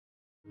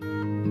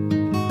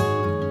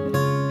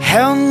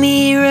Help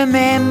me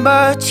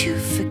remember to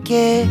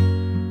forget,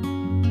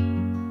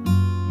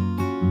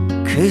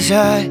 'cause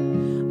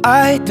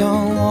I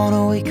don't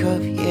wanna wake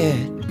up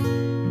yet.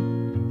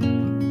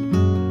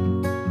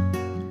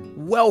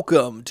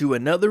 Welcome to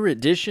another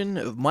edition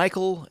of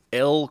Michael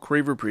L.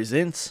 Craver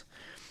Presents,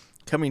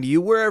 coming to you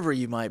wherever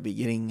you might be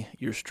getting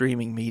your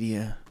streaming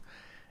media.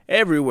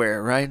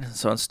 Everywhere, right?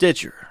 It's on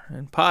Stitcher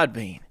and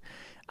Podbean,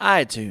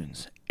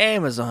 iTunes,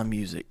 Amazon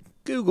Music,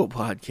 Google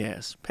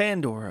Podcasts,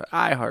 Pandora,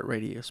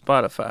 iHeartRadio,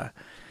 Spotify,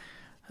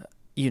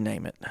 you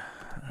name it.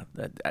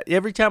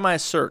 Every time I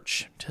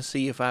search to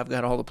see if I've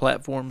got all the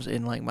platforms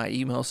in like my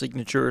email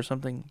signature or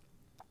something,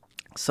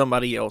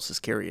 somebody else is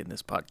carrying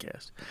this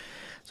podcast.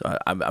 So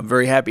I'm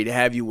very happy to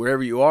have you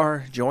wherever you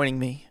are joining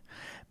me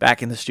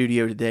back in the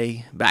studio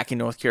today, back in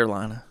North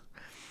Carolina.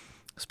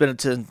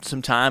 Spent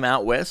some time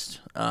out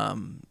west.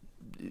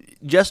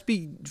 Just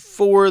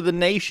before the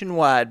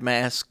nationwide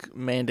mask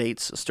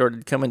mandates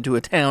started coming to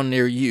a town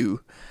near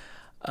you,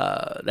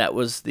 that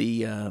was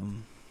the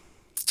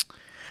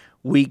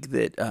week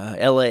that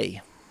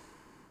L.A.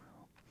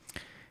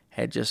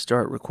 had just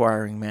started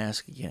requiring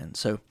masks again.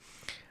 So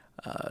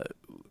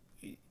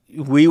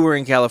we were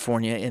in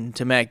California, in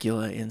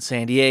Temecula, in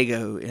San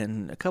Diego,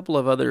 and a couple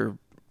of other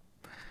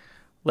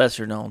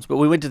lesser knowns. But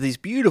we went to these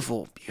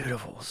beautiful,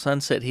 beautiful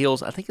Sunset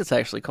Hills. I think it's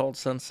actually called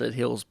Sunset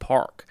Hills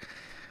Park.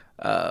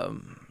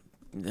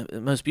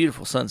 The most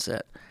beautiful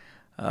sunset.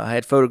 I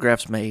had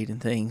photographs made and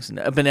things. And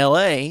up in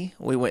L.A.,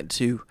 we went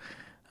to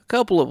a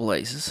couple of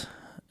places.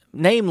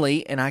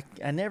 Namely, and I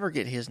never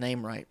get his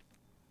name right,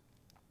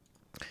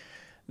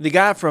 the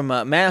guy from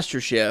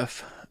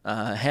MasterChef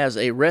has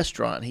a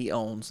restaurant he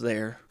owns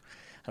there.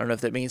 I don't know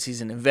if that means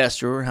he's an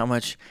investor or how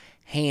much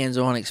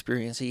hands-on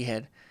experience he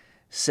had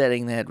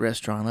setting that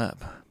restaurant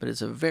up. But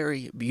it's a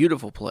very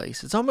beautiful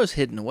place. It's almost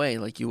hidden away,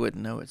 like you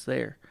wouldn't know it's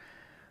there.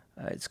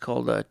 It's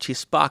called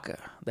Chispaca.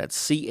 That's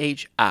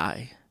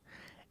Chispacca.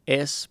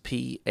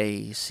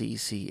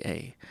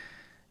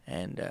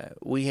 And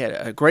we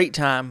had a great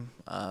time.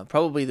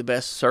 Probably the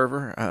best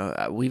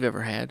server we've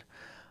ever had.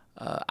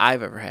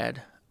 I've ever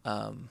had.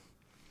 And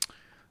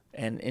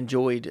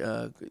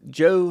enjoyed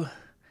Joe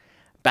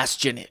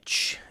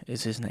Bastianich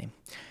is his name.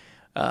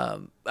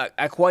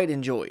 I quite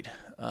enjoyed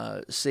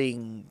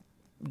seeing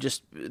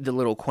just the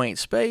little quaint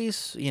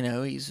space. You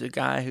know, he's a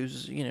guy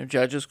who's,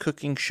 judges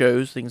cooking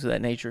shows, things of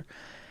that nature.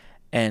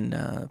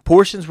 And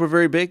portions were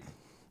very big.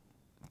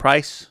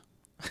 Price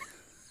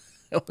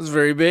it was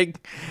very big.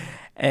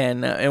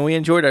 And we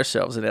enjoyed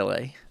ourselves in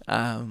L.A.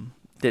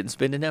 Didn't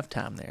spend enough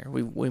time there.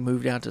 We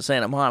moved out to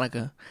Santa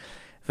Monica,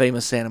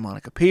 famous Santa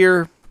Monica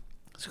Pier.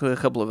 Let's go to a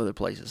couple of other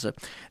places. So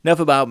enough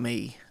about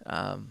me.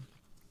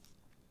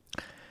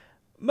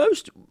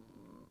 Most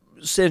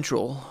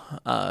central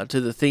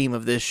to the theme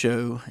of this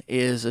show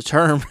is a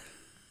term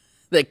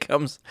that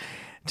comes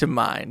to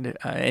mind,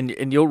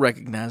 and you'll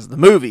recognize the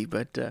movie,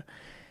 but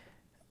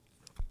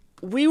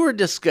we were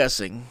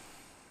discussing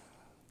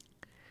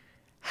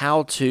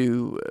how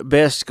to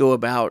best go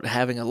about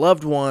having a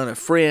loved one, a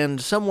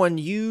friend, someone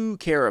you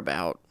care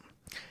about.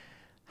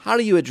 How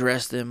do you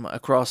address them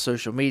across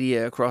social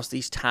media, across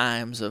these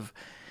times of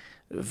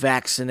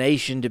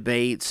vaccination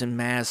debates and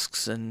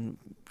masks and,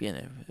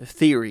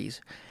 theories,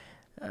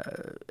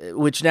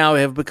 which now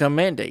have become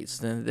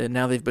mandates. And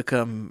now they've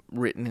become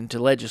written into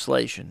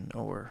legislation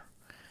or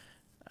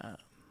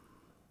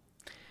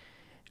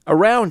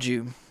around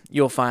you,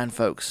 you'll find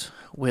folks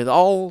with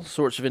all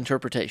sorts of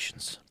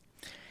interpretations.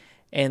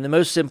 And the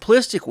most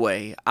simplistic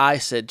way, I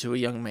said to a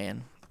young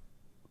man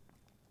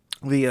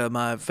via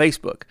my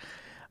Facebook,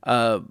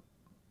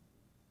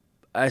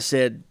 I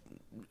said,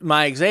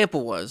 my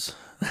example was,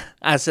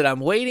 I said, I'm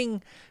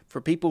waiting for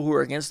people who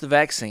are against the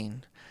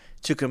vaccine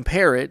to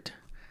compare it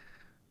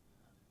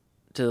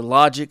to the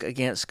logic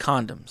against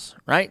condoms,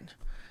 right?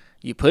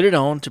 You put it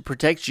on to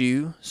protect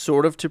you,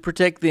 sort of to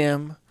protect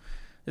them.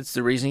 It's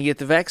the reason you get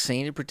the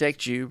vaccine, to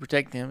protect you,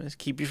 protect them, is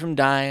keep you from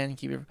dying,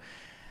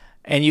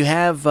 and you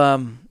have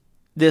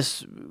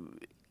this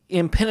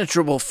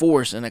impenetrable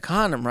force in a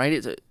condom, right?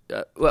 It's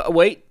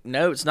wait,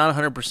 no, it's not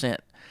 100%.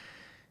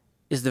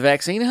 Is the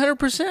vaccine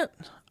 100%?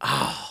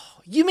 Oh,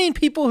 you mean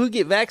people who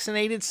get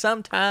vaccinated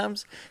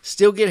sometimes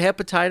still get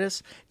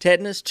hepatitis,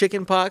 tetanus,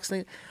 chickenpox?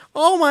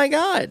 Oh my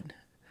God.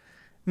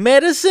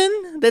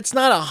 Medicine that's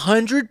not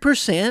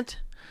 100%?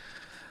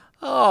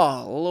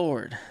 Oh,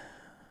 Lord.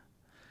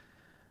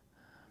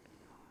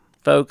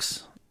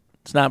 Folks,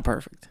 it's not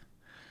perfect.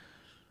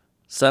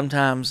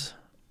 Sometimes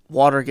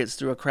water gets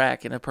through a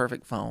crack in a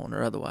perfect phone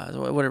or otherwise,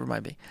 or whatever it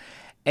might be.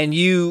 And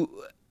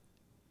you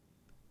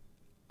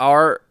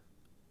are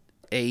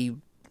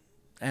an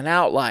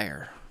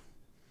outlier.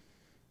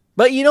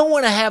 But you don't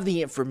want to have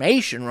the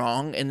information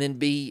wrong and then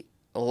be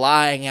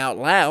lying out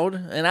loud.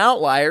 An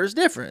outlier is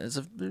different. It's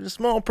a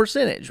small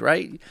percentage,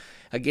 right?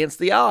 Against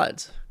the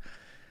odds.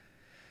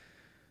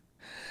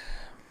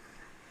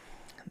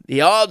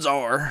 The odds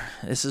are,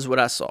 this is what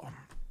I saw.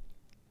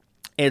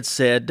 It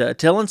said,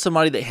 telling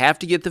somebody they have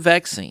to get the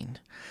vaccine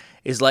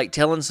is like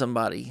telling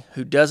somebody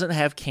who doesn't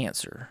have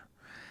cancer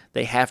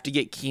They have to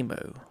get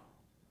chemo.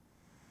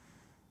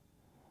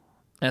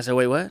 And I said,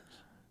 wait, what?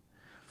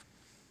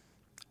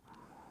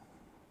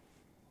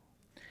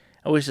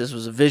 I wish this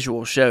was a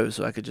visual show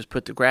so I could just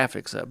put the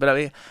graphics up.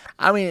 But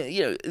I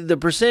mean, the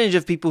percentage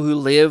of people who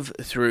live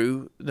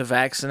through the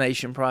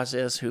vaccination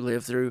process, who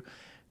live through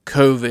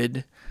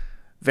COVID,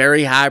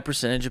 very high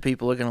percentage of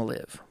people are going to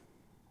live.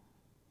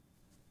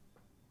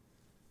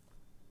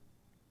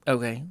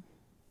 Okay.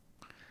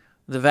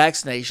 The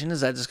vaccination,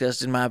 as I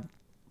discussed in my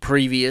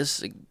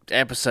previous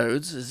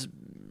episodes, is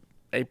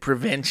a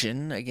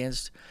prevention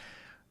against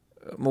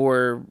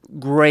more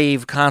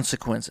grave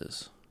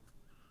consequences.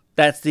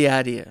 That's the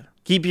idea.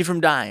 Keep you from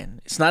dying.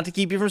 It's not to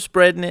keep you from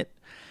spreading it.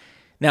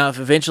 Now, if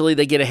eventually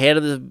they get ahead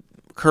of the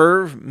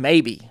curve,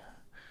 maybe.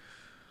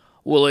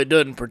 Well, it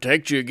doesn't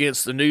protect you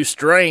against the new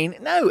strain.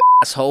 No,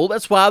 asshole.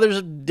 That's why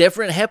there's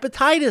different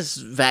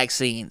hepatitis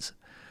vaccines.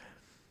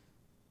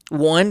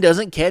 One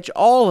doesn't catch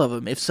all of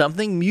them. If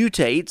something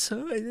mutates,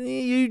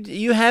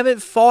 you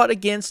haven't fought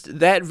against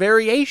that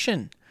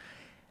variation.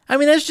 I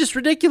mean, that's just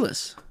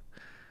ridiculous.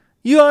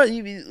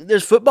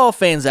 There's football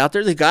fans out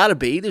there. There's got to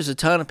be. There's a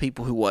ton of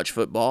people who watch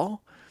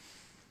football.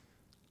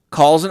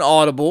 Calls an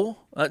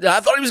audible. I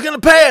thought he was going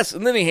to pass,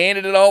 and then he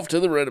handed it off to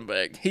the running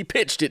back. He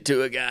pitched it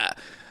to a guy.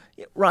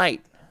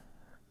 Right.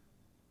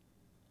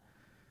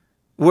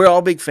 We're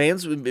all big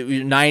fans.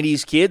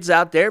 90s kids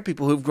out there,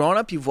 people who've grown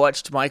up. You've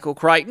watched Michael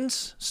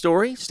Crichton's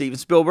story. Steven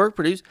Spielberg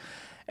produced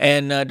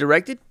and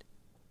directed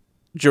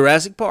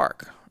Jurassic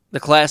Park, the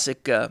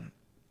classic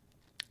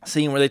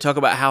scene where they talk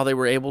about how they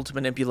were able to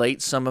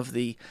manipulate some of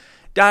the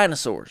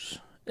dinosaurs.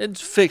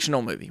 It's a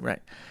fictional movie,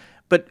 right?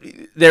 But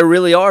there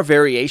really are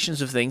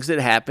variations of things that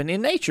happen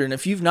in nature. And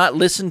if you've not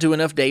listened to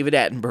enough David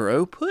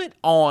Attenborough, put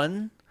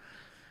on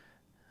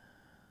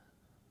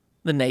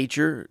the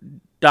nature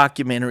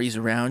documentaries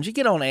around you.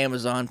 Get on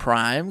Amazon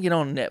Prime, get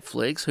on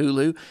Netflix,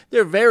 Hulu.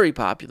 They're very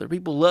popular.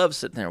 People love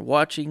sitting there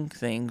watching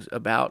things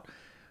about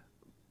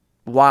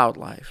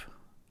wildlife.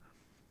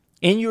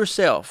 In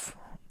yourself,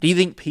 do you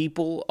think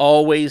people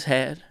always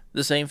had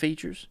the same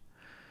features?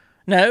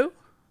 No?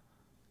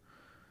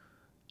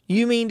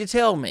 You mean to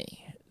tell me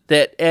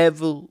that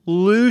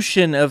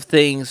evolution of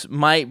things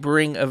might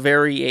bring a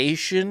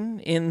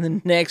variation in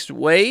the next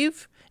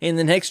wave, in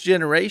the next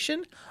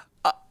generation?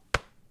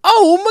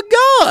 Oh my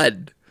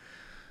God!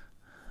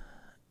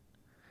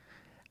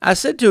 I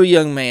said to a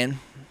young man,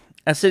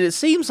 I said, it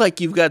seems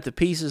like you've got the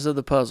pieces of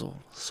the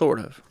puzzle, sort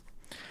of.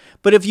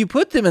 But if you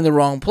put them in the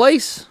wrong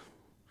place,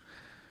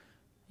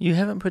 you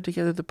haven't put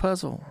together the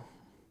puzzle.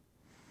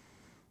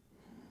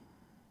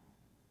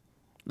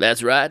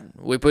 That's right.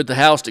 We put the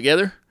house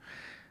together,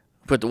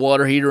 put the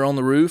water heater on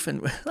the roof,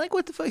 and like,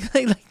 what the fuck?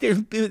 Like,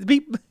 there's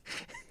people.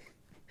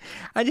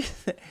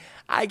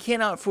 I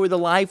cannot for the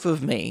life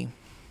of me.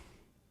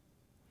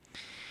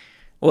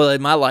 Well,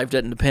 my life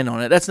doesn't depend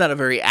on it. That's not a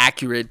very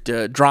accurate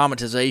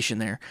dramatization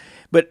there.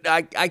 But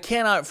I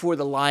cannot for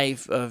the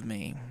life of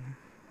me,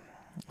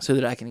 so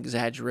that I can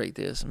exaggerate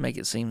this and make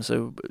it seem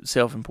so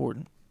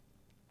self-important,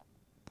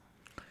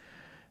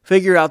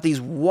 figure out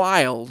these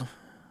wild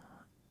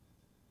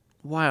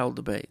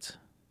debates.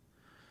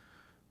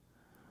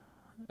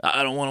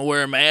 I don't want to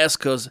wear a mask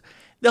because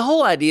the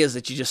whole idea is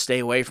that you just stay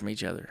away from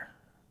each other.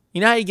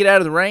 You know how you get out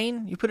of the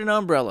rain? You put an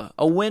umbrella,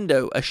 a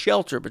window, a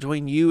shelter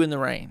between you and the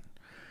rain.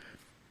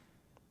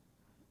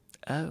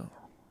 Oh.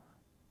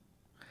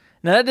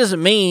 Now, that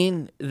doesn't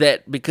mean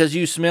that because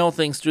you smell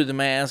things through the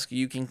mask,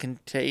 you can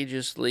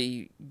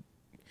contagiously,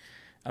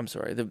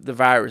 the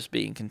virus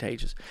being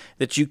contagious,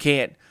 that you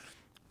can't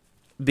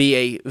be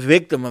a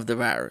victim of the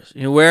virus.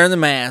 You're wearing the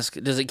mask.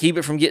 Does it keep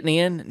it from getting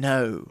in?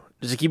 No.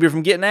 Does it keep it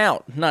from getting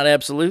out? Not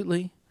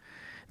absolutely.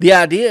 The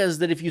idea is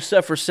that if you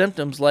suffer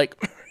symptoms like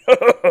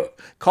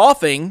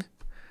coughing,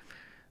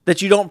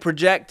 that you don't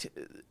project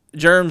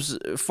germs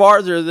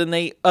farther than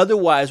they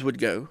otherwise would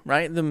go,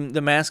 right?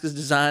 The mask is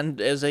designed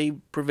as a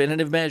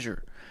preventative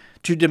measure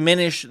to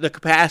diminish the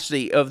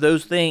capacity of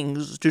those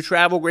things to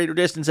travel greater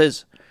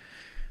distances.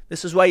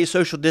 This is why you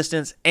social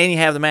distance and you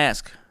have the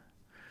mask.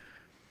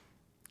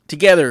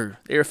 Together,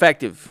 they're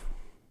effective.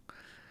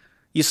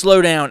 You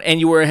slow down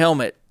and you wear a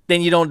helmet,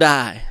 then you don't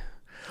die.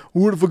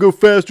 What if I go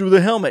faster with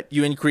a helmet?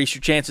 You increase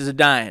your chances of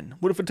dying.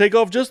 What if I take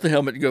off just the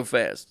helmet and go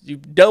fast?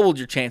 You've doubled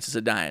your chances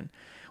of dying.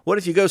 What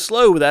if you go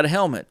slow without a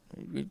helmet?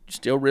 You're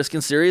still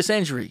risking serious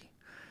injury.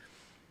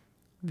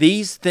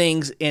 These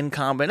things in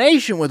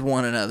combination with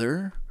one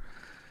another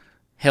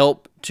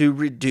help to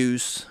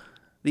reduce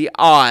the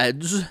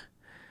odds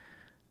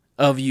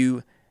of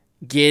you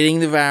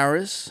getting the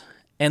virus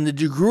and the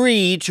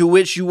degree to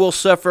which you will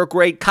suffer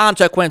great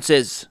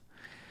consequences.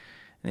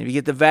 And if you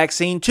get the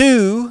vaccine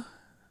too,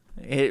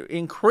 it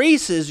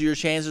increases your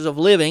chances of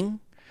living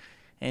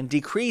and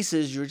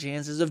decreases your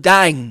chances of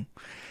dying.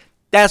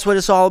 That's what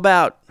it's all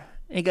about.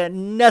 It got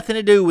nothing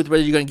to do with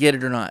whether you're going to get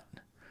it or not.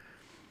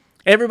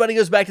 Everybody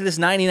goes back to this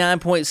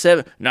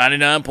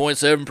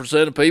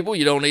 99.7% of people,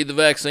 you don't need the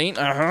vaccine.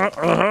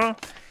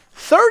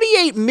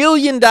 38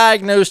 million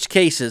diagnosed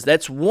cases.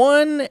 That's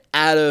 1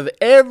 out of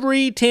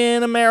every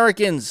 10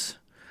 Americans.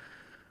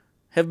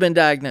 have been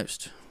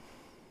diagnosed,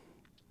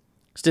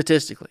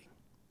 statistically.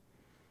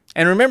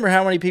 And remember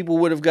how many people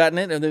would have gotten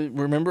it? And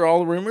remember all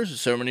the rumors?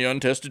 So many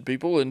untested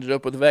people ended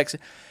up with the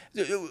vaccine,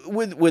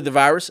 with the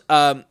virus.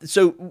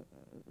 So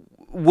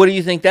what do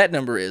you think that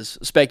number is?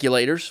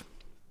 Speculators.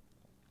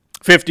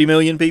 50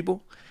 million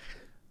people?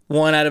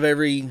 1 out of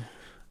every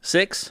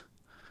 6?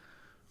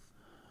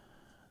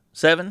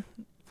 7?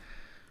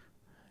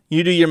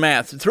 You do your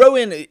math. Throw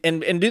in,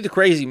 and do the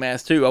crazy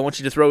math too. I want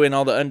you to throw in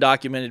all the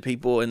undocumented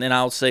people, and then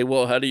I'll say,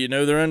 well, how do you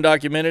know they're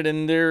undocumented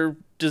and they're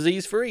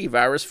disease-free,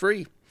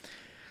 virus-free?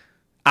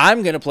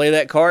 I'm going to play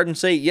that card and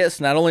say, yes,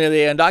 not only are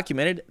they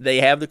undocumented, they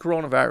have the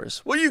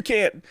coronavirus. Well, you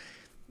can't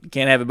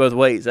have it both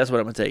ways. That's what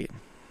I'm going to tell you.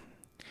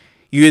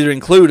 You either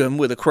include them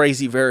with a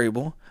crazy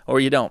variable or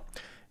you don't,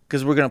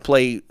 because we're going to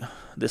play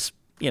this,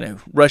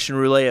 Russian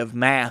roulette of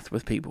math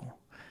with people.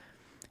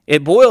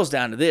 It boils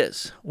down to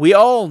this. We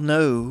all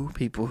know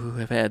people who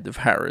have had the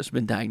virus,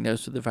 been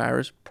diagnosed with the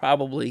virus,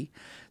 probably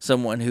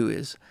someone who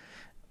is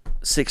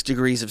 6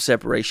 degrees of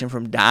separation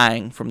from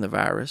dying from the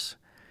virus.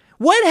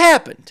 What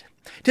happened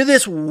to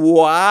this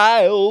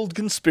wild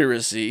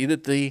conspiracy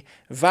that the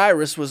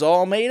virus was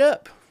all made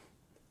up?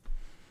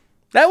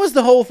 That was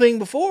the whole thing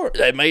before.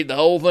 They made the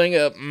whole thing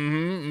up.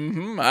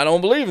 I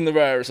don't believe in the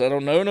virus. I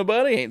don't know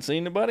nobody. Ain't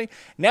seen nobody.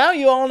 Now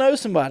you all know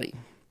somebody.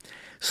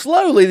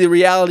 Slowly, the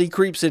reality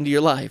creeps into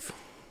your life.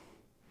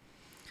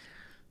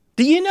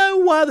 Do you know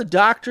why the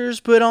doctors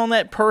put on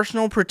that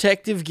personal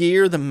protective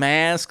gear, the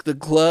mask, the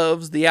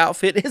gloves, the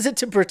outfit? Is it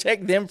to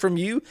protect them from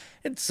you?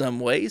 In some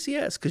ways,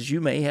 yes, because you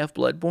may have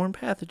bloodborne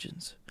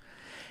pathogens.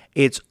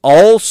 It's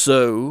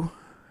also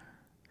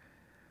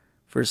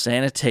for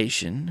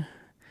sanitation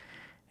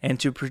and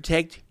to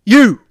protect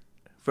you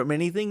from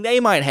anything they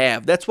might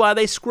have. That's why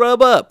they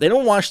scrub up. They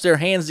don't wash their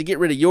hands to get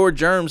rid of your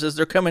germs as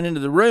they're coming into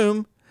the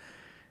room.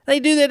 They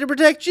do that to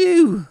protect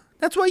you.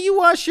 That's why you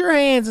wash your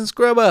hands and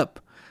scrub up.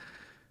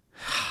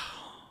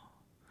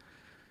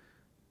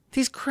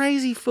 These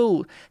crazy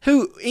fools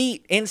who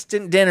eat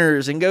instant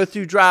dinners and go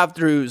through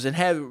drive-thrus and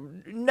have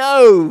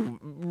no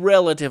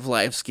relative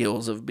life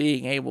skills of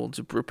being able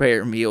to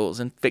prepare meals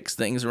and fix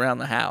things around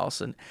the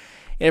house, and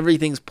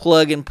everything's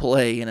plug and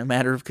play in a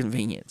matter of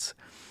convenience.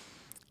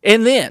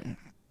 And then,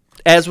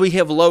 as we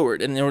have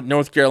lowered, in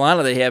North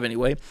Carolina they have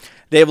anyway,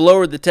 they have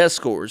lowered the test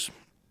scores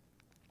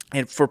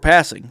and for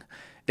passing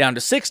down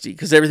to 60,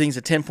 because everything's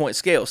a 10-point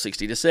scale,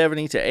 60 to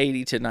 70 to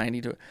 80 to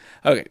 90 to...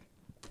 Okay.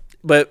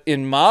 But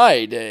in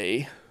my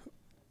day,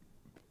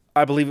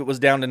 I believe it was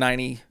down to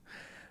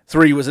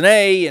 93 was an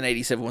A, and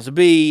 87 was a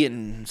B,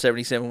 and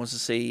 77 was a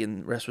C,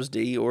 and the rest was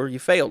D, or you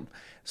failed.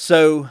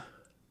 So,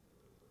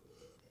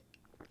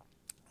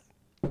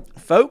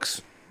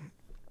 folks,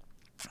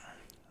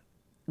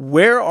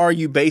 where are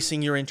you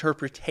basing your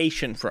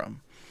interpretation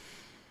from?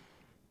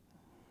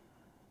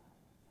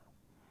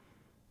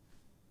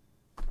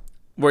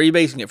 Where are you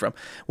basing it from?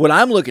 What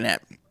I'm looking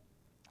at,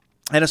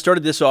 and I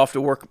started this off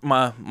to work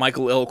my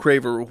Michael L.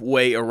 Craver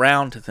way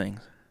around to things.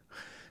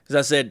 As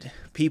I said,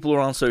 people are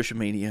on social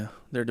media.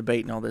 They're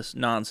debating all this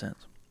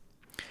nonsense.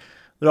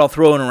 They're all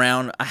throwing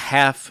around a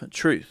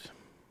half-truth.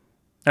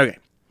 Okay.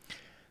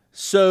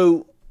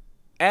 So,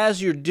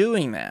 as you're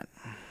doing that,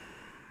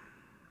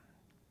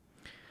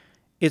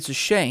 it's a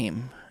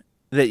shame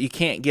that you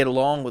can't get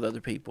along with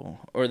other people,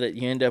 or that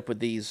you end up with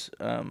these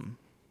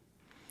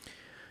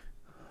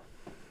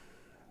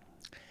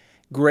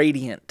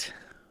gradient,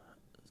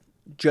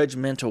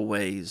 judgmental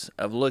ways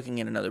of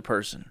looking at another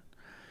person.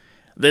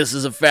 This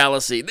is a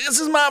fallacy. This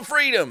is my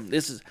freedom.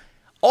 This is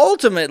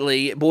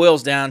ultimately, it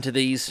boils down to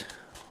these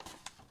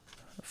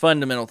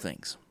fundamental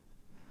things.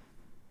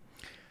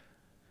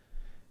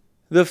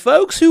 The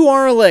folks who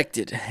are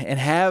elected and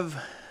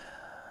have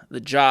the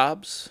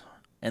jobs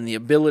and the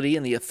ability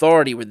and the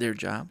authority with their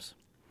jobs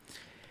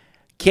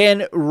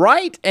can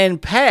write and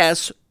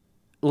pass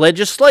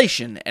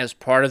legislation as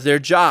part of their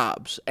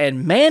jobs,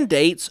 and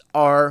mandates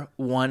are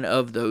one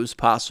of those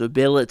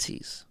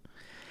possibilities.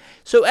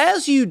 So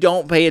as you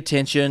don't pay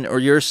attention, or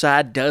your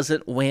side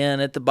doesn't win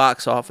at the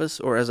box office,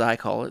 or as I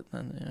call it,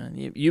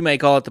 you may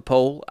call it the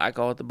poll, I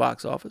call it the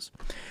box office.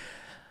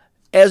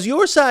 As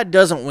your side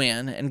doesn't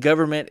win, and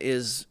government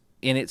is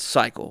in its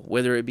cycle,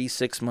 whether it be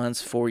 6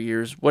 months, 4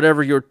 years,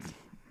 whatever your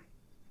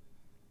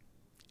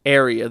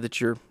area that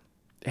you're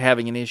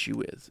having an issue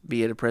with,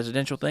 be it a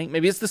presidential thing,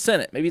 maybe it's the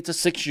Senate, maybe it's a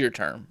 6-year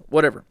term,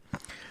 whatever.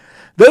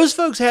 Those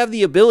folks have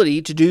the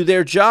ability to do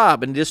their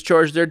job and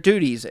discharge their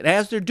duties. And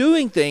as they're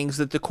doing things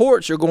that the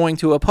courts are going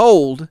to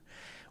uphold,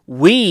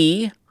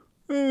 we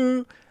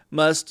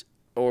must,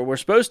 or we're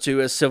supposed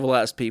to, as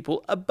civilized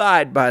people,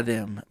 abide by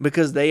them,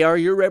 because they are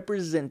your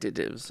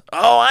representatives.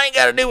 Oh, I ain't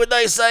got to do what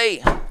they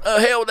say. Oh,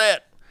 hell with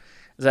that.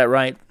 Is that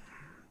right?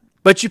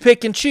 But you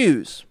pick and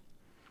choose.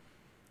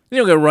 You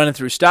don't go running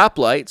through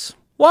stoplights.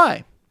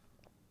 Why?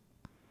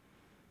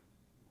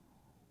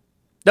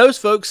 Those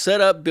folks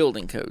set up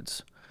building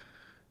codes.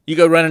 You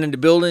go running into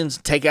buildings,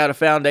 take out a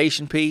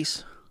foundation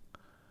piece,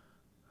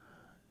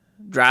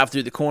 drive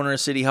through the corner of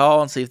City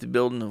Hall and see if the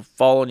building will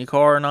fall on your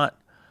car or not.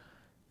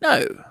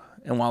 No.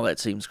 And while that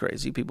seems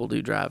crazy, people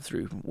do drive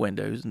through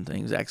windows and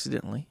things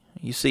accidentally.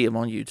 You see them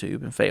on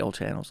YouTube and fail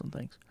channels and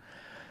things.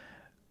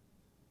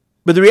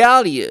 But the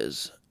reality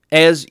is,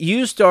 as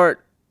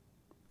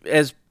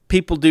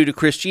people do to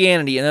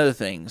Christianity and other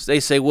things, they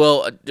say,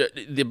 well,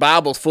 the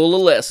Bible's full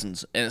of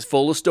lessons and it's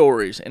full of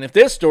stories. And if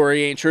this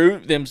story ain't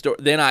true,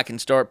 then I can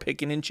start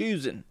picking and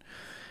choosing.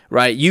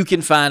 Right? You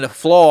can find a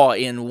flaw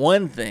in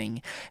one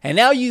thing, and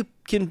now you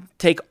can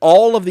take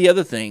all of the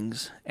other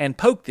things and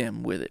poke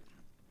them with it.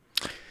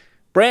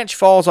 Branch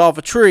falls off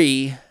a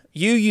tree,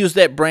 you use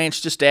that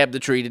branch to stab the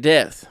tree to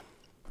death.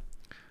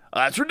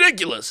 That's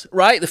ridiculous,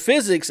 right? The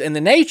physics and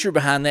the nature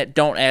behind that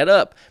don't add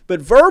up.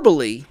 But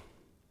verbally,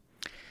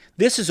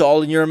 this is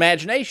all in your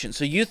imagination.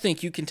 So you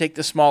think you can take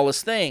the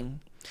smallest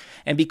thing,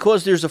 and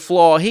because there's a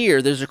flaw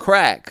here, there's a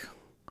crack,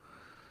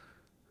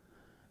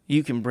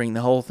 you can bring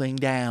the whole thing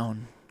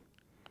down.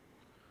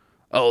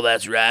 Oh,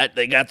 that's right.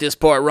 They got this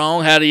part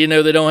wrong. How do you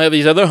know they don't have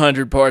these other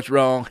 100 parts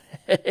wrong?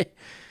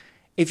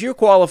 If you're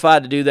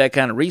qualified to do that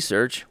kind of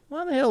research,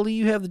 why the hell do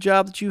you have the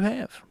job that you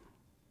have?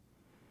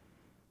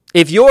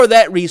 If you're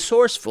that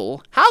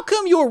resourceful, how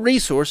come your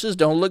resources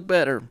don't look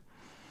better?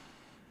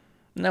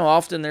 Now,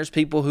 often there's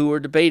people who are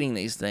debating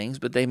these things,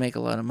 but they make a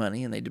lot of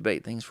money and they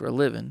debate things for a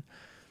living.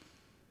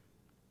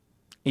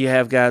 You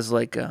have guys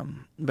like,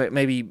 but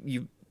maybe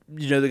you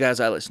know the guys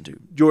I listen to,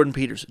 Jordan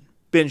Peterson,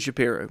 Ben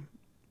Shapiro,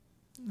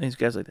 these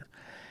guys like that.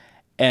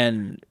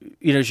 And,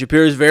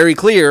 Shapiro's very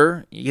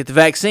clear. You get the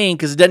vaccine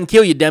because it doesn't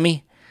kill you,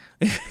 dummy.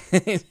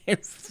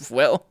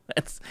 Well,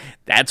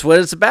 that's what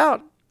it's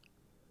about.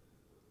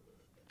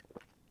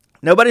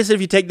 Nobody said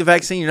if you take the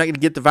vaccine, you're not going to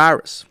get the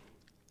virus.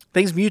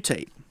 Things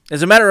mutate.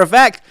 As a matter of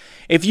fact,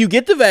 if you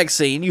get the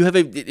vaccine, you have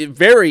a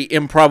very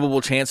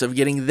improbable chance of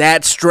getting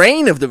that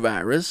strain of the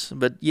virus.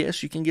 But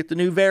yes, you can get the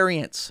new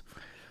variants.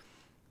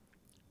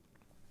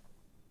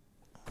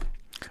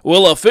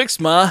 Well, I fixed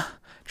my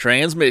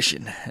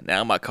transmission.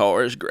 Now my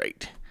car is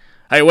great.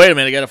 Hey, wait a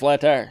minute, I got a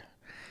flat tire.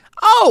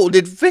 Oh,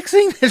 did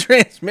fixing the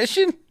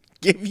transmission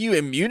give you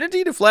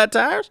immunity to flat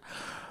tires?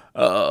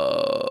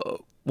 I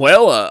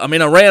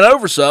ran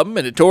over something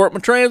and it tore up my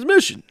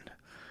transmission.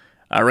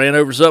 I ran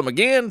over something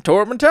again,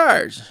 tore up my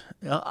tires.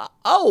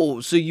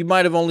 So you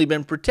might have only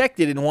been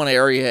protected in one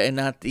area and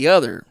not the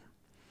other.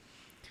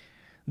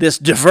 This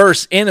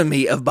diverse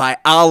enemy of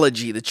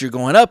biology that you're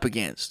going up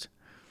against.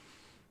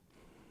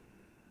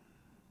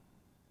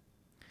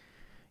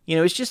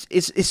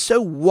 It's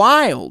so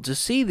wild to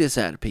see this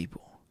out of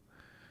people.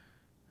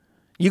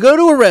 You go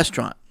to a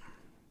restaurant.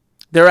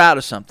 They're out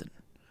of something.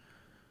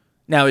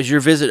 Now, is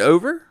your visit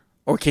over?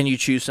 Or can you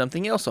choose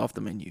something else off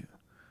the menu?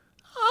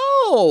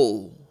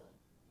 Oh,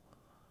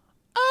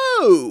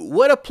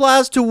 what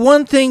applies to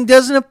one thing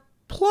doesn't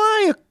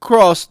apply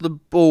across the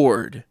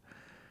board.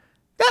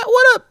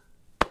 What a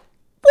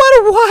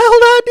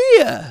wild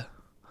idea.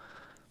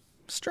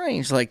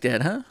 Strange like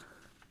that, huh?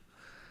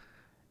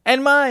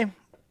 And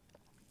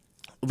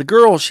the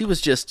girl, she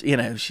was just,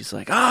 she's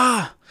like,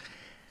 what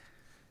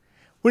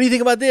do you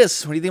think about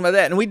this? What do you think about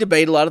that? And we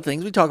debate a lot of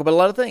things. We talk about a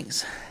lot of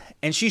things.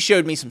 And she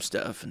showed me some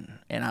stuff,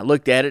 and I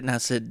looked at it, and I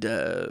said,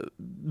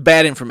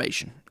 bad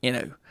information,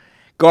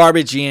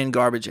 garbage in,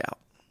 garbage out.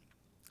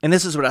 And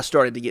this is what I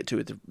started to get to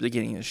at the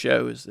beginning of the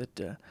show, is that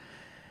the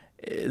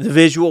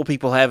visual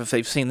people have, if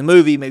they've seen the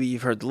movie, maybe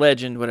you've heard the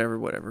legend,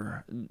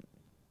 whatever.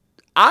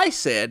 I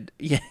said,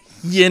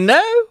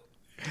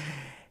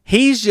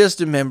 he's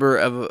just a member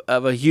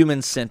of a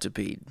human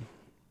centipede.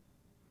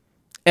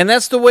 And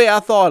that's the way I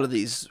thought of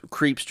these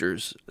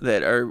creepsters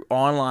that are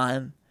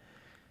online,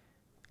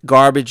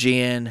 garbage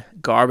in,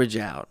 garbage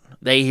out.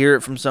 They hear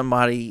it from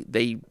somebody,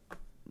 they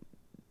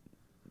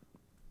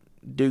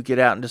duke it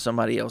out into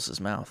somebody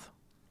else's mouth.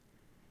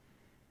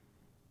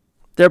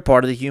 They're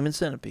part of the human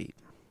centipede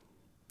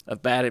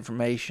of bad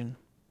information,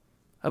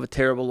 of a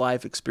terrible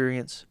life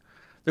experience.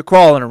 They're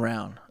crawling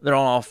around. They're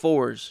on all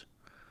fours,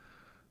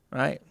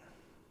 right?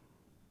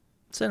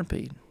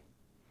 Centipede.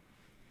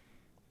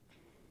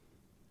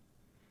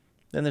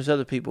 Then there's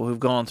other people who've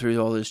gone through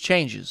all those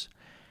changes,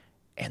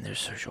 and they're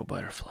social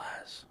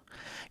butterflies.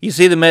 You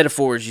see the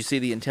metaphors, you see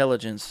the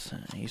intelligence,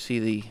 you see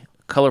the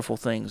colorful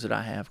things that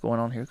I have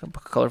going on here,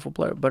 colorful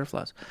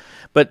butterflies.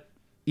 But,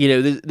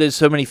 there's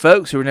so many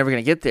folks who are never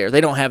going to get there.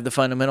 They don't have the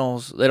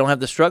fundamentals. They don't have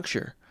the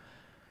structure.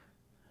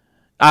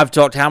 I've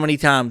talked how many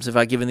times have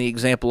I given the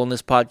example on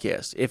this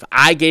podcast? If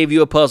I gave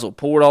you a puzzle,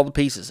 poured all the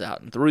pieces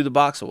out, and threw the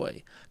box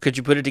away, could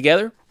you put it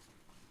together?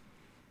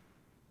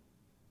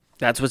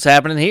 That's what's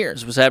happening here.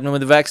 It's what's happening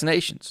with the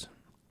vaccinations.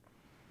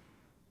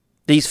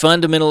 These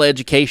fundamental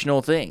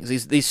educational things,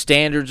 these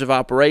standards of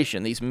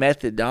operation, these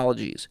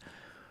methodologies,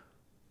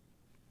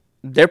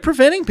 they're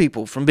preventing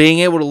people from being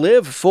able to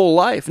live a full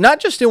life, not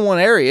just in one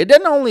area. It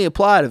doesn't only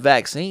apply to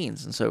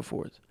vaccines and so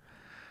forth.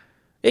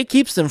 It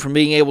keeps them from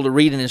being able to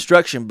read an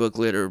instruction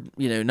booklet or,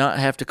 not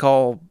have to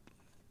call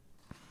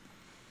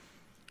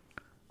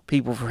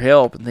people for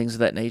help and things of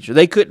that nature.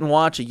 They couldn't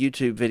watch a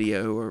YouTube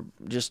video or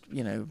just,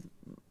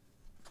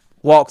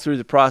 walk through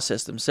the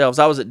process themselves.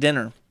 I was at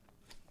dinner.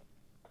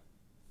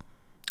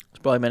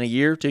 probably been a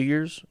year, 2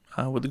 years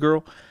with the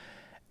girl,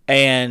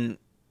 and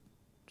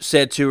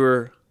said to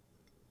her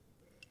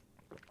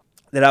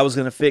that I was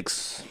going to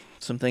fix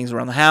some things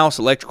around the house,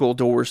 electrical,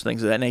 doors,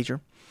 things of that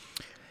nature.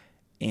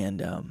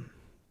 And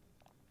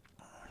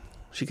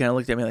she kind of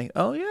looked at me like,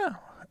 oh, yeah.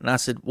 And I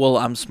said, well,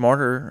 I'm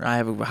smarter. I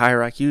have a higher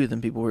IQ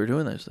than people who are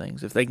doing those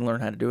things. If they can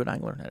learn how to do it, I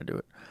can learn how to do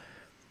it.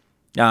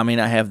 Now, I mean,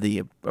 I have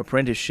the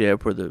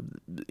apprenticeship or the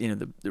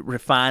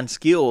refined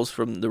skills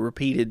from the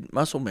repeated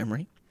muscle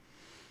memory,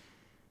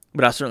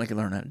 but I certainly can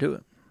learn how to do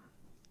it.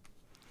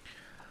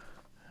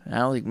 And I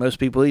don't think most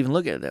people even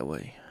look at it that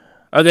way.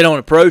 Or they don't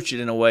approach it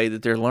in a way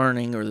that they're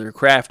learning or they're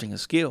crafting a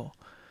skill.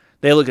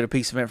 They look at a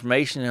piece of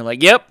information and they're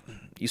like, yep,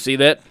 you see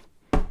that?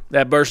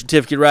 That birth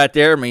certificate right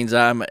there means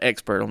I'm an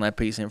expert on that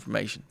piece of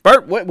information.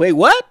 Bert, wait,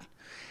 what?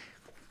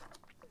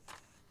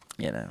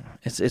 You know,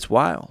 it's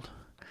wild.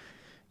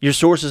 Your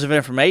sources of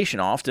information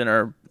often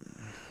are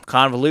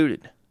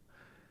convoluted.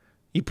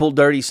 You pull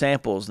dirty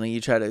samples and then you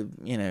try to,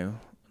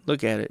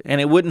 look at it. And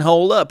it wouldn't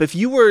hold up. If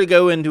you were to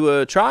go into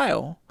a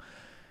trial,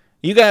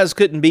 you guys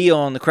couldn't be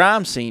on the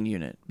crime scene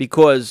unit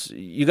because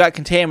you got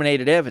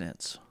contaminated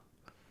evidence.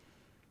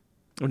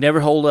 It would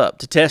never hold up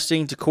to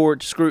testing, to court,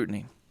 to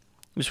scrutiny.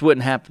 It just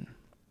wouldn't happen.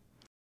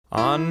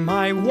 On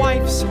my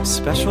wife's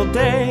special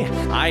day,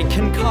 I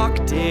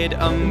concocted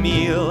a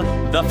meal.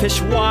 The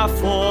fish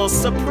waffles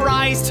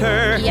surprised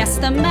her. Yes,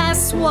 the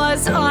mess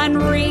was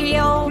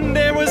unreal.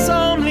 There was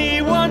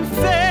only one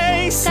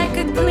face that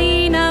could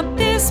clean up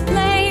this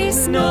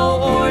place.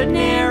 No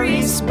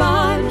ordinary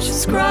sponge,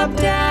 Scrub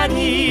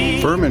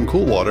Daddy. Firm and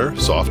cool water,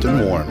 soft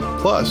and warm.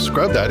 Plus,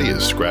 Scrub Daddy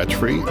is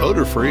scratch-free,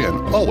 odor-free,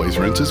 and always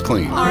rinses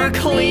clean. Our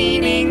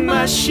cleaning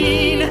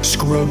machine.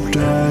 Scrub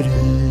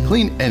Daddy.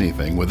 Clean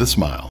anything with a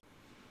smile.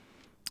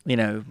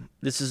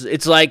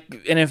 It's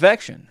like an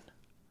infection.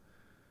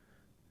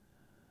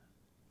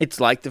 It's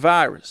like the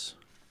virus.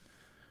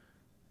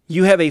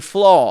 You have a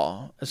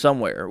flaw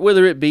somewhere,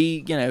 whether it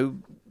be,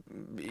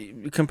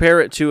 compare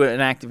it to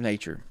an active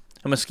nature.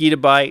 A mosquito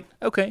bite,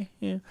 okay,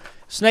 yeah.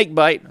 Snake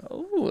bite,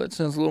 oh, that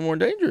sounds a little more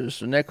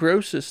dangerous.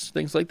 Necrosis,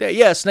 things like that.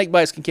 Yeah, snake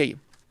bites can kill you.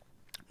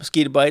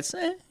 Mosquito bites,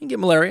 you get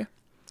malaria.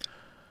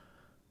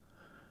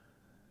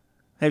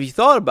 Have you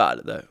thought about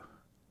it, though?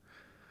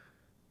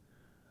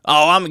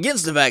 Oh, I'm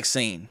against the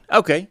vaccine.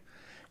 Okay,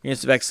 you're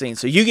against the vaccine.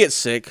 So you get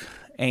sick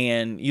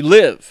and you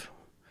live.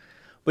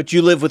 But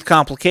you live with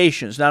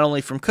complications, not only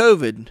from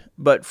COVID,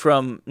 but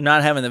from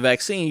not having the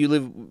vaccine. You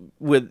live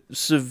with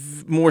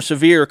more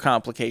severe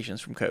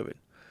complications from COVID.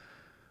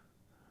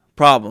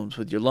 Problems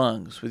with your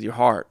lungs, with your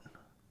heart,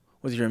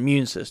 with your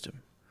immune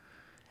system.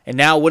 And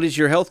now what is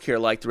your health care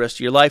like the rest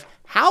of your life?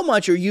 How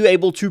much are you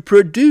able to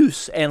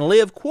produce and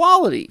live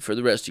quality for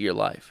the rest of your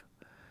life?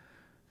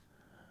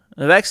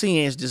 The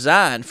vaccine is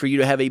designed for you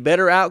to have a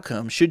better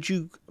outcome should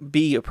you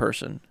be a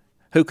person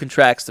who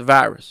contracts the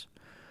virus.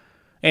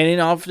 And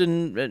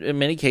in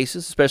many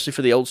cases, especially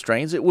for the old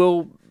strains, it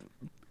will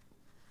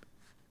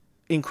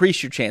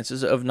increase your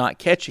chances of not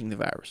catching the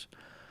virus.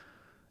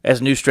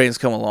 As new strains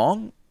come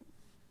along,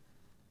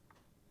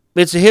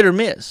 it's a hit or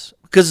miss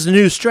because it's a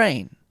new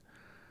strain.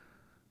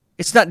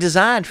 It's not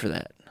designed for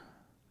that.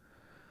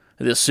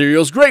 This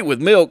cereal's great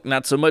with milk,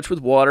 not so much with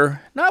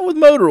water, not with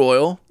motor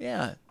oil.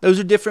 Yeah, those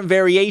are different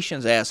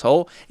variations,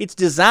 asshole. It's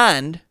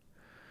designed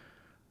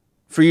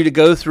for you to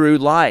go through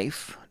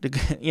life,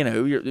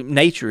 your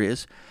nature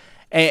is,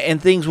 and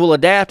things will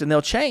adapt and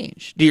they'll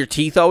change. Do your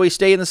teeth always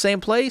stay in the same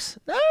place?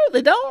 No,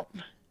 they don't.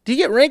 Do you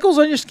get wrinkles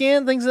on your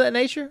skin, things of that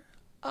nature?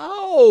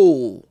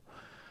 Oh.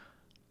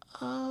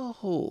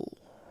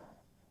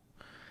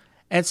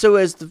 And so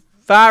as the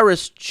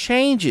virus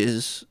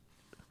changes,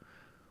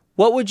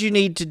 what would you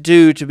need to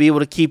do to be able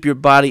to keep your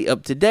body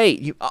up to date?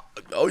 You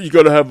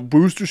got to have a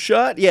booster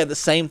shot? Yeah, the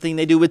same thing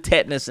they do with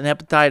tetanus and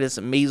hepatitis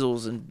and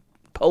measles and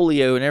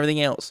polio and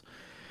everything else.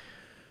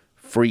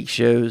 Freak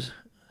shows.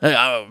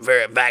 I'm a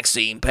very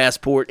vaccine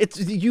passport.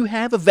 You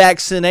have a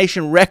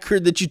vaccination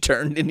record that you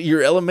turned into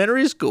your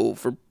elementary school.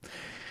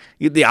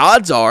 The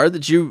odds are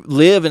that you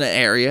live in an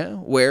area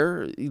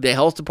where the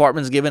health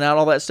department's giving out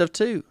all that stuff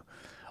too.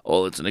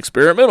 Well, it's an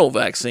experimental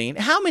vaccine.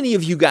 How many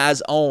of you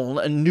guys own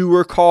a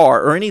newer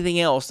car or anything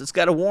else that's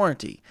got a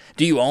warranty?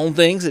 Do you own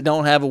things that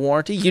don't have a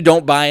warranty? You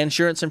don't buy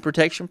insurance and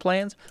protection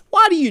plans?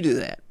 Why do you do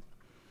that?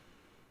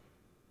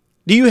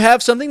 Do you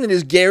have something that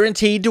is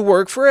guaranteed to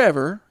work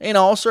forever in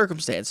all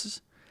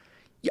circumstances?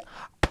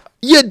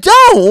 You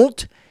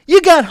don't?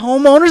 You got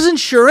homeowners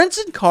insurance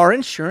and car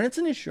insurance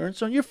and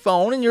insurance on your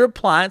phone and your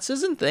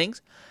appliances and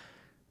things.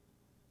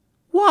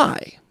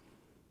 Why?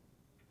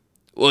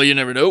 Well, you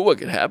never know what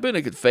could happen.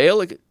 It could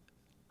fail.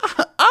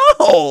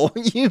 Oh,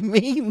 you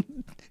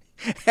mean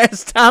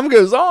as time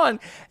goes on,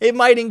 it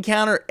might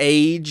encounter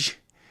age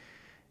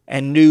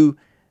and new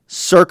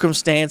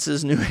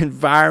circumstances, new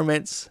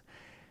environments,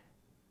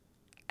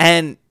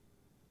 and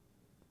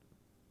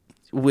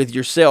with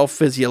yourself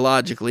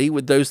physiologically,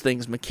 with those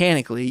things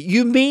mechanically.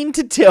 You mean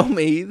to tell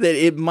me that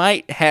it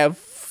might have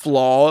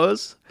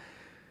flaws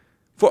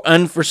for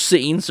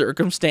unforeseen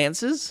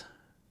circumstances?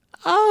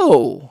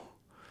 Oh.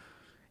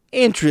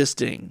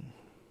 Interesting.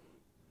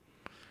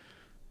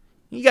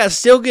 You guys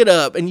still get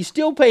up and you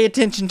still pay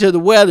attention to the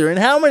weather. And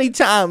how many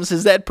times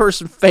has that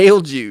person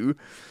failed you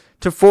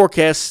to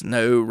forecast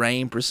snow,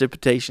 rain,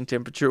 precipitation,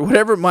 temperature,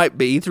 whatever it might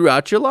be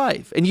throughout your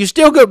life? And you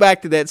still go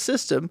back to that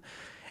system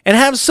and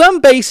have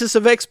some basis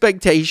of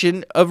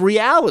expectation of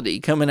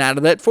reality coming out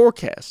of that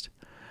forecast.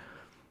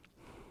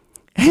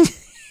 And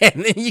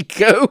then you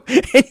go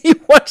and you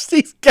watch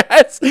these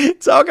guys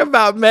talk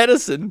about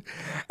medicine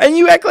and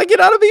you act like it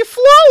ought to be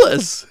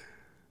flawless.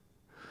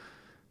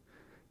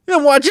 You've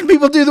been watching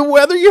people do the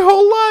weather your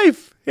whole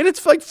life, and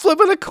it's like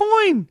flipping a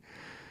coin.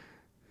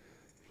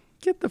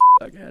 Get the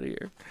fuck out of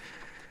here.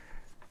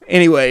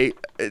 Anyway,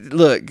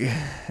 look,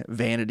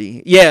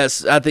 vanity.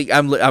 Yes, I think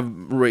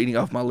I'm reading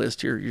off my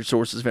list here, your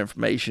sources of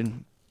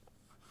information.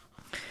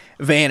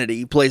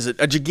 Vanity plays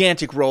a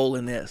gigantic role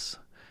in this.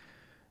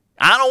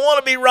 I don't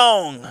want to be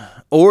wrong.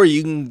 Or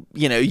you can,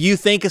 you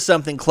think of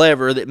something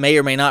clever that may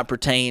or may not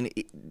pertain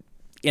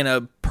in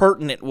a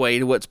pertinent way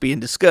to what's being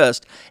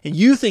discussed, and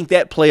you think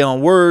that play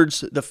on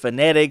words, the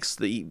phonetics,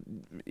 the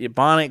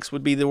ebonics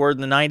would be the word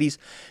in the 90s,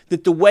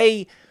 that the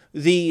way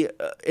the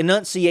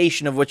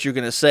enunciation of what you're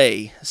going to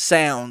say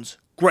sounds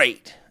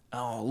great.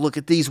 Oh, look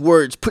at these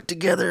words put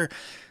together.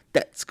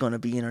 That's going to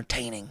be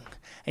entertaining.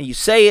 And you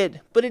say it,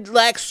 but it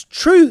lacks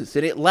truth,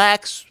 and it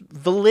lacks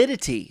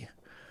validity.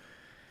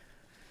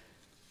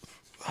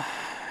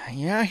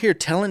 You're out here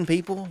telling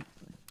people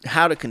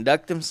how to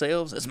conduct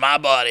themselves. It's my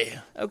body.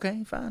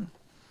 Okay, fine.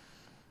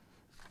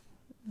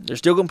 They're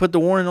still going to put the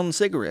warning on the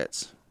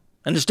cigarettes.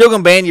 And they're still going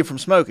to ban you from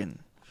smoking.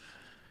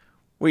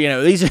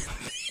 Well,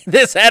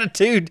 this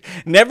attitude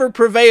never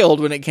prevailed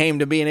when it came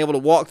to being able to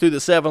walk through the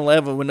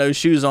 7-Eleven with no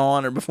shoes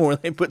on or before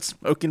they put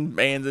smoking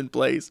bans in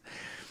place.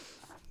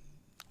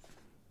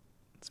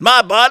 It's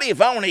my body.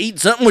 If I want to eat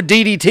something with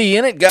DDT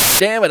in it, God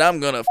damn it, I'm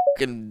going to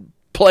fucking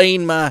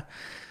plane my...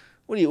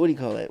 What do you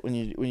call that? When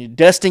you're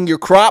dusting your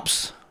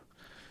crops?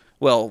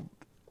 Well,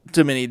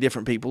 to many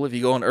different people, if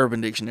you go on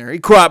Urban Dictionary,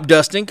 crop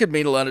dusting could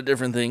mean a lot of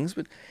different things.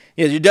 But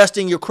you're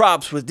dusting your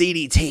crops with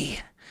DDT.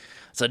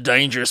 It's a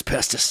dangerous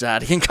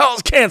pesticide. It can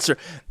cause cancer.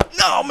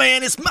 No,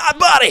 man, it's my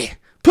body.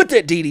 Put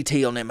that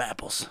DDT on them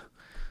apples.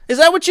 Is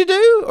that what you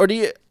do? Or do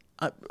you...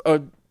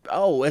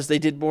 as they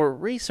did more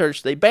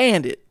research, they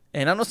banned it.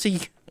 And I don't see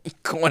you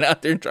going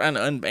out there and trying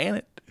to unban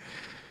it.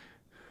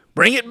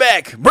 Bring it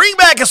back. Bring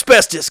back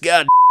asbestos,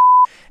 God.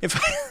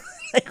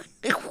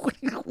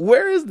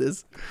 Where is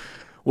this?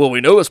 Well, we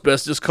know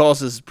asbestos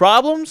causes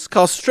problems,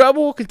 causes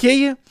trouble, could kill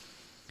you.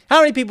 How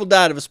many people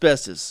died of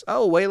asbestos?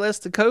 Oh, way less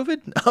than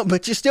COVID? Oh,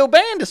 but you still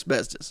banned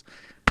asbestos.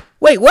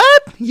 Wait,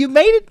 what? You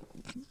made it,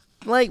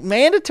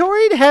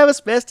 mandatory to have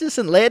asbestos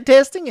and lead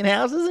testing in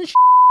houses and shit?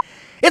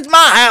 It's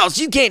my house.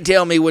 You can't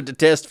tell me what to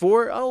test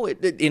for. Oh,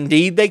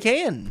 indeed they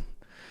can.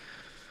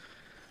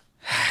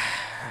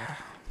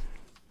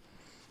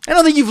 I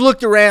don't think you've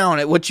looked around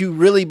at what you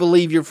really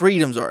believe your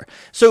freedoms are.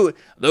 So,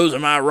 those are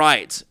my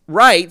rights.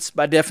 Rights,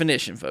 by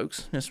definition,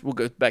 folks, we'll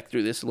go back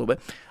through this a little bit,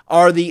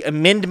 are the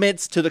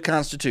amendments to the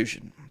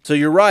Constitution. So,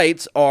 your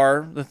rights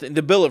are,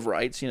 the Bill of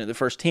Rights, the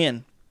first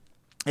 10,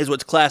 is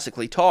what's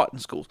classically taught in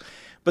schools.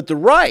 But the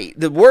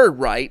word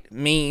right,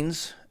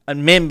 means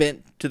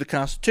amendment to the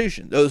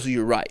Constitution. Those are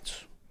your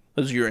rights.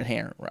 Those are your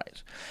inherent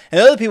rights.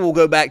 And other people will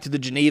go back to the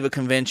Geneva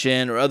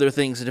Convention or other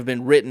things that have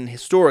been written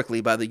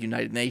historically by the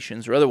United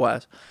Nations or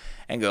otherwise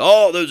and go,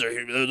 oh, those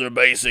are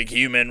basic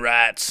human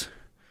rights.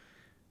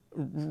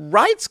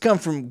 Rights come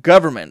from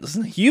government.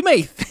 You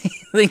may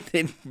think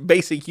that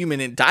basic human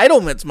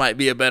entitlements might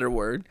be a better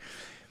word,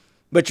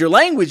 but your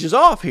language is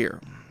off here.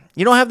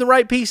 You don't have the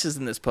right pieces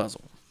in this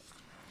puzzle.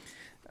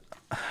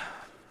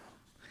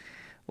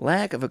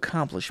 Lack of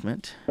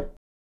accomplishment.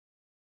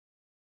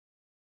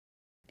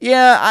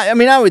 Yeah,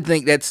 I would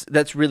think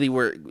that's really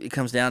where it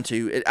comes down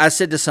to. I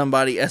said to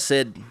somebody, how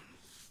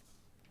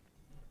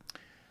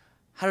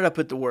did I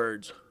put the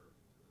words?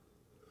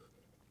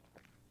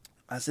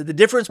 I said the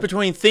difference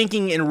between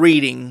thinking and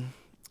reading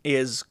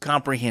is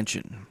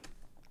comprehension,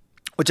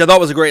 which I thought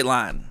was a great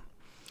line.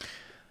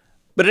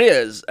 But it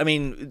is. I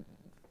mean,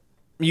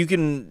 you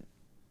can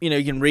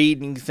read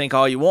and you can think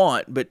all you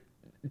want, but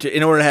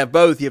in order to have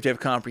both, you have to have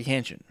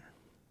comprehension.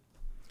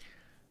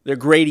 They're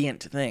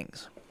gradient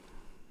things.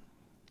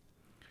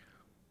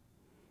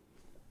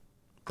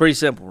 Pretty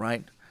simple,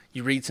 right?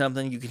 You read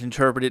something, you can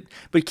interpret it.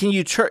 But can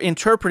you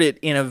interpret it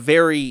in a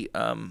very,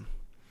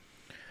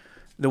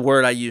 the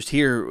word I used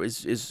here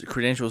is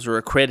credentials or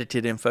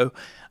accredited info.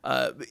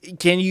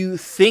 Can you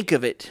think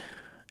of it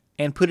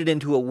and put it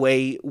into a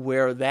way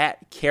where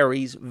that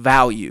carries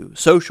value,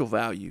 social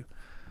value?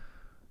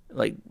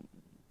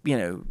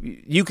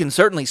 You can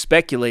certainly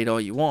speculate all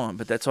you want,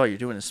 but that's all you're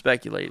doing is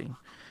speculating.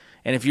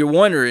 And if you're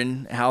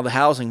wondering how the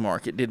housing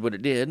market did what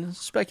it did,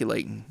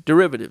 speculating,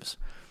 derivatives.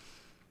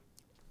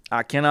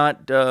 I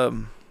cannot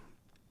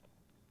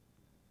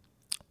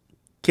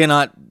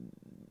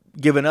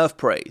give enough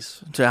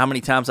praise to how many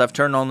times I've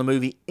turned on the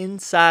movie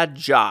Inside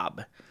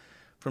Job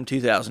from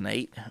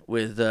 2008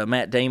 with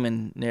Matt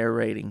Damon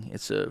narrating.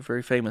 It's a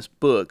very famous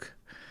book,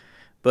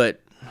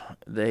 but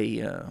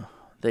They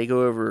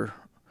go over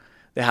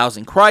the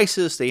housing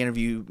crisis. They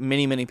interview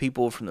many, many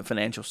people from the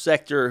financial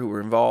sector who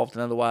were involved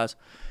and otherwise.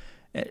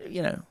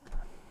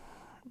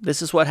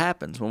 This is what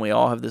happens when we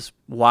all have this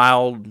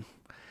wild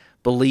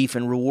belief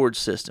and reward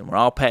system. We're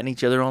all patting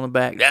each other on the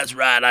back. That's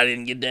right, I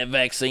didn't get that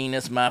vaccine.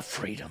 That's my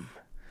freedom.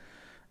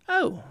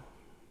 Oh,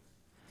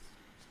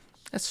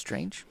 that's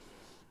strange.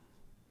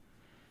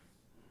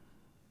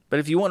 But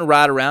if you want to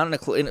ride around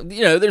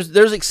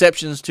there's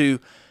exceptions to,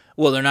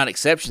 well, they're not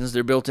exceptions.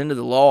 They're built into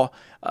the law.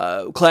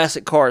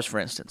 Classic cars, for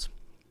instance.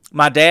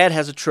 My dad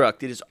has a truck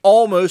that is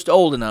almost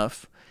old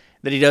enough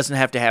that he doesn't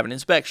have to have an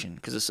inspection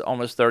because it's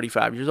almost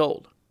 35 years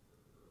old.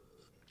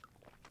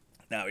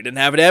 Now, he didn't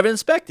have it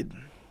inspected.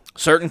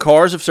 Certain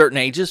cars of certain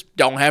ages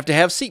don't have to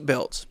have seat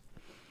belts.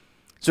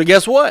 So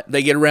guess what?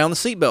 They get around the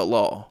seatbelt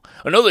law.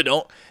 Oh, no, they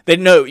don't.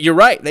 No, you're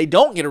right. They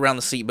don't get around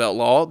the seatbelt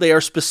law. They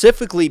are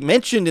specifically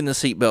mentioned in the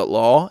seatbelt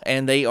law,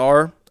 and they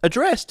are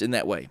addressed in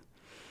that way.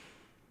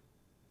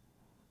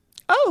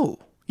 Oh,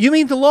 you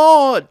mean the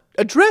law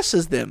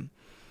addresses them?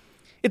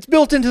 It's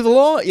built into the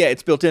law? Yeah,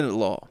 it's built into the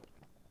law.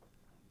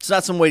 It's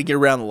not some way to get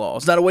around the law.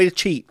 It's not a way to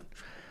cheat.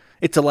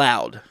 It's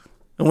allowed.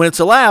 And when it's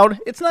allowed,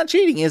 it's not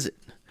cheating, is it?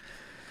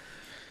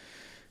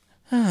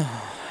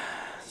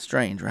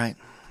 Strange, right?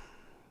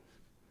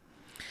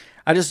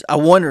 I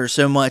wonder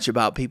so much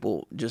about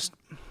people, just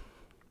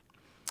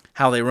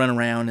how they run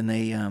around and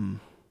they're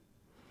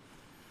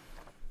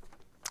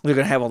going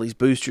to have all these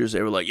boosters.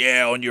 They were like,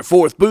 yeah, on your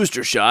 4th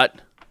booster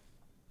shot.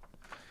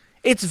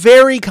 It's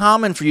very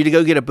common for you to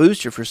go get a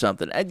booster for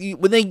something.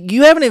 When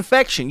you have an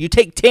infection, you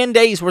take 10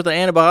 days worth of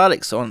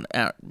antibiotics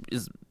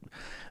is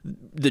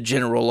the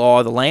general law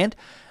of the land.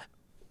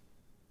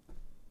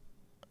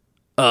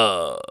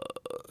 You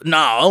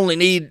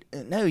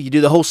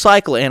do the whole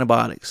cycle of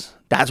antibiotics.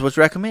 That's what's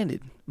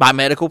recommended by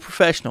medical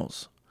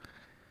professionals.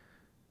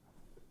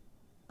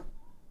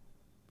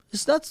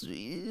 This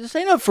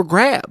ain't up for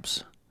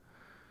grabs.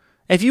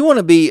 If you want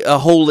to be a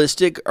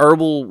holistic,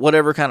 herbal,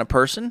 whatever kind of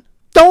person,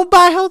 don't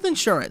buy health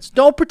insurance.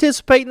 Don't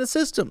participate in the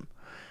system.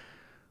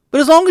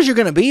 But as long as you're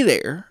going to be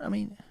there,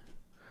 and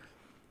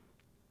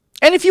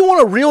if you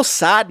want a real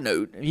side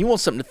note, and you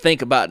want something to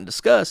think about and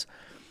discuss,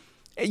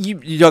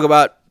 you talk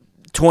about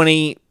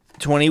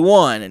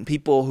 2021 and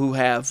people who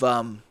have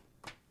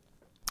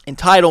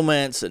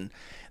entitlements, and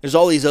there's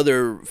all these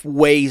other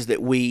ways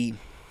that we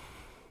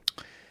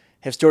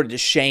have started to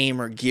shame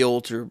or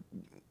guilt, or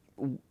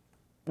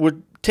we're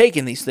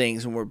taking these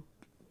things and we're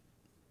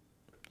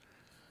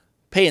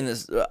playing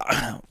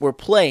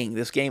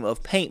this game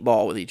of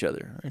paintball with each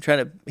other and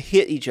trying to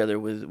hit each other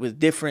with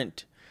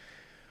different.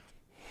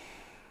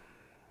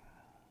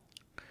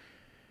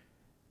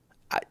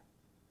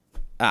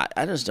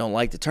 I just don't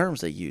like the terms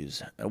they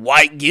use.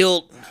 White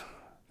guilt,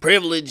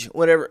 privilege,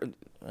 whatever.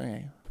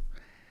 Okay.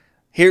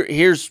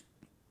 Here's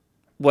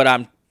what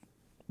I'm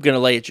going to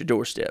lay at your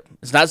doorstep.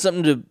 It's not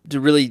something to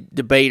really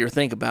debate or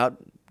think about.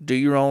 Do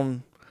your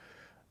own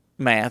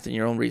math and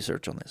your own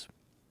research on this.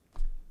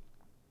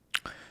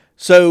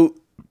 So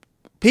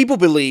people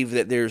believe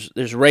that there's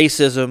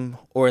racism,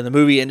 or in the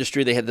movie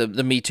industry they had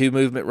the Me Too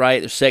movement,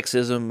 right? There's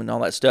sexism and all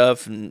that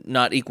stuff, and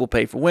not equal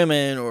pay for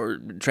women, or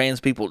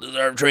trans people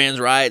deserve trans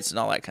rights and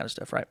all that kind of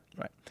stuff, right?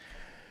 Right.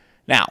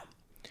 Now,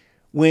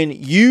 when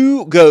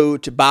you go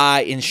to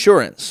buy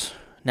insurance,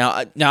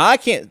 now I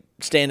can't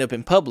stand up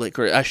in public,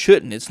 or I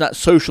shouldn't. It's not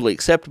socially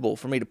acceptable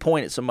for me to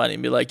point at somebody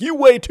and be like, "You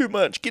weigh too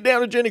much. Get down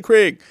to Jenny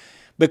Craig,"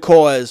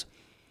 because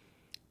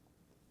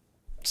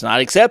it's not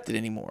accepted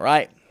anymore,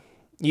 right?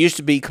 Used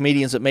to be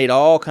comedians that made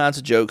all kinds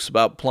of jokes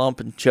about plump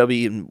and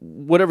chubby and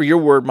whatever your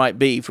word might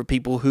be for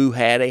people who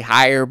had a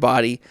higher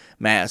body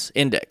mass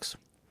index,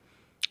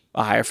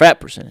 a higher fat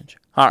percentage.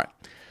 All right.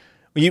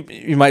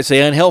 You might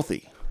say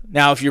unhealthy.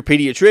 Now, if your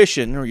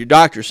pediatrician or your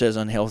doctor says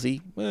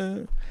unhealthy,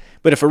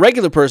 but if a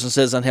regular person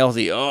says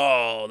unhealthy,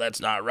 oh, that's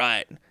not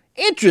right.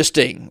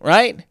 Interesting,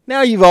 right?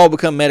 Now you've all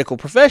become medical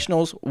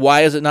professionals.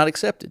 Why is it not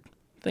accepted?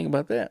 Think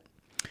about that.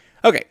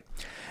 Okay.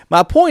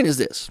 My point is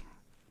this.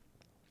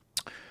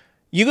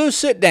 You go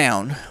sit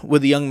down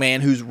with a young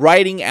man who's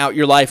writing out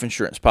your life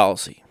insurance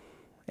policy,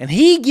 and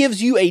he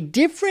gives you a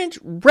different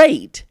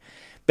rate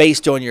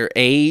based on your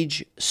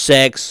age,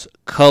 sex,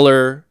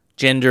 color,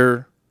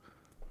 gender,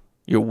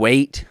 your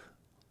weight,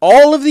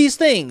 all of these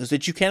things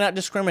that you cannot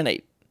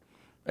discriminate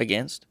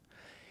against.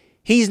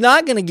 He's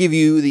not going to give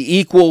you the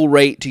equal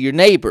rate to your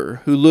neighbor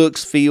who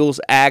looks,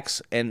 feels,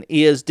 acts, and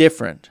is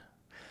different.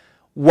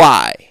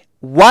 Why?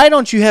 Why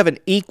don't you have an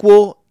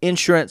equal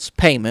insurance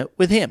payment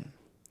with him?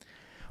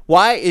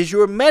 Why is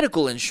your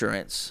medical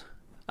insurance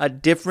a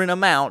different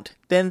amount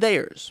than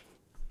theirs?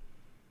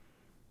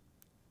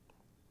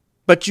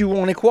 But you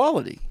want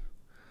equality.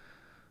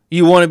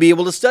 You want to be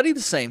able to study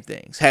the same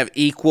things, have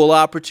equal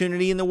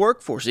opportunity in the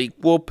workforce,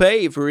 equal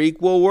pay for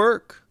equal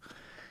work,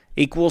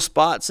 equal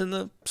spots in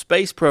the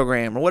space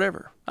program or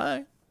whatever. All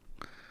right.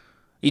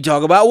 You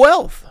talk about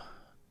wealth.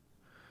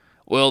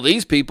 Well,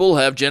 these people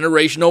have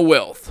generational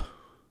wealth.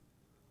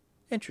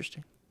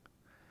 Interesting.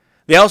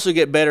 They also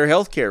get better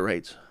health care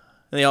rates.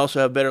 and they also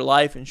have better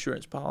life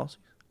insurance policies.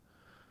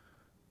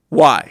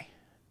 Why?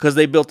 Because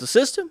they built the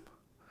system?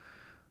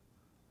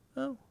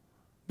 No.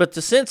 But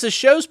the census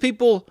shows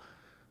people,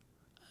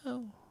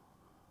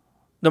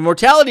 the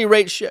mortality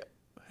rate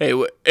hey,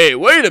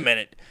 wait a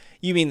minute.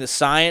 You mean the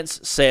science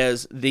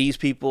says these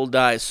people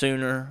die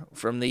sooner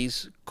from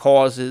these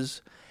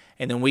causes,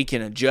 and then we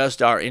can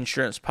adjust our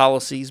insurance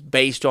policies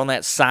based on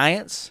that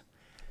science?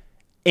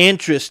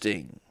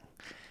 Interesting.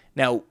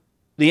 Now,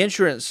 the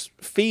insurance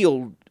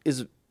field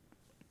is,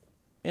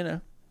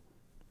 it's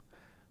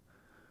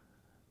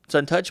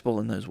untouchable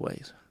in those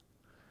ways.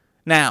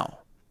 Now,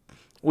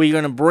 we're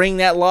going to bring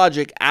that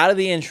logic out of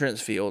the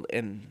insurance field,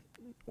 and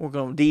we're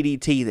going to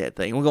DDT that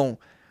thing. We're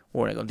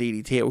not going to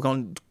DDT it. We're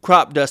going to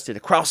crop dust it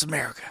across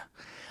America,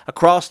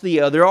 across the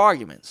other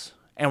arguments.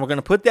 And we're going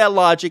to put that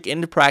logic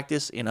into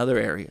practice in other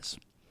areas.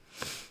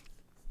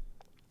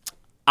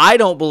 I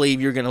don't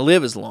believe you're going to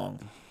live as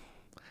long.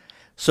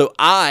 So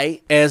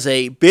I, as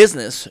a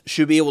business,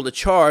 should be able to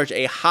charge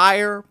a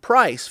higher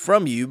price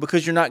from you,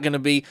 because you're not going to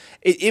be,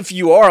 if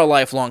you are a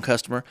lifelong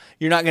customer,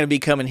 you're not going to be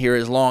coming here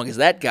as long as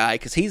that guy,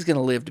 because he's going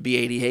to live to be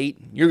 88.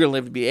 You're going to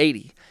live to be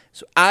 80.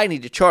 So I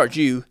need to charge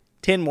you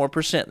 10% more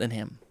than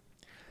him.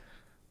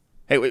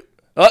 Hey, wait,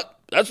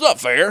 that's not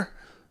fair.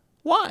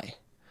 Why?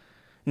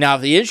 Now,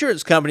 if the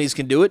insurance companies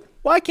can do it,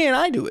 why can't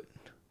I do it?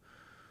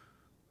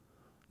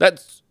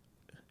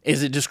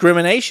 Is it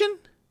discrimination?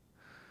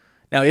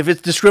 Now, if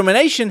it's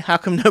discrimination, how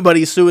come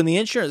nobody's suing the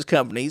insurance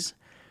companies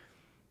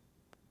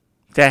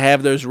to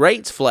have those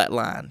rates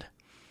flatlined?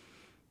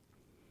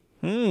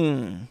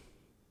 Think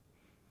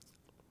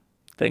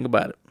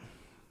about it.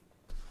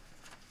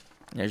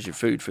 There's your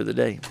food for the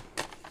day.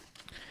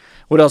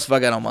 What else have I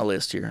got on my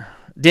list here?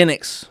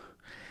 Denix.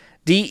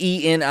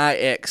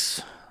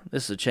 DENIX.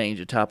 This is a change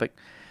of topic.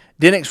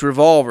 Denix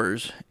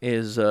Revolvers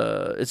is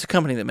it's a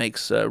company that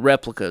makes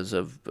replicas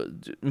of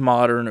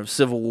modern, of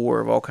Civil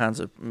War, of all kinds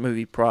of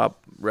movie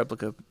prop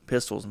replica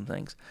pistols and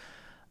things.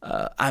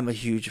 I'm a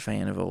huge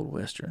fan of old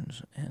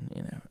westerns,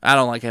 and I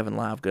don't like having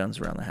live guns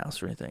around the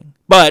house or anything.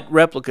 But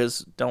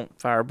replicas don't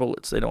fire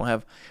bullets. They don't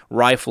have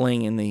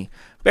rifling in the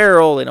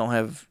barrel. They don't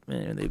have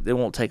they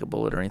won't take a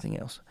bullet or anything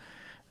else.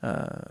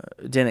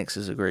 Denix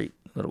is a great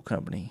little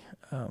company.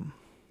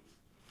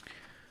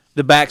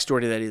 The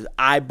backstory to that is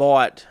I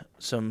was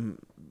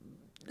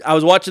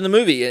watching the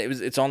movie.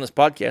 It's on this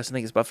podcast. I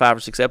think it's about 5 or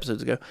 6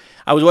 episodes ago.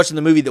 I was watching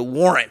the movie The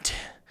Warrant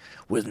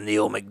with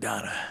Neil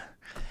McDonough.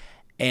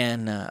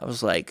 And I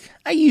was like,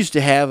 I used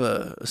to have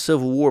a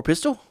Civil War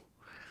pistol.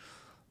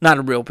 Not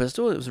a real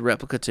pistol. It was a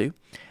replica too.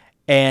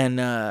 And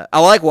I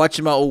like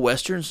watching my old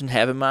westerns and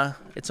having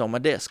it's on my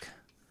desk.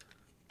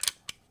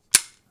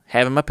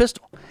 Having my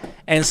pistol.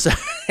 And so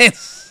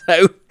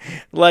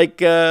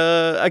like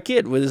a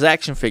kid with his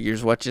action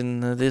figures watching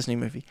the Disney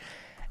movie.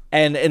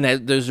 And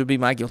those would be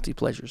my guilty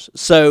pleasures.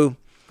 So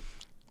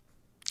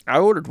I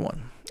ordered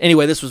one.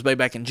 Anyway, this was way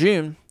back in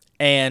June.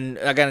 And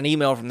I got an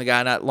email from the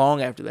guy not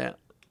long after that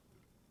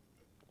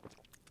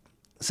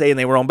saying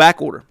they were on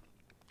back order.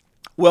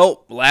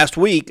 Well, last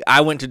week I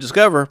went to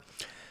Discover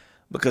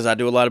because I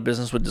do a lot of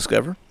business with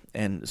Discover.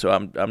 And so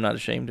I'm not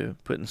ashamed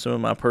of putting some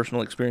of my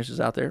personal experiences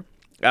out there.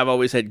 I've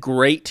always had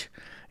great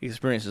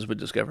experiences with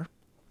Discover.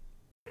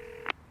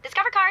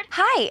 Discover card.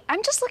 Hi,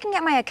 I'm just looking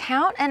at my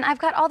account and I've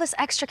got all this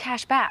extra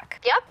cash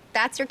back. Yep,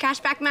 that's your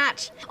cashback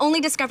match.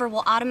 Only Discover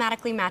will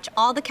automatically match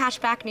all the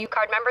cashback new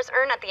card members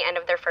earn at the end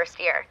of their first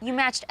year. You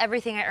matched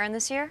everything I earned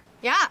this year?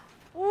 Yeah.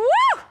 Woo!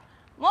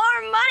 More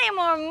money,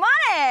 more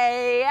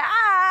money!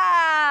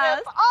 Yeah!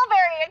 It's all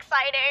very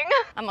exciting.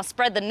 I'm gonna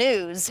spread the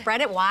news.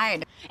 Spread it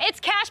wide. It's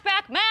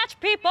cashback match,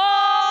 people!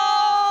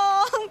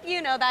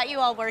 You know that, you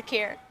all work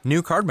here.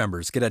 New card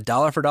members get a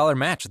 $1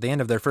 match at the end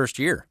of their first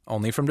year,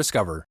 only from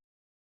Discover.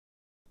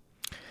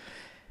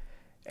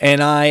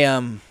 And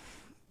I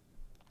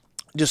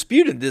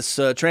disputed this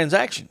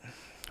transaction.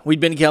 We'd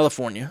been to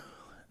California.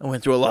 I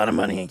went through a lot of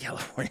money in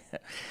California.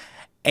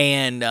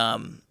 And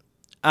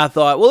I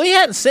thought, well, he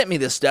hadn't sent me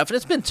this stuff, and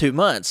it's been 2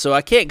 months, so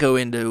I can't go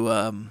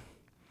into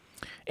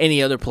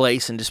any other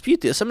place and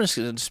dispute this. I'm just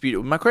going to dispute it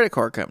with my credit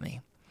card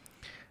company.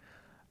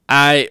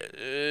 I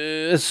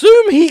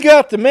assume he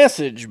got the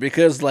message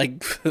because,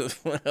 like,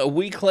 a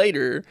week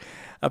later,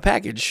 a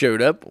package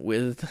showed up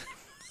with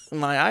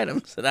my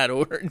items that I'd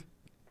ordered.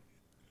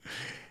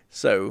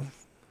 So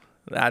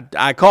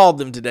I called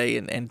them today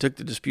and took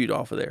the dispute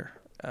off of there.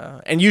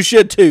 And you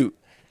should too,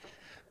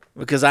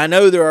 because I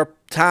know there are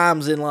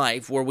times in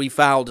life where we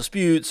file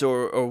disputes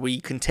or we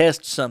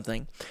contest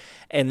something,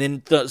 and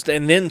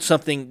then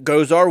something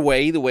goes our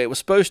way the way it was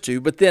supposed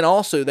to, but then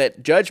also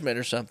that judgment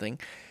or something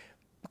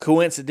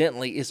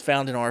coincidentally is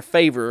found in our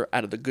favor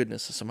out of the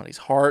goodness of somebody's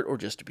heart or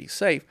just to be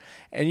safe.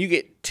 And you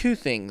get two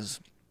things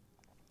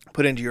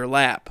put into your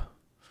lap.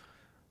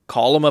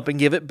 Call them up and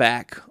give it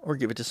back, or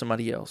give it to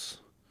somebody else.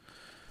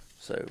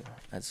 So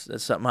that's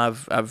something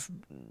I've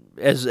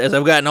as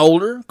I've gotten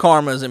older,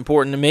 karma is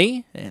important to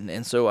me,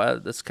 and so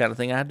that's the kind of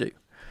thing I do.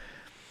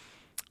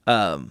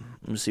 Let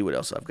me see what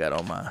else I've got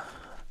on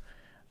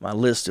my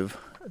list of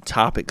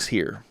topics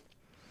here.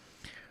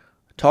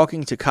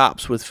 talking to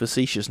cops with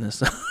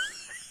facetiousness.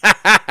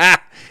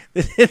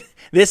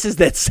 This is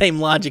that same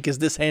logic as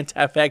this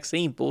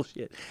anti-vaccine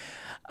bullshit.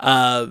 It's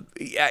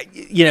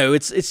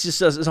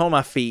on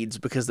my feeds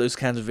because those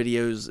kinds of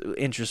videos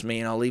interest me,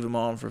 and I'll leave them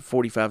on for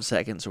 45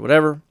 seconds or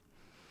whatever.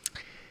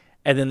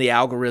 And then the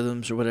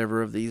algorithms or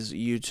whatever of these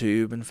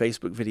YouTube and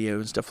Facebook videos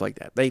and stuff like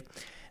that,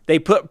 they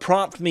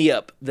prompt me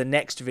up the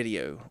next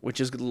video,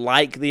 which is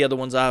like the other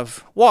ones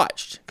I've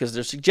watched because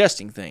they're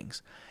suggesting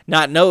things,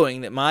 not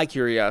knowing that my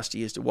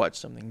curiosity is to watch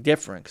something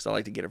different because I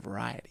like to get a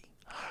variety.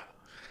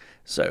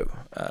 So,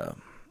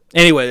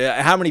 anyway,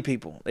 how many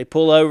people? They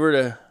pull over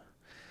to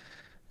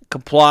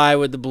comply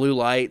with the blue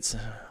lights.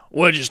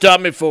 What'd you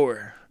stop me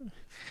for?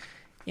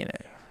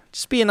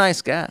 Just be a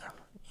nice guy.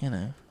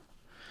 It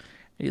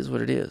is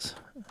what it is.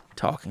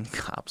 Talking to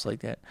cops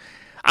like that.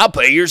 I'll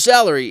pay your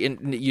salary.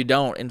 And you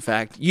don't, in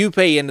fact. You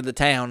pay into the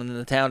town, and then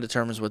the town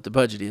determines what the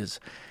budget is.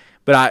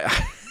 But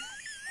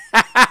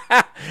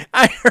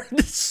I heard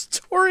this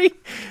story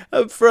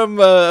from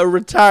a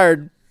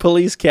retired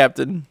police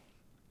captain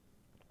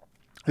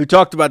who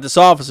talked about this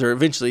officer.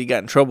 Eventually, he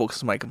got in trouble because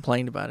somebody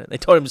complained about it. They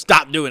told him to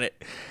stop doing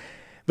it.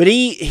 But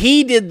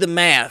he did the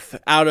math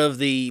out of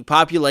the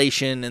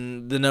population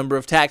and the number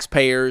of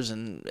taxpayers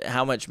and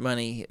how much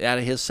money out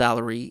of his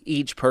salary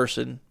each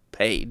person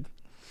paid.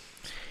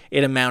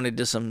 It amounted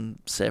to some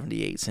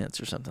 78 cents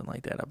or something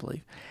like that, I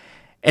believe.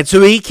 And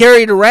so he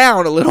carried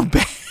around a little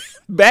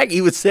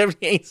baggie with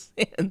 78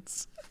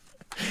 cents.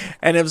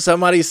 And if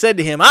somebody said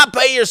to him, "I'll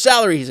pay your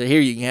salary," he said, "Here,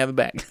 you can have it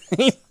back."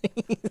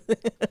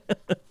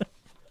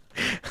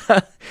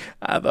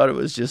 I thought it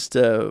was just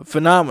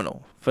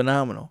phenomenal.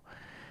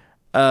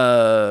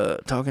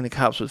 Talking to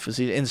cops with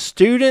facilities. And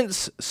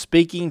students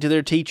speaking to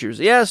their teachers.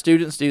 Yeah,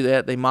 students do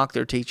that. They mock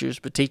their teachers,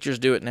 but teachers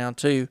do it now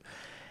too.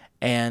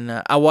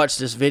 And I watched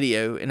this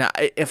video, and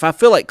if I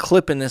feel like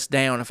clipping this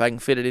down, if I can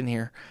fit it in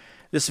here,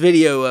 this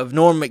video of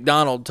Norm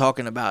Macdonald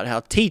talking about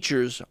how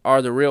teachers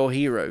are the real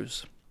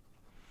heroes.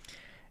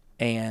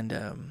 And,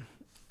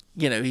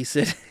 he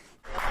said...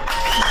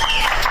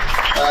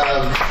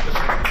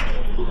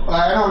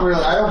 I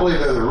don't believe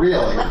they're the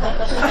real heroes.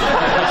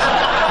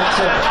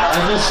 I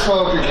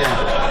misspoke again.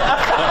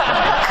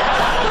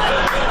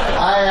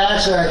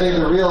 I think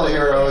the real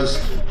heroes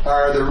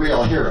are the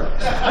real heroes.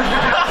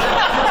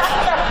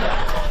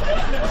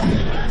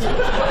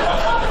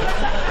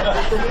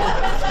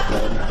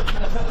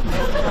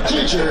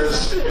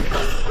 Teachers,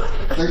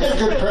 they get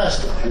good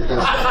press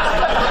because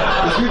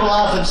people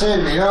often say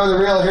to me, "You know who the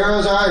real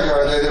heroes are?" I go,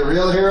 "Are they the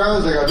real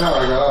heroes?" They go, "No."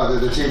 I go, "Oh,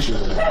 they're the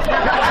teachers."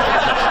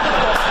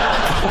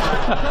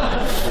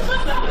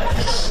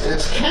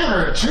 It's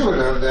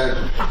counterintuitive that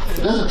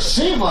it doesn't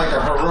seem like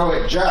a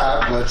heroic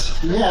job, but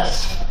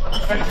yes.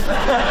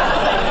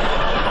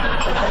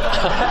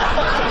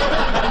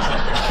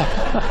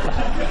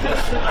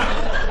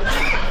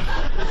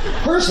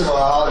 First of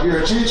all, if you're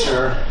a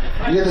teacher,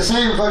 you get the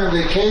same fucking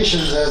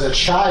vacations as a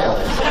child.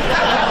 You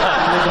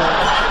get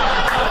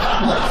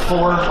like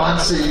 4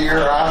 months a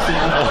year off.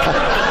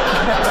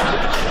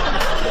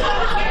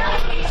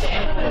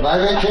 My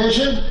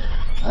vacation?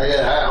 I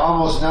get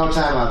almost no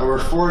time off. Over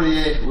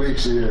 48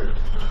 weeks a year.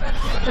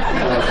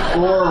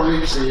 4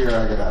 weeks a year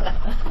I get off.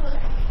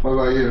 What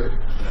about you?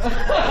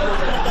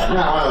 You're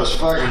not one of those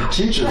fucking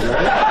teachers,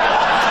 right?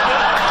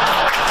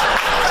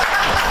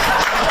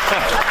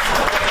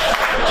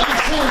 You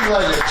seem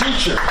like a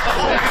teacher.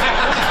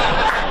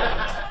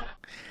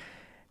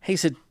 He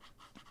said,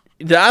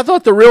 "I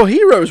thought the real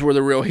heroes were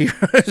the real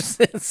heroes."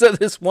 So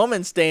this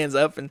woman stands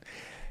up, and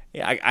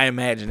I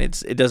imagine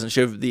it doesn't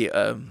show the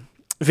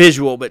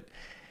visual, but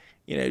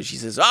she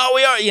says, "Oh,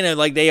 we are,"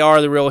 like they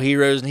are the real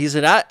heroes. And he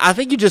said, I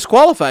think you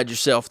disqualified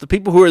yourself. The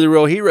people who are the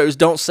real heroes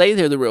don't say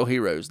they're the real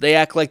heroes. They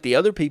act like the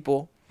other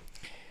people.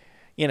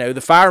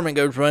 The fireman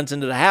runs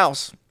into the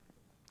house,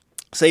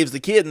 saves the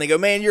kid, and they go,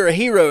 "Man, you're a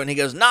hero." And he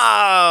goes,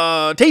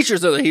 "Nah,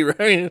 teachers are the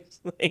heroes."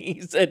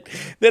 He said,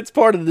 that's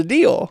part of the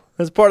deal.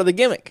 That's part of the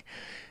gimmick.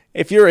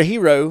 If you're a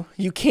hero,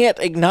 you can't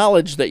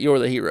acknowledge that you're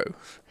the hero.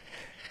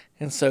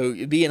 And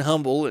so being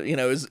humble,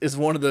 is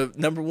one of the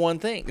number one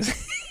things.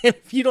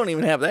 If you don't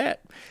even have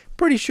that,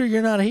 pretty sure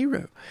you're not a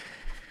hero.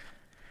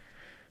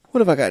 What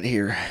have I got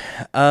here?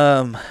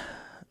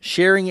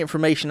 Sharing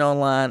information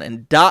online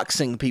and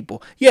doxing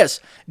people. Yes,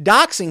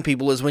 doxing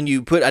people is when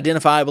you put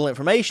identifiable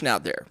information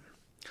out there.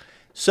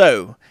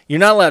 So you're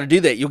not allowed to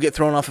do that. You'll get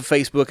thrown off of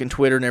Facebook and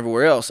Twitter and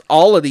everywhere else.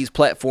 All of these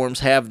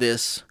platforms have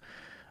this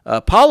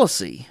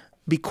policy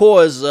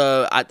because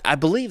I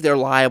believe they're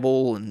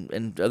liable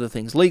and other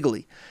things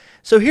legally.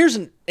 So here's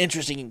an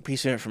interesting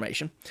piece of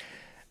information.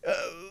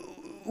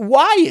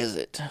 Why is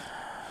it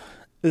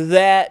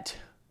that,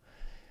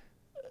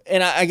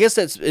 and I guess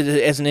that's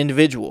as an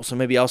individual, so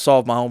maybe I'll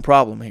solve my own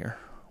problem here,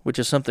 which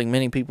is something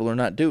many people are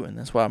not doing.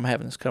 That's why I'm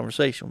having this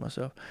conversation with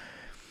myself.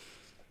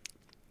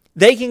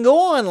 They can go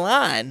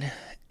online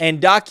and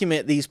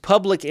document these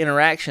public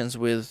interactions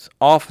with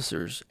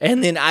officers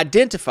and then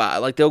identify,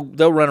 like they'll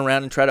run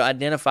around and try to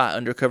identify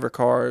undercover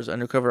cars,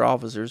 undercover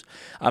officers.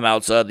 I'm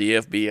outside the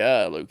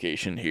FBI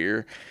location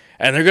here,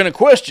 and they're going to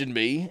question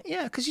me.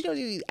 Yeah, because,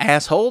 you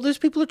asshole, there's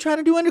people who are trying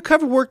to do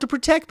undercover work to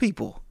protect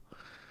people.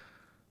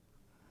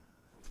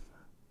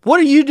 What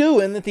are you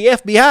doing that the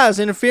FBI is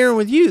interfering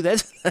with you?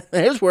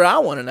 That's where I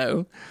want to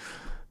know.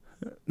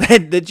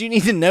 That you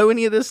need to know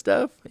any of this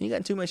stuff? You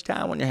got too much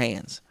time on your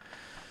hands.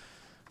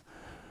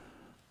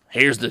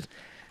 Here's the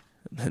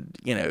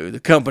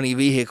company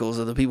vehicles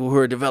of the people who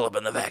are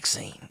developing the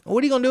vaccine.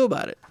 What are you going to do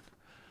about it?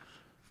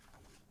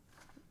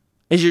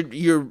 Is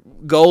your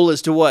goal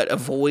is to what?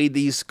 Avoid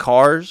these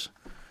cars?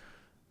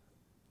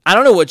 I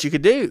don't know what you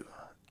could do.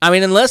 I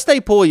mean, unless they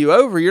pull you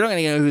over, you're not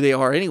going to know who they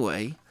are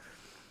anyway.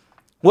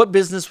 What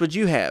business would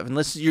you have?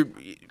 Unless the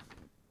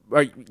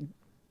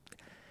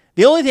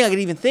only thing I could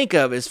even think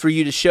of is for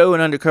you to show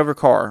an undercover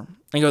car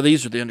and go,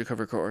 these are the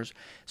undercover cars.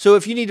 So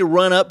if you need to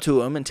run up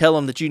to them and tell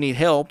them that you need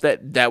help,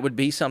 that would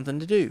be something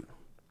to do.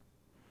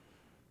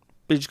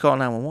 But you just call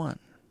 911.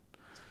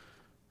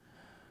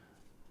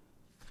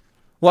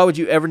 Why would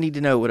you ever need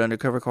to know what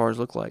undercover cars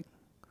look like?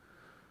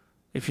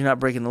 If you're not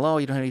breaking the law,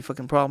 you don't have any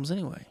fucking problems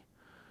anyway.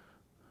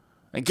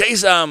 In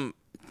case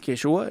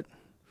you're what?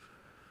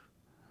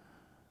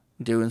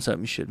 Doing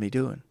something you shouldn't be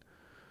doing.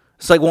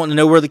 It's like wanting to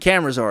know where the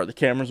cameras are.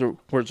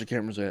 Where's the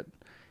cameras at?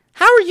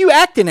 How are you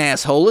acting,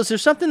 asshole? Is there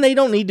something they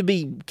don't need to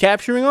be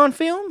capturing on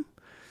film?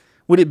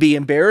 Would it be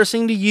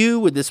embarrassing to you?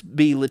 Would this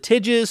be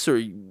litigious or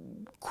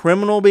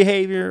criminal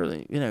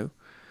behavior?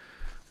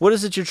 What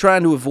is it you're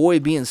trying to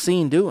avoid being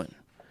seen doing?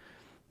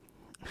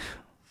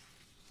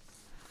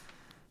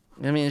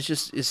 I mean,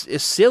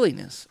 it's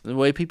silliness, the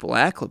way people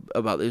act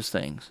about those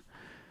things.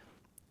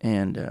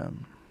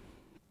 And,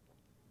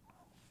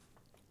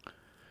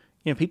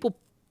 people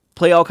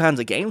play all kinds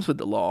of games with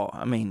the law.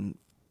 I mean,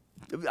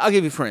 I'll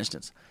give you for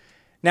instance.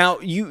 Now,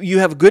 you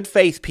have good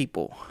faith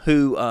people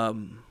who,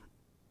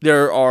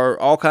 there are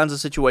all kinds of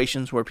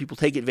situations where people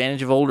take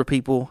advantage of older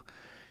people,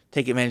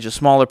 take advantage of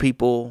smaller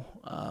people,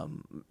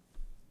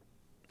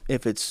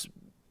 if it's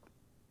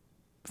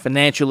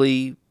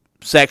financially,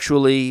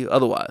 sexually,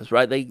 otherwise,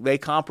 right? They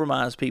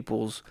compromise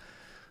people's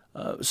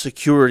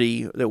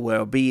security, their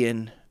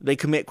well-being. They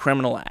commit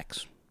criminal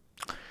acts.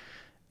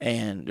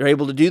 And they're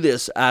able to do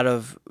this out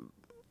of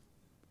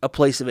a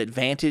place of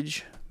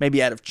advantage,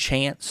 maybe out of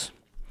chance.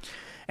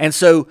 And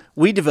so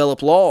we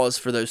develop laws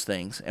for those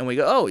things. And we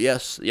go, oh,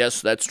 yes,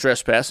 that's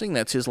trespassing.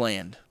 That's his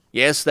land.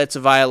 Yes, that's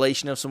a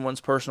violation of someone's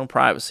personal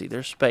privacy,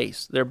 their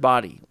space, their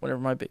body, whatever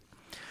it might be.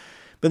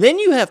 But then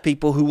you have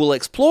people who will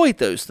exploit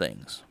those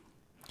things.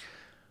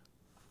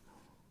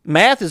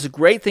 Math is a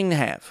great thing to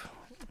have.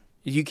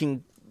 You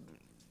can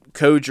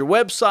code your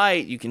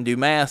website. You can do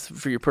math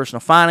for your personal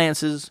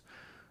finances.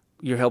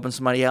 You're helping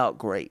somebody out.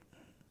 Great.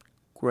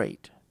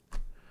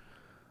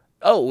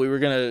 Oh,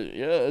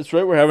 that's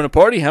right, we're having a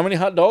party. How many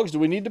hot dogs do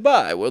we need to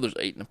buy? Well, there's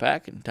 8 in a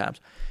pack at times.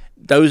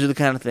 Those are the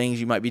kind of things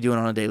you might be doing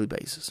on a daily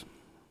basis.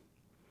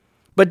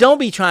 But don't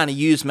be trying to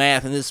use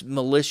math in this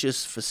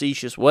malicious,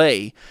 facetious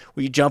way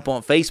where you jump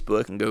on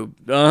Facebook and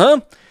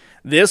go,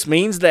 this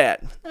means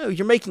that. No,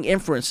 you're making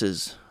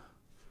inferences.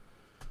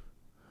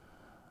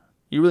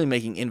 You're really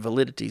making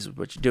invalidities with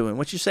what you're doing.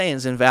 What you're saying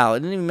is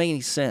invalid. It doesn't even make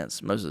any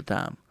sense most of the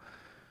time.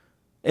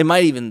 It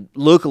might even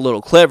look a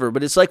little clever,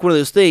 but it's like one of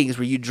those things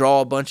where you draw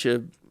a bunch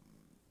of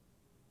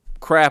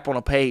crap on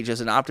a page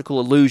as an optical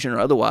illusion or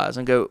otherwise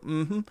and go,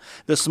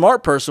 The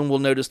smart person will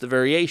notice the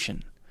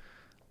variation.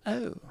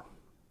 Oh.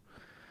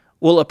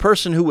 Well, a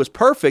person who was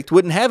perfect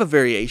wouldn't have a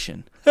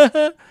variation.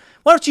 Why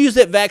don't you use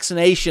that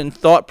vaccination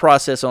thought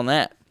process on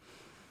that?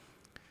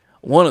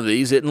 One of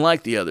these isn't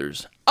like the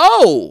others.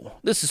 Oh,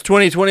 this is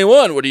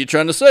 2021. What are you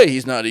trying to say?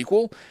 He's not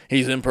equal?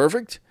 He's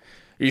imperfect?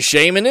 Are you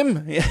shaming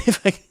him?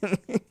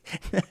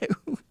 No.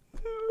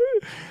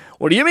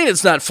 What do you mean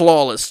it's not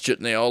flawless?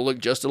 Shouldn't they all look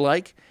just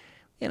alike?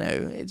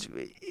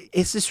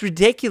 It's this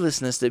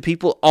ridiculousness that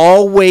people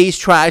always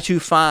try to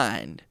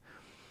find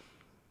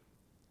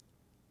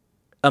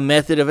a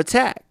method of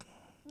attack.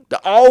 They're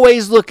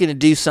always looking to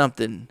do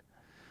something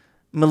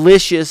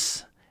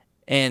malicious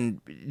and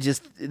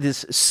just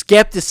this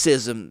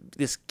skepticism,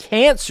 this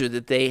cancer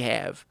that they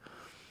have.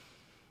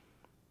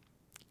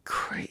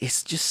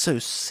 It's just so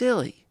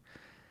silly.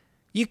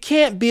 You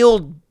can't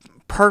build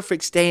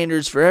perfect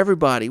standards for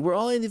everybody. We're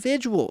all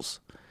individuals.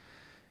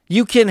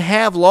 You can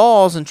have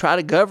laws and try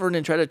to govern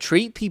and try to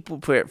treat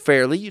people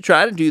fairly. You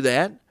try to do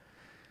that.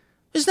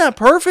 It's not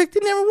perfect.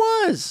 It never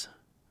was.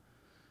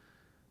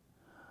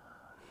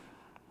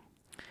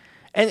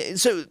 And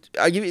so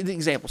I'll give you the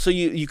example. So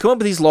you come up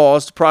with these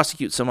laws to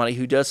prosecute somebody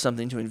who does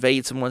something to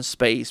invade someone's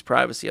space,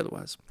 privacy,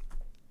 otherwise.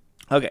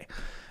 Okay.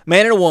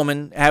 Man and a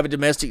woman have a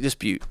domestic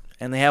dispute,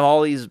 and they have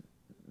all these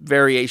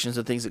variations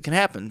of things that can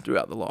happen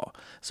throughout the law.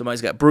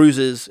 Somebody's got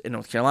bruises in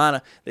North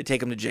Carolina, they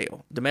take them to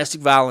jail. Domestic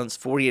violence,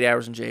 48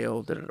 hours in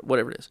jail,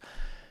 whatever it is.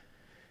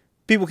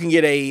 People can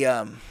get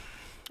a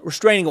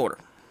restraining order.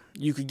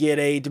 You could get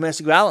a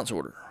domestic violence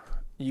order.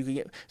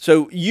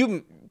 So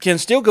you can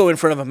still go in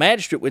front of a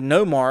magistrate with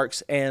no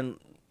marks and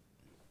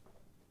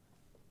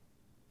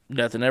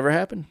nothing ever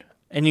happened.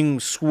 And you can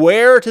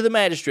swear to the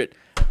magistrate,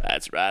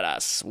 That's right, I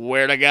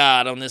swear to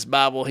God on this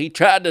Bible, he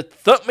tried to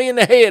thump me in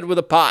the head with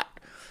a pot.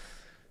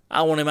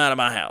 I want him out of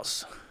my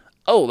house.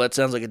 Oh, that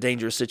sounds like a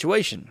dangerous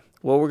situation.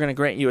 Well, we're going to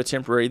grant you a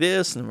temporary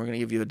this, and we're going to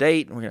give you a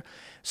date. And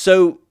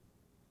So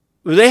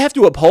they have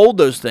to uphold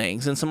those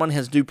things, and someone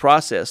has due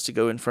process to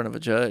go in front of a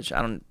judge.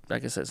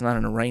 Like I said, it's not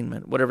an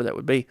arraignment, whatever that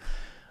would be,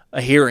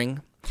 a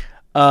hearing.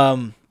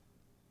 And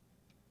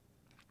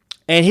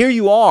here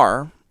you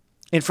are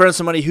in front of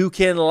somebody who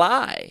can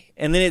lie,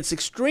 and then it's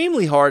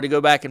extremely hard to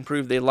go back and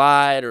prove they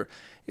lied, or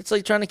it's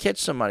like trying to catch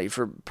somebody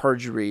for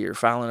perjury or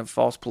filing a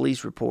false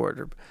police report,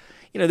 or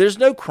there's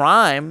no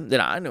crime that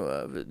I know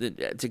of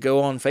to go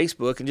on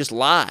Facebook and just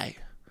lie.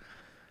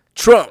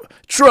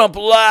 Trump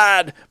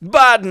lied.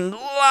 Biden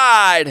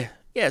lied.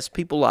 Yes,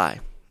 people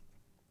lie.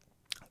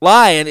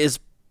 Lying is,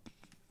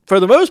 for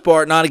the most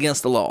part, not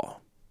against the law.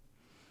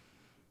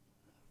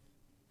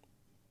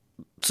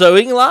 So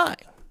he can lie.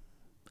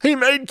 He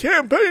made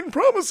campaign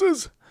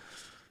promises.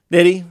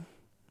 Did he?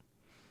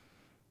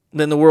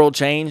 Then the world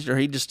changed, or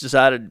he just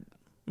decided,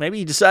 maybe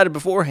he decided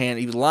beforehand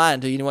he was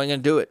lying to you and he wasn't going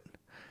to do it.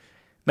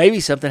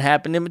 Maybe something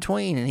happened in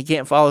between and he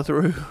can't follow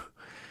through.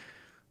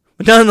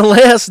 But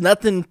nonetheless,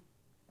 nothing,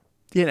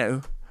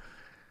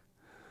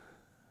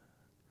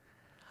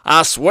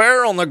 I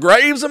swear on the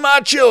graves of my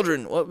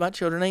children. Well, my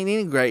children ain't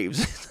any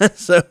graves.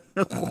 So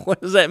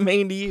what does that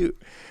mean to you?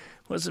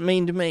 What does it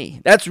mean to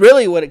me? That's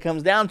really what it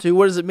comes down to.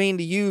 What does it mean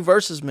to you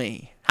versus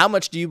me? How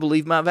much do you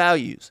believe my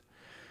values?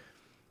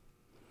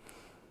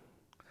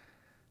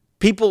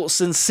 People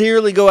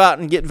sincerely go out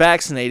and get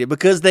vaccinated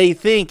because they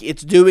think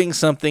it's doing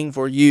something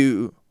for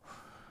you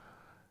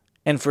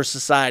and for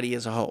society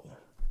as a whole.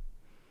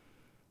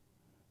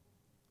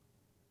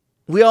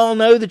 We all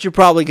know that you're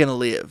probably going to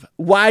live.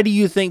 Why do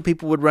you think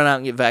people would run out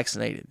and get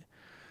vaccinated?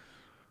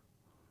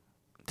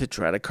 To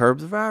try to curb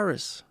the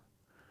virus.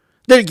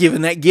 They're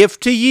giving that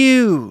gift to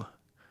you.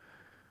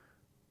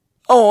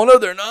 Oh, no,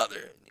 they're not.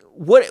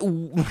 What?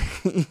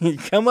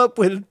 Come up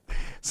with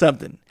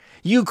something.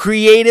 You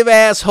creative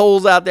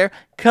assholes out there,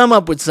 come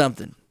up with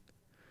something.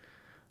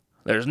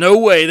 There's no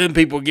way them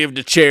people give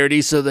to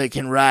charity so they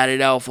can write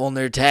it off on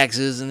their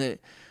taxes. Wouldn't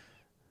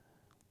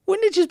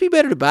it just be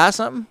better to buy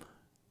something?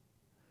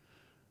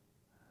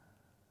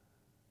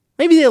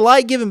 Maybe they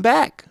like giving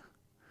back.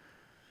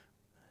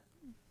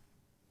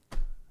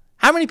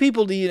 How many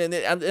people do you, and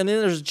then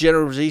there's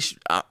generational.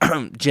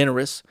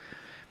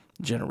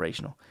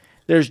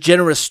 There's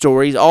generous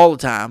stories all the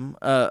time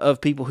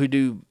of people who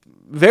do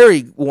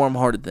very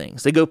warm-hearted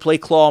things. They go play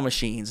claw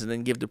machines and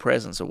then give the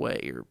presents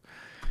away or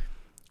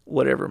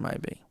whatever it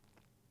might be.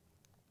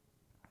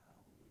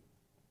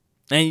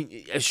 And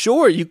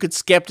sure, you could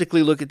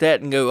skeptically look at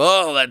that and go,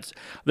 oh,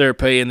 they're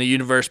paying the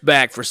universe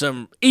back for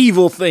some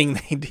evil thing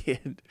they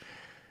did.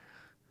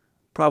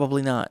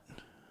 Probably not.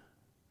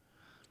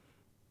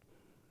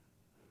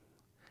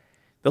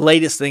 The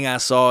latest thing I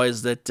saw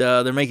is that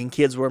they're making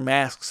kids wear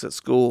masks at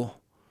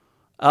school.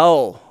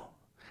 Oh,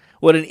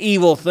 what an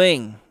evil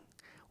thing.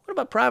 What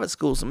about private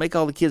schools that make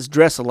all the kids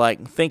dress alike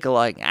and think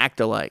alike and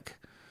act alike?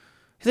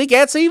 You think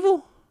that's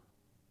evil?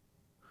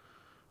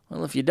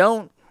 Well, if you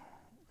don't,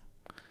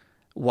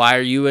 why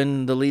are you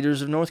and the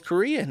leaders of North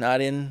Korea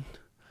not in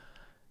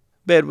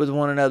bed with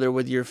one another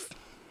with your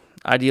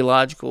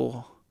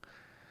ideological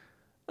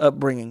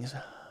upbringings?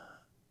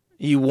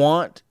 You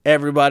want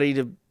everybody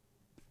to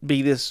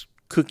be this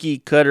cookie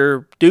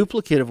cutter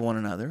duplicate of one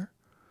another.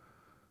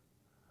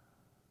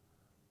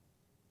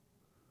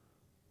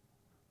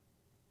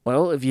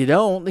 Well, if you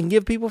don't, then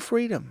give people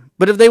freedom.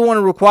 But if they want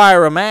to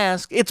require a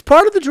mask, it's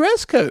part of the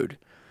dress code.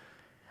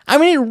 I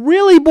mean, it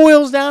really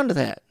boils down to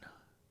that.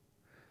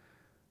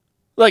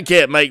 They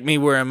can't make me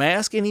wear a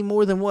mask any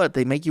more than what?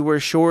 They make you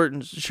wear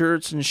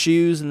shirts and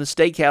shoes, and the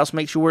steakhouse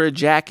makes you wear a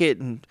jacket,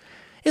 and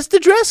it's the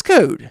dress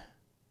code.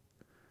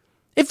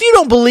 If you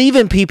don't believe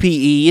in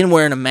PPE and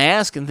wearing a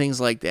mask and things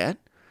like that,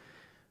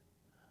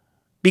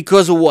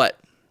 because of what?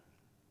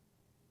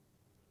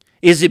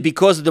 Is it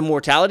because of the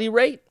mortality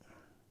rate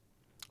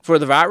for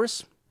the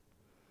virus?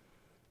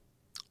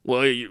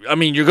 Well, I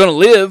mean, you're going to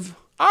live,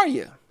 are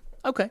you?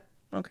 Okay.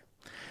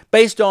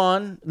 Based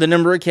on the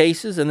number of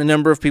cases and the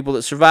number of people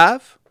that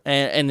survive,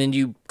 and then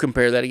you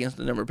compare that against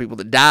the number of people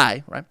that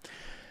die, right?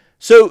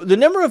 So the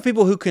number of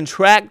people who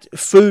contract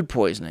food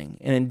poisoning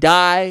and then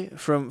die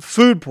from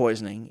food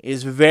poisoning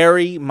is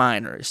very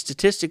minor. It's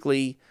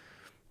statistically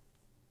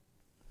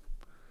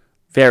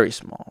very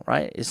small,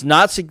 right? It's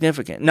not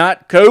significant.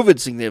 Not COVID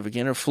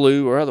significant or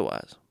flu or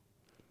otherwise.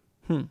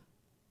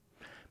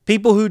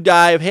 People who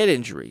die of head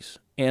injuries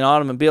in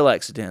automobile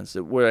accidents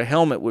where a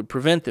helmet would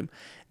prevent them,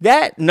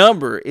 that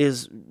number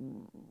is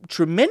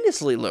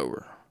tremendously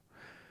lower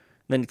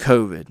than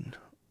COVID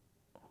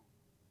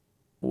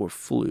or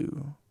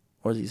flu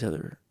or these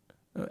other.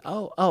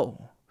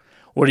 Oh.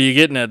 What are you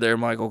getting at there,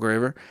 Michael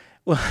Graver?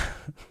 Well,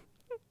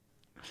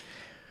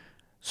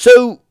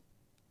 so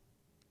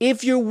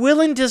if you're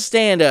willing to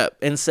stand up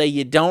and say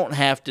you don't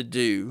have to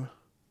do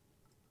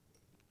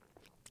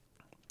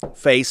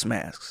face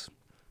masks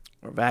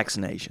or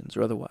vaccinations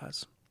or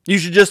otherwise, you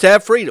should just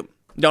have freedom.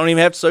 Don't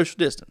even have to social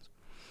distance.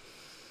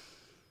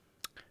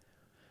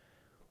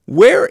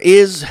 Where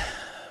is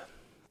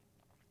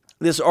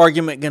this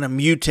argument going to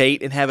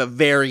mutate and have a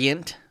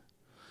variant,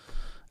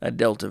 a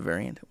Delta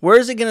variant? Where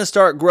is it going to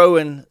start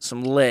growing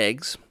some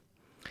legs,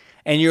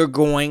 and you're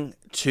going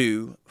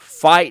to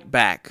fight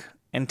back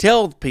and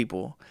tell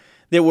people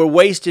that we're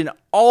wasting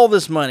all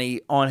this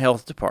money on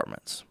health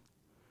departments?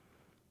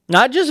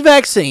 Not just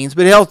vaccines,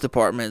 but health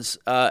departments,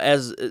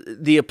 as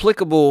the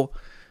applicable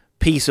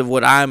piece of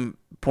what I'm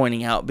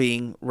pointing out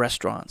being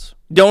restaurants.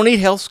 Don't need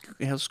health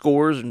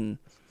scores and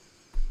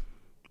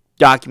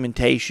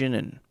documentation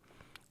and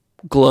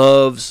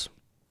gloves,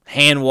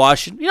 hand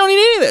washing. You don't need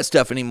any of that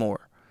stuff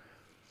anymore.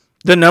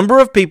 The number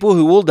of people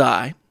who will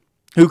die,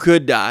 who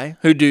could die,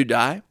 who do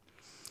die,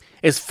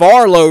 is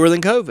far lower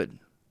than COVID.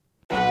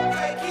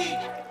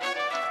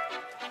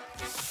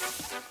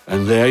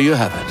 And there you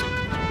have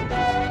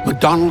it.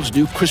 McDonald's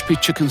new crispy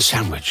chicken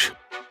sandwich.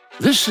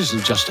 This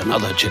isn't just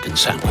another chicken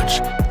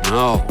sandwich.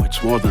 No,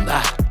 it's more than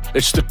that.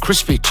 It's the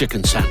crispy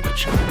chicken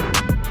sandwich.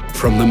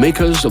 From the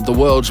makers of the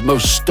world's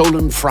most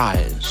stolen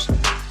fries.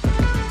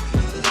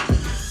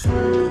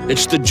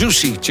 It's the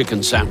juicy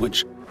chicken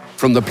sandwich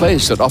from the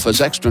place that offers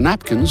extra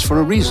napkins for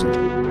a reason.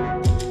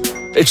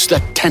 It's the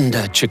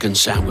tender chicken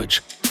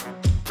sandwich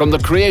from the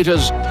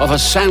creators of a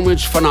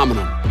sandwich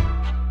phenomenon.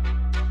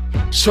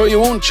 So you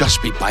won't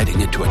just be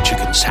biting into a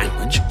chicken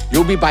sandwich.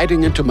 You'll be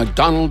biting into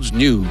McDonald's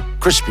new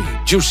crispy,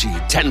 juicy,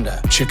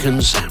 tender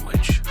chicken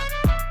sandwich.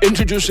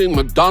 Introducing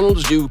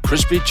McDonald's new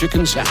crispy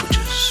chicken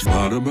sandwiches.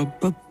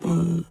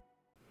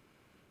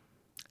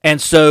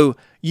 And so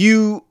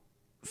you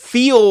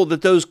feel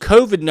that those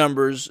COVID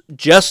numbers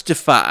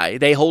justify,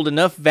 they hold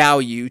enough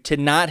value to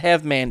not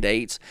have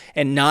mandates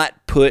and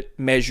not put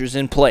measures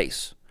in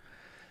place.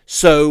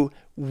 So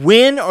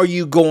when are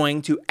you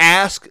going to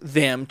ask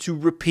them to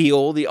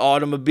repeal the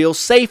automobile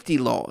safety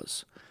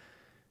laws?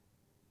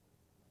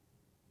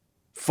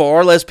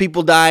 Far less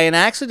people die in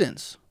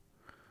accidents.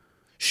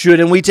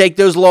 Shouldn't we take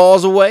those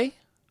laws away?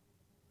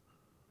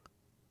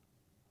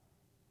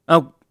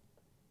 Oh,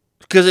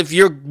 because if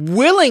you're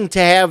willing to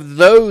have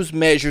those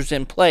measures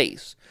in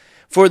place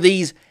for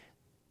these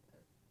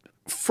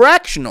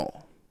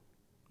fractional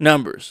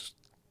numbers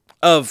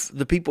of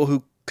the people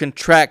who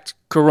contract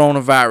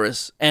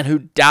coronavirus and who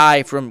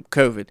die from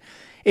COVID,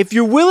 if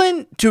you're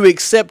willing to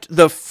accept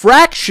the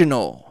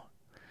fractional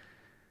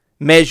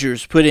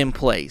measures put in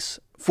place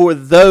for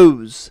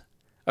those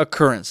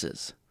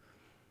occurrences,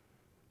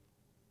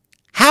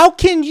 how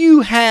can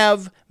you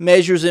have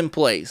measures in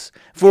place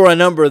for a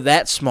number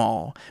that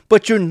small,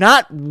 but you're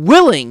not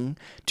willing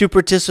to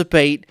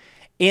participate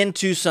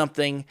into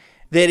something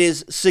that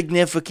is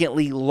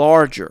significantly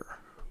larger?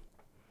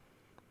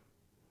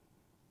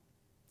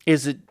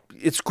 Is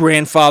it's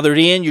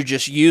grandfathered in, you're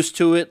just used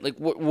to it? Like,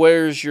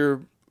 where's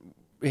your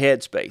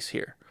headspace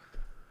here?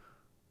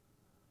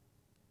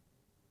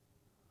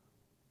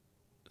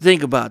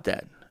 Think about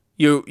that.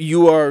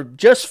 You are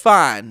just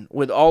fine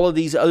with all of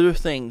these other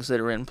things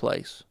that are in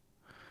place.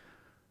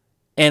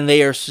 And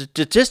they are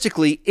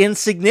statistically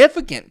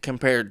insignificant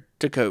compared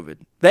to COVID.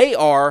 They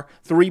are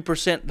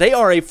 3%. They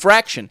are a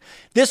fraction.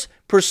 This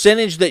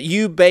percentage that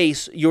you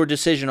base your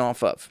decision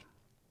off of.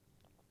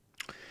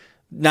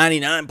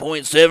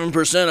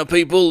 99.7% of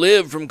people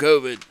live from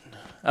COVID.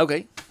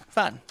 Okay,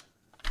 fine.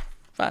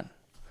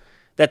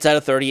 That's out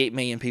of 38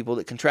 million people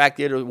that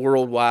contracted or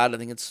worldwide. I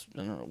think it's, I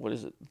don't know, what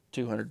is it,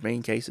 200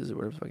 million cases or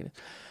whatever the fuck it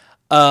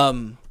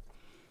is.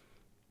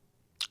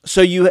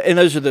 So you, and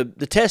those are the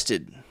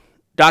tested,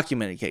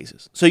 documented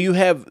cases. So you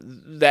have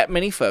that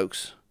many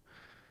folks,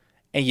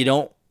 and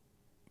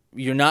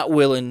you're not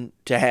willing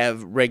to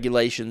have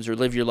regulations or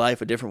live your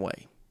life a different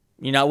way.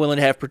 You're not willing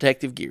to have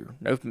protective gear,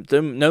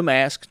 no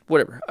masks,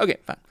 whatever. Okay,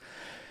 fine.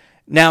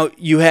 Now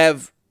you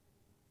have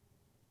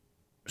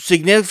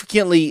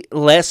significantly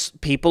less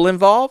people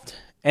involved,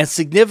 and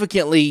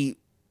significantly,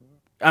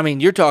 I mean,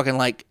 you're talking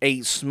like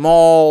a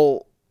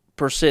small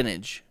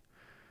percentage.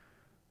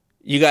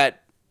 You got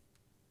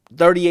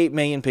 38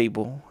 million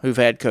people who've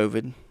had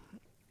COVID,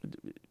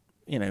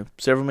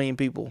 several million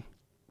people.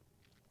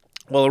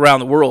 Well, around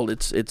the world,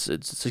 it's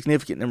a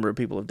significant number of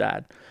people have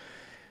died.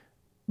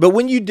 But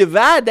when you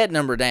divide that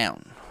number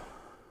down,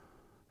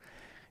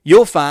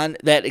 you'll find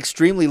that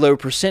extremely low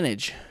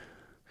percentage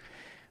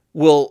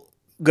will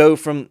go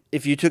from,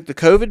 if you took the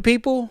COVID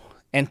people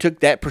and took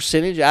that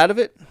percentage out of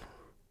it,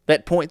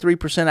 that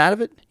 0.3% out of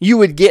it, you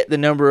would get the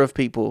number of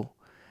people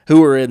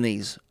who are in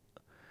these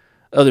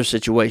other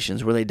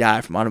situations where they die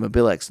from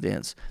automobile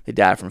accidents, they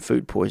die from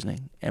food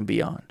poisoning, and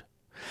beyond.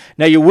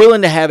 Now, you're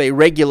willing to have a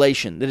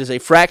regulation that is a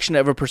fraction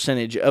of a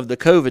percentage of the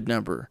COVID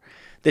number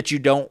that you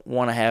don't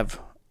want to have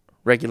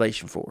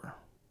regulation for.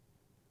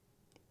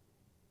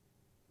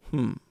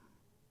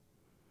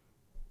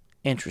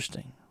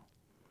 Interesting.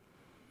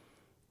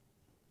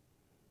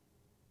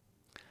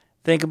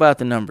 Think about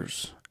the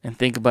numbers and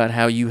think about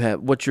how you have,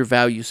 what your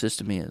value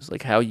system is,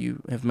 like how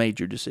you have made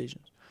your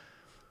decisions.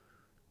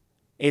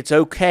 It's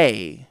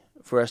okay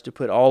for us to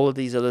put all of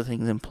these other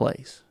things in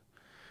place.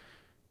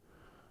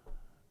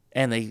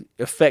 and they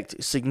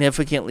affect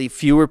significantly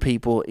fewer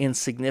people in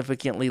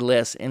significantly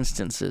less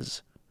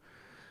instances.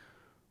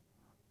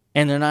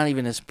 And they're not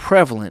even as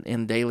prevalent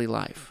in daily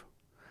life.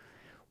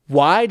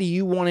 Why do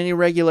you want any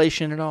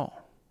regulation at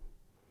all?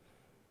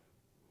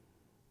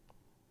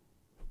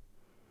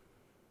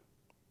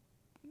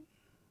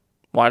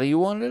 Why do you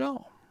want it at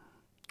all?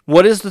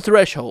 What is the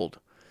threshold?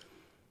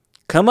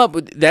 Come up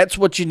with, that's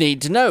what you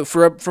need to know.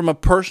 From a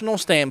personal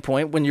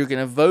standpoint, when you're going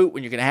to vote,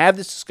 when you're going to have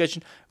this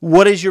discussion,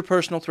 what is your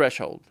personal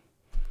threshold?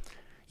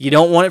 You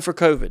don't want it for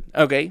COVID.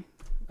 Okay.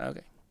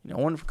 You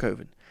don't want it for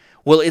COVID.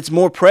 Well, it's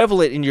more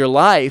prevalent in your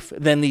life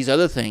than these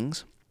other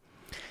things.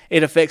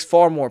 It affects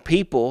far more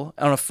people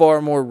on a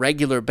far more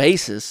regular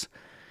basis.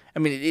 I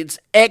mean, it's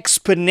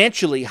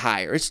exponentially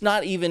higher. It's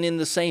not even in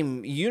the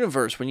same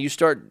universe when you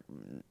start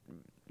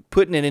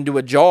putting it into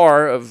a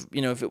jar of,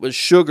 if it was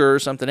sugar or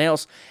something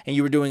else, and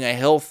you were doing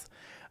a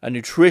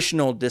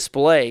nutritional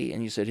display,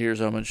 and you said,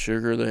 here's how much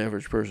sugar the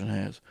average person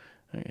has.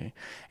 Okay.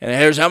 And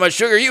here's how much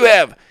sugar you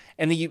have.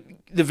 And the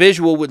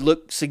visual would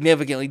look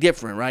significantly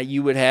different, right?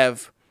 You would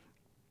have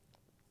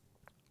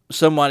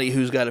somebody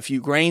who's got a few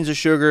grains of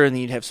sugar, and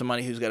then you'd have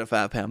somebody who's got a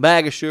 5-pound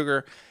bag of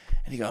sugar,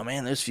 and you go,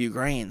 man, there's a few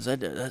grains.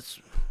 That's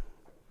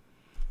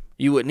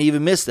you wouldn't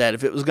even miss that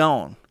if it was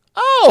gone.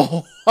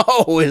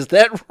 Oh, is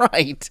that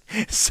right?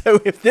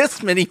 So if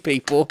this many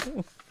people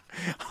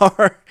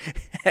are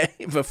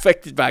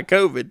affected by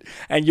COVID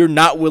and you're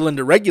not willing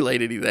to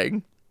regulate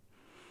anything,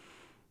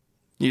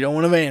 you don't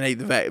want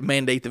to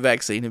mandate the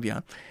vaccine and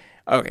beyond.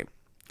 Okay.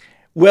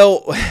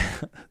 Well,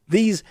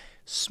 these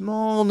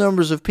small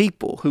numbers of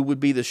people who would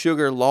be the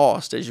sugar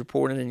lost as you're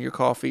pouring it in your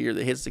coffee or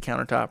that hits the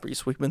countertop or you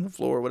sweeping the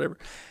floor or whatever,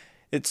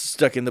 it's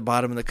stuck in the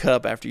bottom of the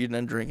cup after you're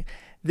done drinking.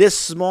 This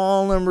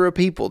small number of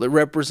people that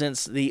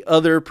represents the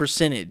other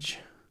percentage.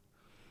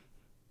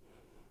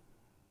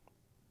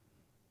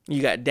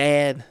 You got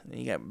dad,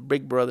 you got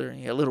big brother,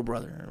 you got little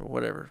brother, or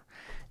whatever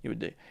you would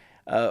do.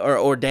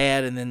 Or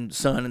dad and then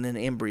son and then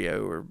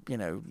embryo, or,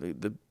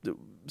 the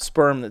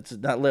sperm that's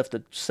not left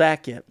the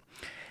sac yet.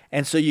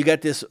 And so you got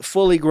this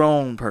fully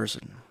grown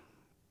person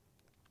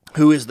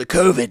who is the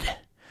COVID.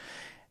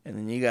 And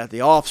then you got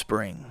the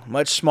offspring,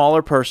 much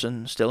smaller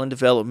person, still in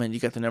development. You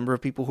got the number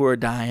of people who are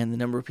dying, the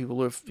number of people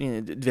who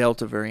are,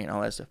 Delta variant,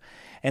 all that stuff.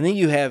 And then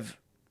you have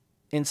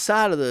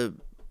inside of the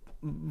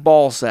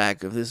ball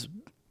sack of this,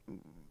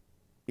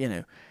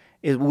 the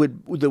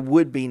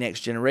would-be next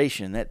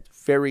generation, that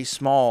very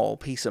small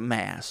piece of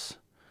mass.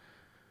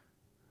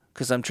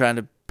 Because I'm trying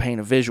to paint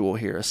a visual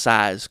here, a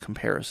size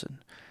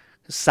comparison.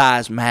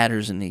 Size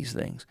matters in these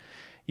things.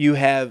 You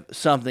have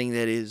something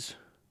that is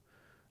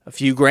a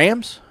few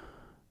grams.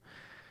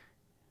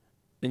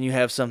 Then you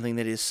have something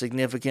that is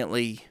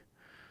significantly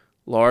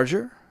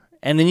larger,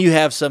 and then you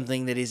have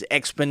something that is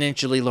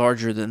exponentially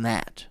larger than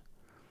that.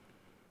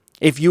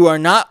 If you are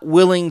not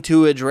willing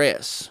to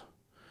address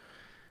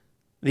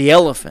the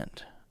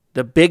elephant,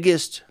 the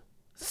biggest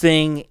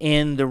thing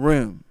in the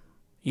room,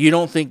 you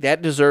don't think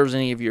that deserves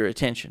any of your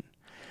attention.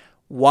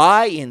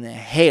 Why in the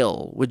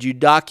hell would you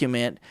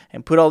document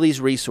and put all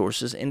these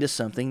resources into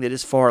something that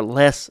is far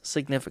less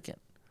significant?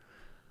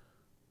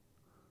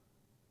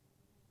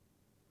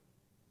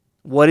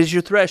 What is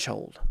your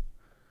threshold?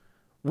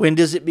 When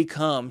does it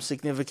become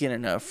significant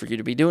enough for you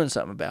to be doing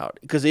something about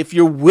it? Because if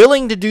you're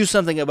willing to do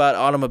something about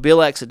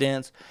automobile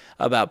accidents,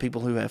 about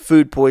people who have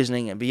food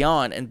poisoning and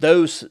beyond, and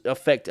those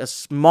affect a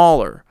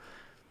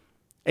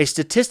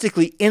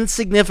statistically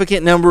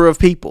insignificant number of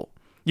people,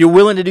 you're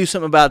willing to do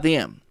something about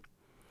them.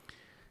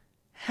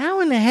 How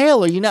in the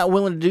hell are you not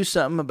willing to do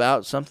something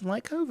about something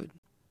like COVID?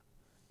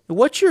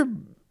 What you're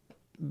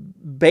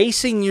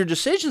basing your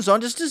decisions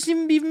on just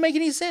doesn't even make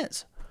any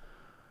sense.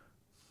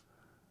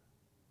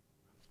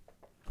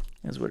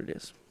 That's what it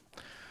is.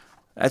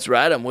 That's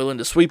right. I'm willing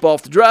to sweep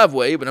off the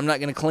driveway, but I'm not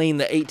going to clean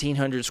the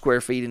 1,800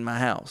 square feet in my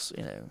house.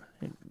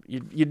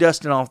 You're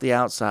dusting off the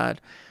outside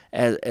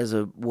as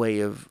a way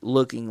of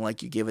looking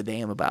like you give a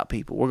damn about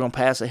people. We're going to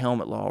pass a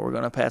helmet law. We're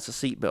going to pass a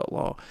seatbelt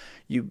law.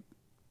 You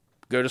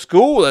go to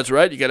school. That's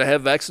right. You got to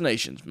have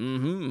vaccinations.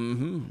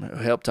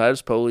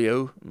 Hepatitis,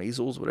 polio,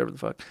 measles, whatever the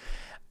fuck.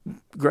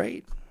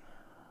 Great.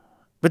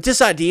 But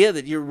this idea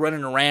that you're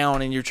running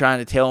around and you're trying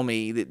to tell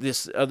me that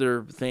this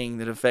other thing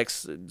that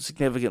affects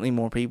significantly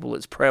more people,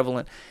 it's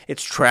prevalent,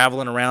 it's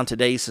traveling around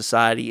today's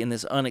society in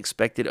this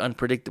unexpected,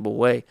 unpredictable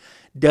way,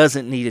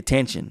 doesn't need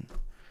attention.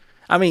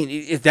 I mean,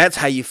 if that's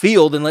how you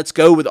feel, then let's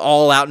go with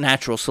all-out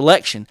natural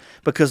selection,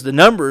 because the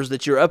numbers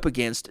that you're up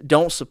against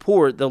don't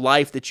support the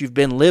life that you've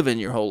been living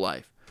your whole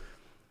life.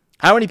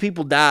 How many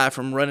people die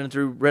from running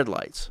through red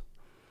lights?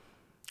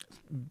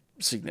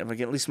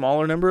 Significantly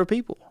smaller number of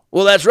people.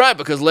 Well, that's right,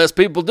 because less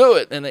people do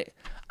it. And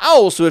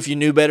also, if you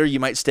knew better, you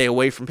might stay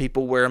away from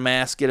people, wear a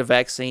mask, get a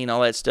vaccine, all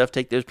that stuff,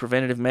 take those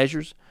preventative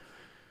measures.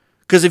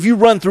 Because if you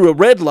run through a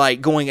red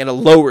light going at a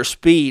lower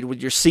speed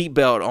with your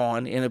seatbelt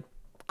on in a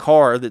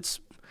car that's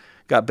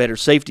got better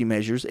safety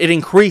measures, it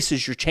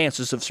increases your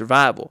chances of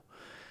survival.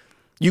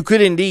 You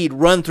could indeed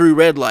run through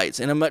red lights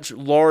in a much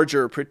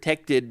larger,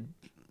 protected,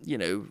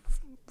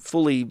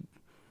 fully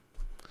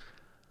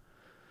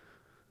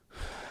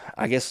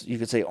I guess you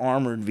could say,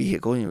 armored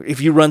vehicle.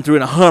 If you run through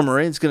in a Hummer,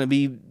 it's going to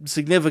be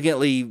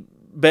significantly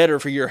better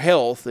for your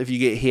health if you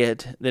get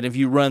hit than if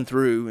you run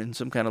through in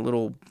some kind of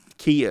little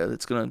Kia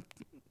that's going to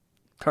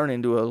turn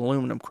into an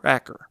aluminum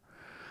cracker.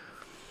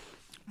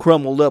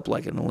 Crumbled up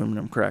like an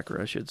aluminum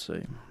cracker, I should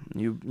say.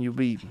 You'll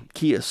be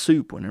Kia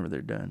soup whenever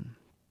they're done.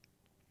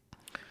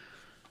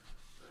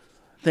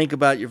 Think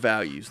about your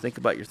values. Think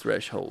about your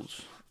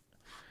thresholds.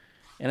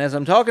 And as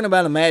I'm talking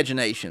about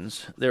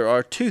imaginations, there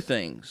are two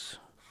things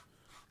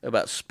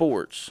about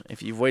sports.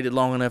 If you've waited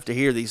long enough to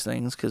hear these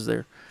things, because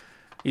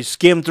you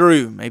skim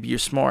through, maybe you're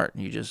smart,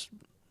 and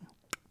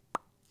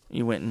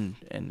you went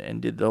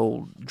and did the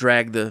old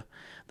drag the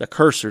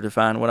cursor to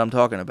find what I'm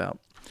talking about.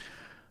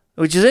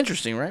 Which is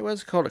interesting, right?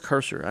 What's it called, a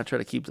cursor? I try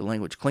to keep the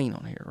language clean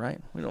on here,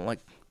 right? We don't like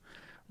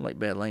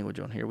bad language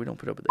on here. We don't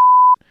put up with that.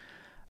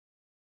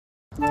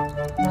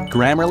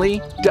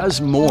 Grammarly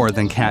does more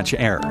than catch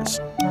errors.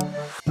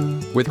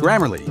 With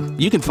Grammarly,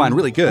 you can find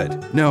really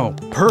good, no,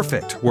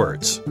 perfect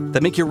words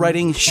that make your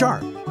writing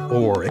sharp,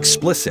 or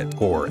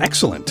explicit, or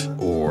excellent,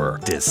 or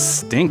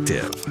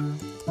distinctive.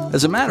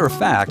 As a matter of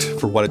fact,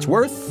 for what it's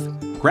worth,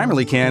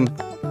 Grammarly can,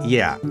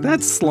 yeah,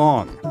 that's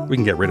long. We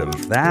can get rid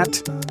of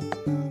that,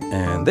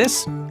 and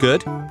this,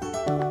 good,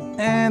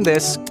 and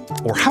this,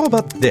 or how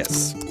about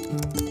this?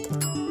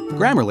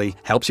 Grammarly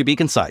helps you be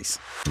concise.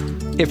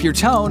 If your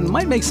tone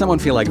might make someone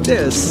feel like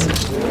this,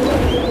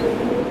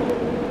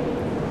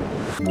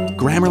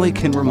 Grammarly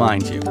can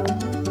remind you.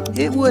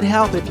 It would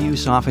help if you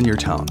soften your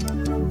tone.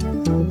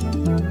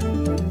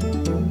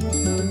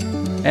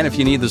 And if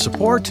you need the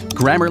support,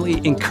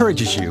 Grammarly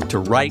encourages you to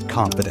write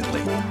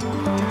confidently.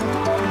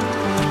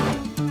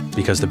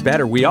 Because the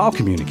better we all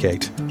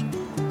communicate,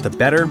 the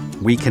better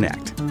we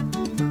connect.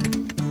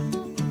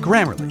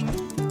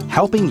 Grammarly,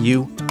 helping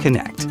you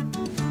connect.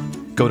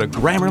 Go to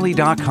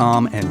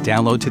Grammarly.com and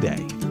download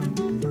today.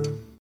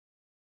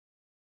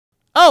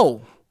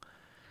 Oh!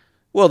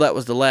 Well, that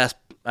was the last.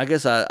 I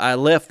guess I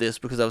left this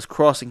because I was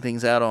crossing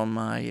things out on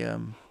my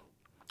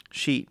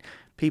sheet.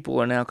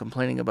 People are now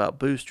complaining about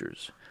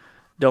boosters.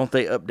 Don't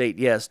they update?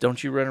 Yes.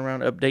 Don't you run around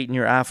updating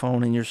your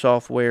iPhone and your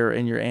software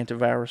and your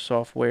antivirus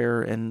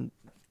software and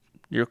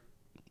your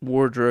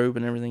wardrobe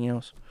and everything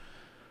else?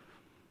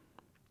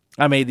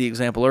 I made the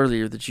example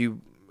earlier that you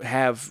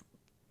have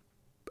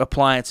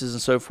appliances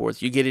and so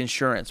forth. You get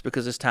insurance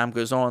because as time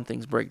goes on,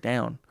 things break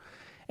down.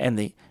 And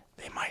they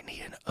might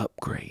need an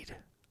upgrade.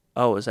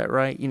 Oh, is that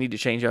right? You need to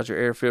change out your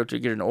air filter,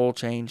 get an oil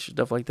change,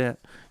 stuff like that?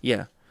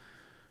 Yeah.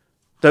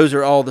 Those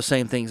are all the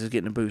same things as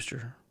getting a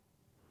booster.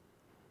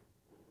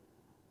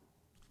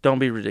 Don't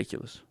be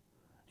ridiculous.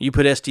 You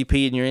put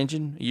STP in your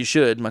engine? You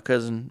should. My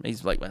cousin,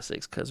 he's like my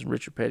sixth cousin,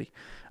 Richard Petty.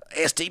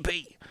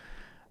 STP.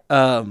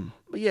 But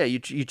yeah, you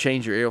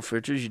change your air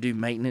filters, you do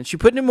maintenance. You're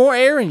putting in more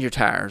air in your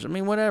tires. I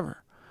mean,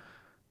 whatever.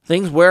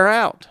 Things wear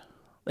out.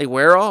 They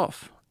wear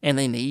off. And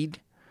they need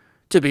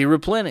to be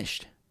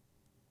replenished.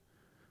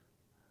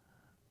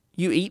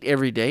 You eat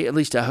every day. At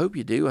least I hope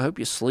you do. I hope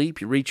you sleep.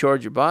 You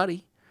recharge your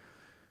body.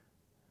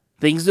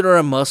 Things that are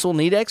a muscle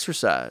need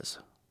exercise.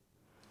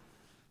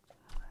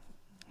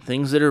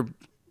 Things that are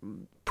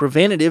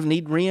preventative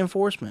need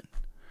reinforcement.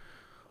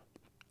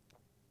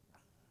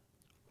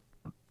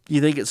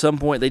 You think at some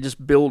point they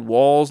just build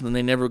walls and then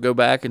they never go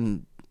back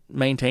and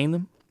maintain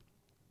them?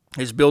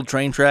 They just build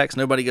train tracks.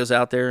 Nobody goes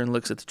out there and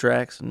looks at the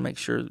tracks and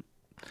makes sure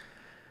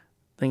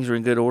things are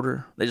in good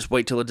order. They just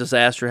wait till a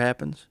disaster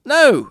happens.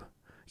 No!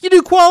 You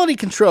do quality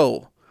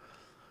control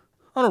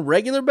on a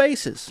regular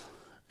basis.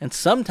 And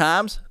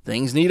sometimes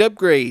things need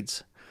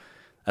upgrades.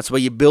 That's why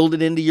you build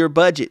it into your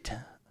budget.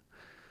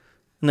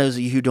 And those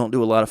of you who don't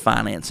do a lot of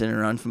financing or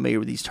are unfamiliar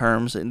with these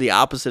terms, and the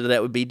opposite of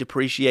that would be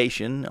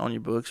depreciation on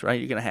your books, right?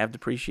 You're going to have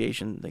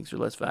depreciation. Things are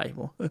less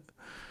valuable.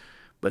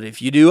 But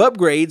if you do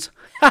upgrades,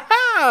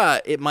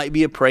 it might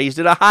be appraised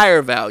at a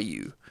higher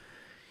value.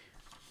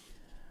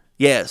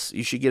 Yes,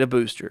 you should get a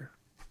booster.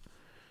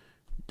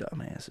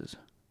 Dumbasses.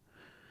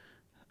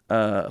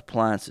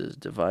 Appliances,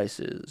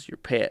 devices, your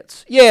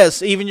pets.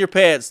 Yes, even your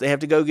pets. They have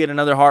to go get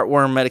another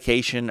heartworm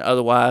medication.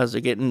 Otherwise,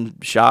 they're getting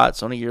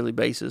shots on a yearly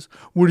basis.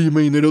 What do you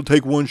mean they don't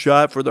take one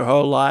shot for their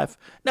whole life?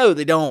 No,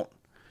 they don't.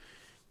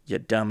 You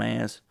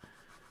dumbass.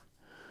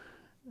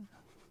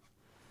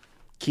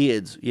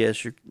 Kids.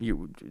 Yes,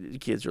 your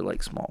kids are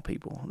like small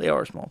people. They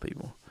are small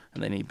people.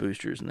 And they need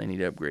boosters and they need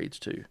upgrades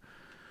too.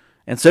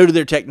 And so do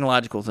their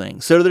technological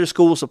things. So do their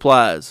school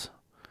supplies.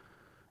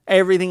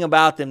 Everything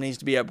about them needs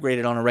to be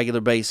upgraded on a regular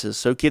basis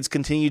so kids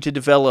continue to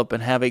develop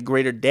and have a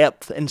greater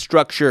depth and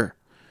structure.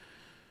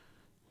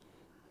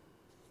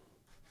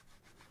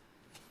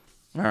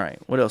 All right,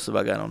 what else have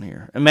I got on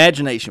here?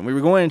 Imagination. We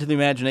were going into the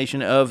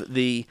imagination of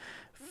the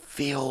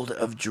Field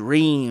of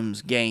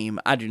Dreams game.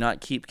 I do not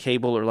keep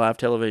cable or live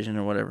television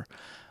or whatever,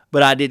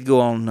 but I did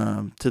go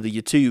on to the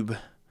YouTube,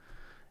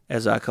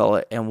 as I call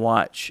it, and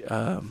watch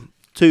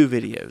 2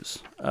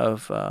 videos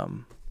of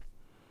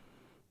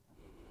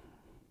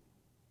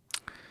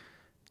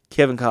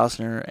Kevin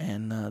Costner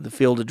and the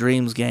Field of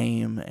Dreams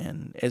game,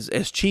 and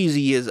as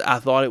cheesy as I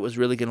thought it was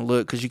really going to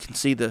look, because you can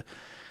see the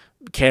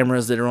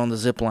cameras that are on the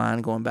zip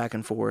line going back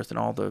and forth, and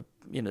all the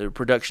the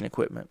production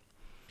equipment.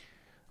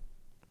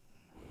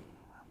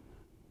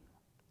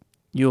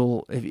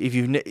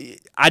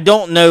 I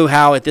don't know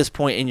how at this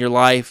point in your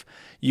life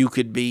you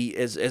could be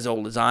as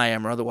old as I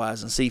am or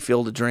otherwise and see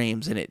Field of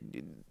Dreams and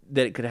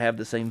that it could have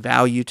the same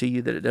value to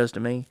you that it does to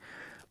me.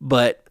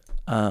 But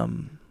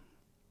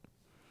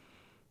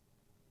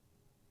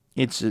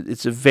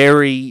it's a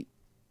very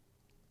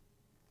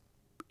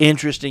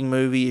interesting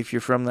movie if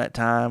you're from that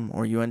time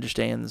or you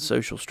understand the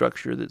social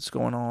structure that's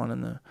going on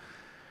and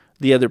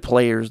the other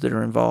players that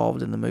are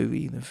involved in the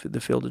movie, the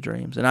Field of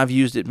Dreams. And I've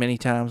used it many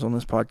times on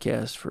this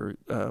podcast for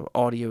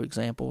audio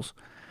examples.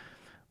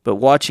 But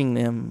watching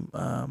them,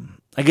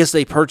 I guess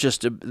they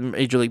purchased a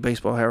Major League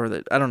Baseball,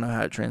 however, I don't know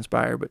how it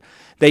transpired, but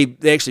they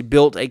actually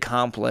built a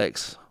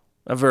complex,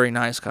 a very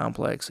nice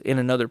complex, in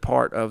another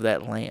part of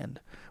that land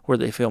where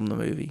they filmed the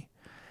movie.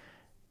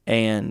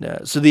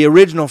 And so the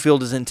original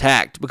field is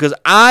intact because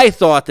I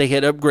thought they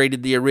had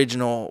upgraded the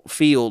original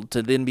field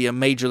to then be a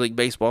Major League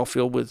Baseball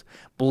field with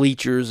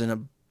bleachers and a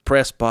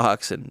press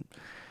box. And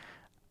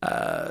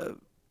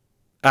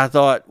I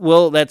thought,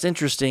 well, that's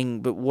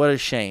interesting, but what a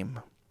shame.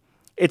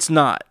 It's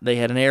not. They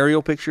had an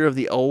aerial picture of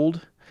the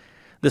old.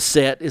 The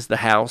set is the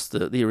house,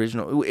 the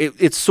original.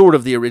 It's sort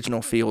of the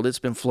original field. It's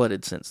been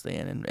flooded since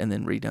then and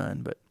then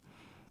redone, but.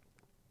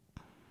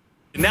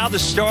 Now the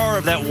star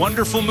of that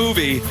wonderful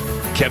movie,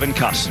 Kevin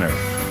Costner.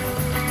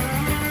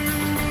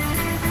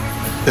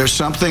 There's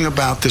something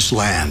about this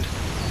land,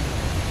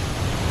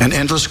 an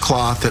endless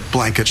cloth that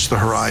blankets the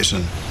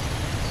horizon.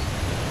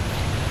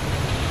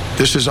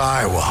 This is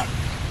Iowa,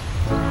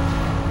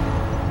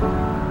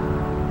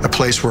 a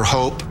place where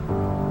hope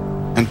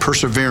and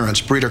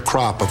perseverance breed a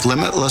crop of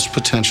limitless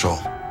potential.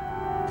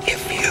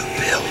 If you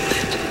build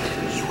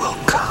it, you will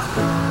come.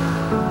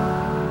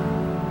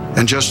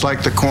 And just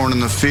like the corn in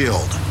the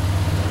field,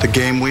 the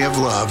game we have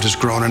loved has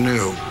grown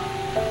anew.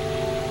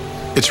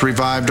 It's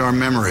revived our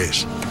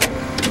memories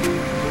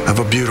of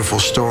a beautiful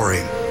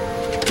story.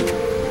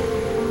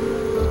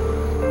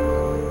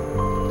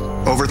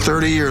 Over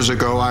 30 years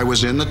ago, I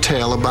was in the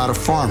tale about a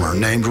farmer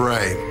named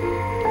Ray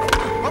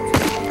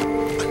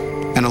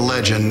and a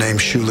legend named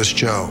Shoeless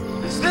Joe.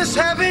 Is this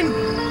heaven?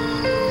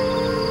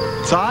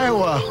 It's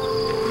Iowa.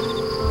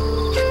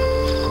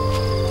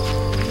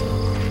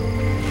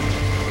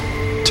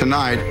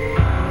 Tonight,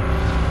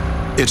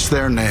 it's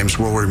their names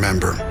we'll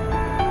remember.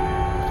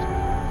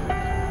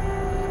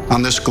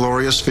 On this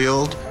glorious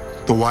field,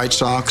 the White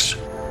Sox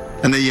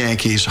and the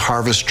Yankees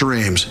harvest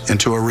dreams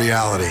into a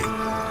reality.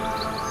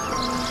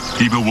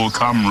 People will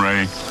come,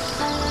 Ray.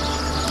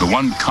 The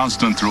one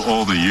constant through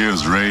all the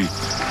years, Ray,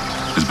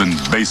 has been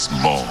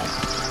baseball.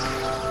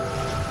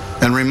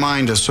 And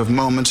remind us of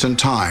moments in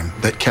time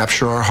that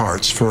capture our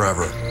hearts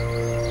forever.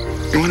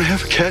 You want to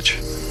have a catch?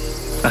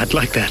 I'd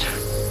like that.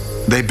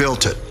 They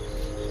built it,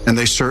 and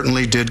they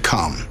certainly did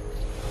come.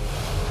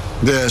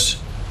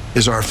 This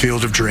is our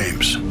Field of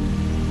Dreams.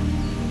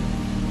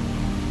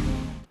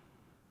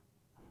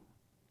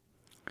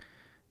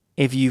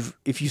 If you've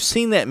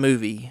seen that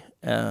movie,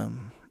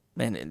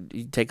 and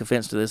you take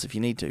offense to this if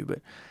you need to, but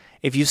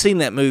if you've seen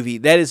that movie,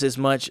 that is as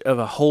much of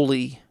a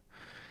holy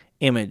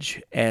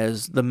image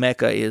as the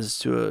Mecca is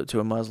to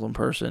a Muslim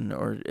person,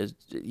 or as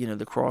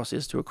the cross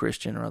is to a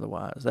Christian or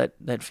otherwise.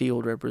 That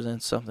field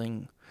represents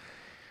something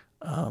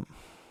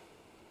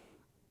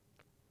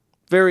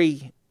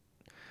very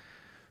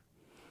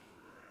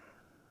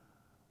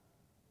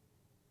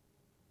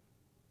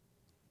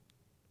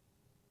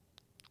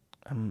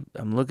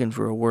I'm looking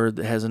for a word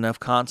that has enough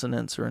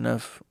consonants or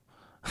enough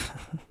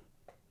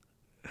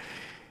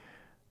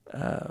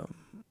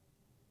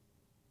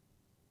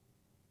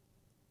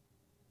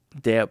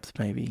depth,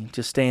 maybe.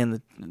 Just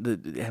stand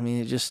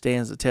it just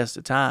stands the test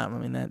of time. I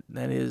mean,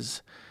 that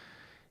is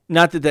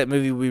not that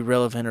movie would be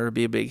relevant or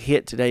be a big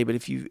hit today, but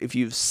if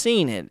you've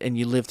seen it and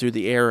you lived through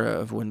the era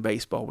of when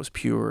baseball was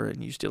pure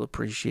and you still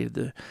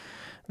appreciated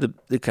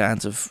the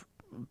kinds of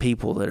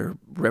people that are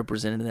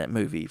represented in that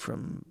movie,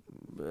 from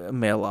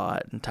Mel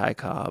Ott and Ty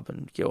Cobb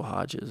and Gil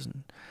Hodges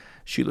and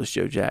Shoeless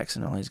Joe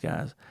Jackson, all these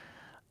guys,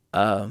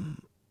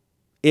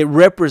 it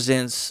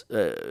represents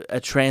a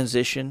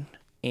transition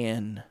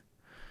in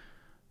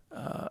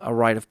a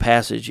rite of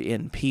passage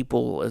in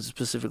people, as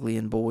specifically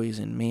in boys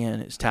and men.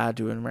 It's tied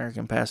to an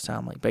American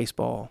pastime like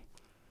baseball.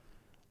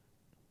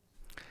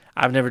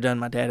 I've never done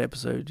my dad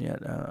episode yet.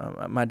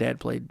 My dad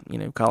played,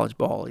 college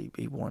ball.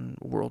 He won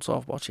world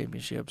softball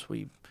championships.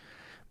 We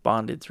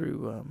bonded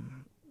through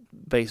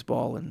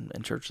baseball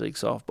and church league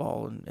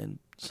softball and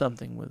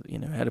something with,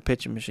 had a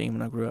pitching machine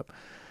when I grew up.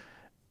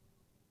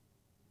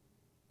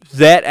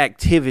 That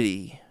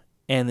activity,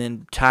 and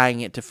then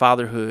tying it to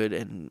fatherhood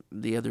and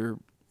the other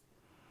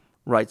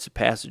rites of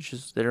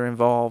passages that are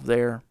involved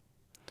there,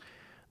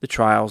 the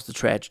trials, the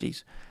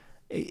tragedies,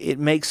 it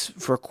makes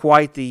for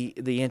quite the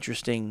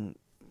interesting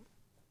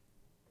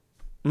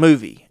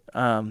movie.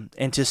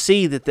 And to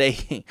see that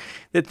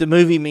that the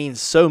movie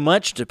means so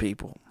much to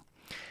people,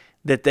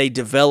 that they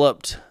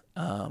developed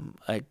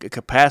a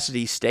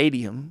capacity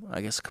stadium.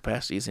 I guess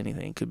capacity is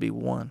anything. It could be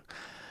one.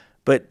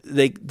 But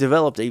they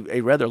developed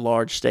a rather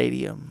large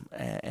stadium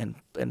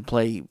and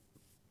play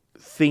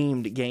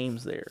themed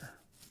games there.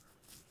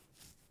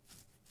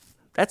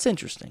 That's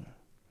interesting.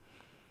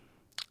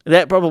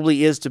 That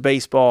probably is to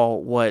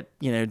baseball what,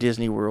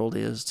 Disney World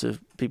is to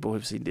people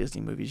who've seen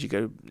Disney movies.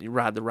 You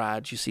ride the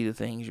rides, you see the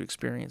things, you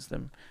experience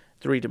them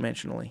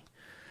three-dimensionally.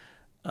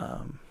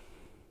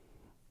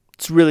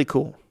 It's really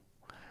cool.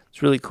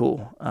 It's really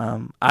cool.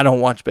 I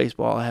don't watch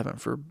baseball. I haven't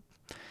for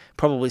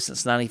probably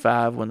since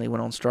 95 when they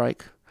went on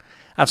strike.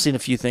 I've seen a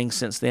few things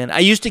since then. I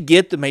used to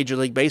get the Major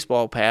League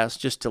Baseball pass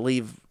just to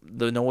leave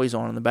the noise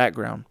on in the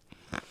background.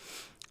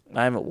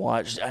 I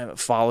haven't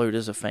followed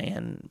as a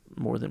fan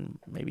more than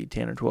maybe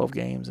 10 or 12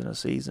 games in a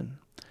season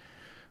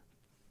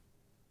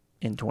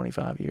in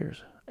 25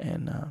 years.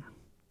 And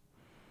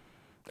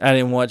I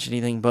didn't watch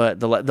anything but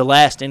the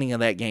last inning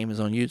of that game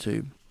is on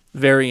YouTube.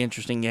 Very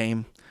interesting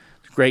game.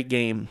 Great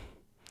game.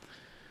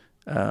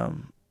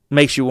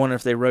 Makes you wonder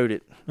if they wrote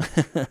it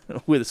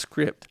with a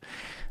script.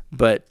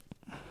 But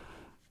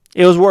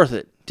it was worth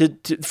it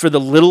for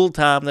the little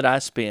time that I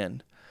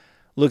spend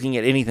looking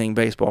at anything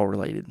baseball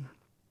related.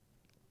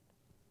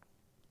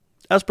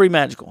 That was pretty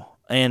magical.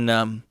 And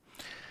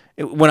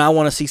when I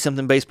want to see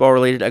something baseball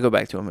related, I go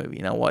back to a movie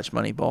and I watch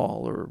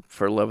Moneyball or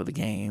For the Love of the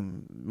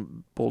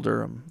Game, Bull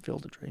Durham,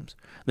 Field of Dreams,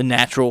 The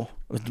Natural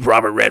with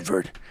Robert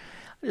Redford.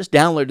 I just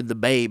downloaded The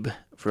Babe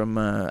from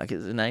I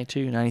guess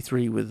 92,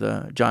 93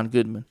 with John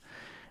Goodman.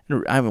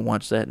 And I haven't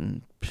watched that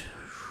in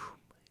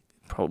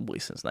probably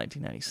since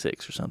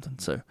 1996 or something.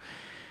 So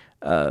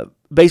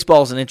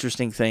baseball is an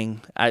interesting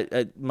thing.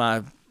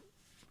 My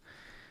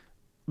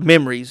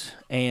memories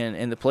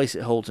and the place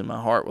it holds in my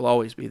heart will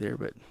always be there,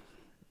 but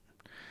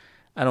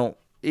I don't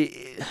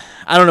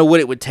know what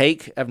it would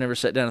take. I've never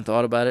sat down and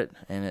thought about it,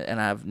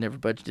 and I've never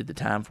budgeted the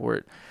time for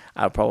it.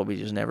 I'll probably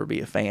just never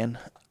be a fan.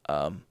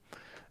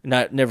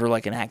 Never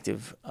like an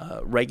active,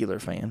 regular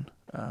fan.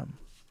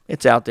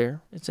 It's out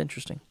there. It's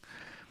interesting.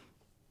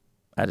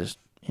 I just,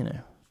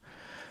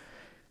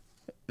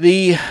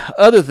 The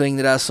other thing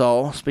that I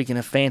saw, speaking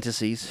of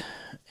fantasies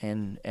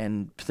and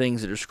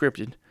things that are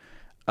scripted,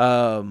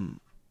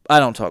 I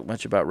don't talk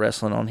much about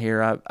wrestling on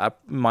here. I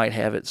might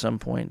have at some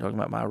point talking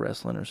about my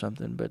wrestling or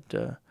something, but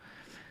a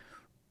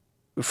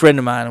friend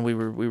of mine,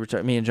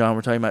 me and John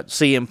were talking about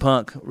CM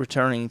Punk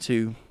returning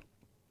to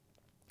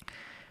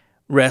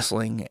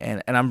wrestling,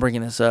 and I'm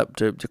bringing this up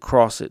to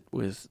cross it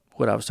with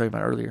what I was talking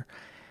about earlier.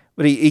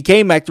 But he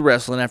came back to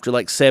wrestling after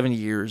like 7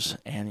 years,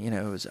 and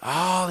it was,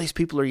 these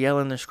people are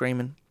yelling, they're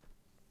screaming.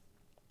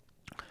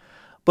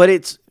 But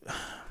it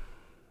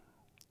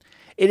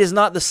is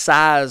not the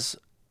size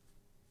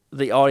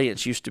the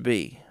audience used to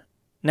be.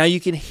 Now you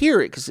can hear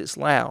it because it's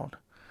loud.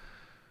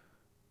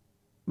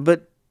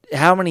 But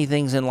how many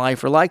things in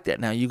life are like that?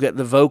 Now you got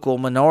the vocal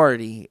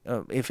minority.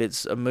 If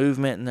it's a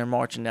movement and they're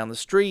marching down the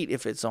street,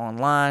 if it's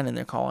online and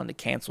they're calling to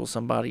cancel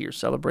somebody or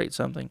celebrate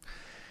something.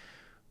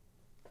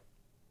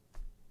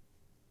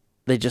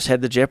 They just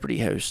had the Jeopardy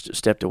host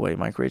stepped away,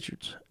 Mike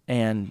Richards,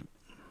 and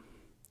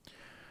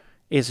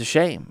it's a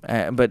shame.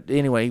 But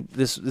anyway,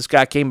 this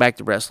guy came back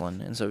to wrestling,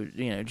 and so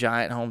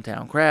giant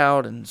hometown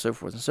crowd and so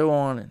forth and so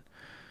on, and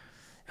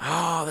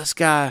this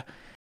guy.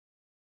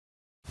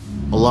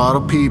 A lot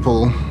of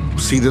people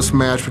see this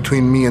match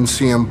between me and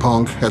CM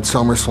Punk at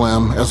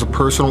SummerSlam as a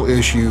personal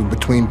issue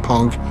between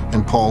Punk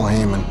and Paul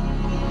Heyman,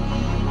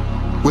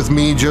 with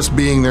me just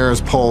being there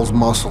as Paul's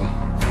muscle.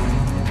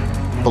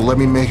 But let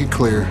me make it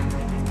clear.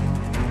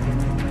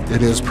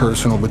 It is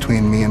personal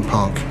between me and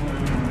Punk.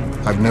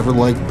 I've never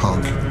liked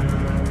Punk.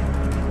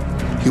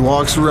 He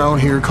walks around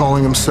here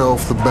calling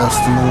himself the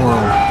best in the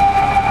world.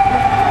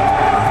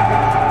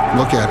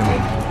 Look at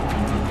him,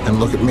 and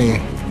look at me.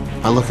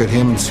 I look at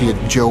him and see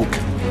a joke.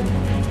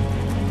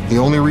 The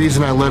only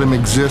reason I let him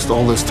exist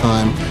all this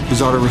time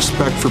is out of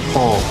respect for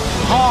Paul.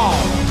 Paul!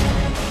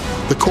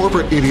 The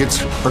corporate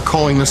idiots are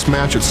calling this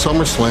match at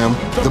SummerSlam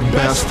the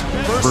best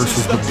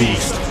versus the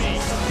Beast.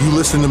 You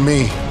listen to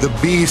me. The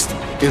Beast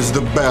is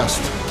the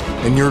best,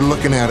 and you're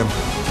looking at him.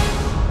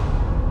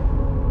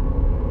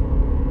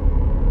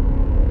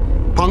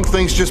 Punk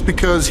thinks just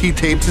because he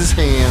tapes his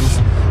hands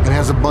and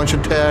has a bunch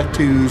of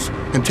tattoos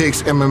and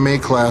takes MMA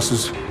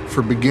classes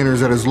for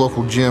beginners at his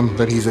local gym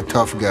that he's a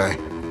tough guy.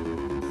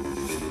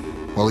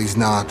 Well, he's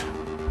not.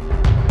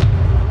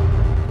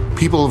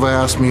 People have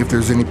asked me if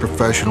there's any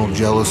professional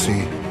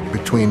jealousy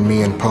between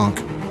me and Punk.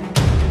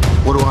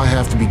 What do I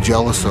have to be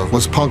jealous of?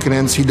 Was Punk an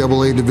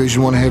NCAA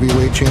Division I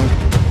heavyweight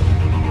champion?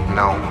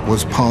 No.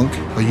 Was Punk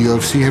a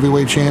UFC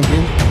heavyweight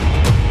champion?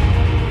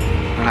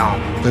 No.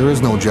 There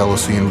is no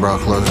jealousy in Brock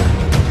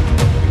Lesnar.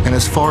 And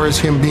as far as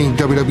him being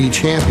WWE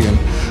champion,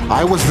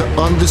 I was the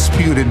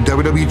undisputed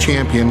WWE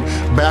champion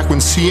back when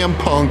CM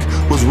Punk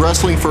was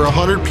wrestling for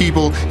 100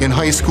 people in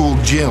high school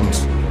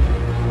gyms.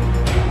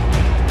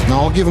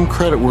 Now I'll give him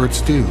credit where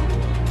it's due.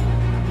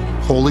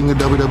 Holding the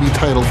WWE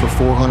title for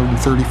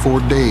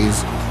 434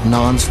 days,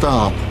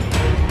 non-stop,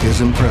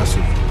 is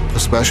impressive,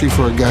 especially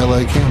for a guy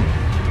like him.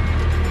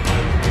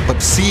 But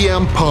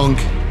CM Punk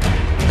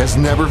has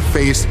never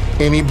faced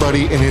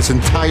anybody in his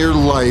entire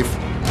life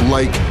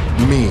like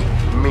me.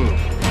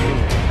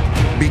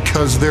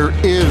 Because there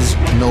is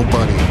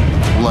nobody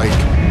like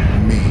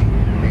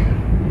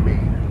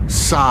me.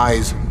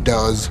 Size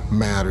does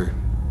matter.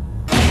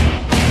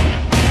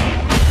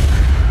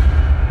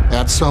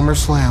 At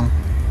SummerSlam,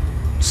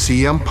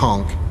 CM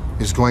Punk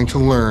is going to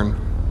learn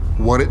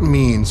what it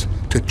means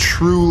to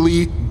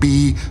truly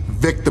be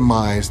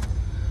victimized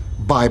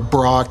by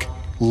Brock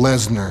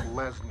Lesnar.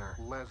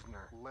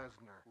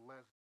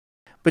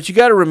 But you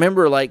got to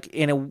remember, like,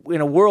 in a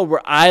world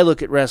where I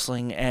look at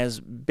wrestling as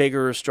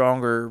bigger,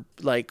 stronger,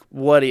 like,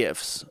 what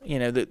ifs. You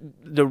know, the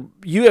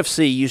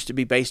UFC used to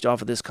be based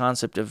off of this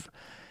concept of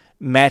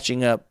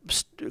matching up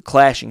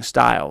clashing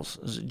styles,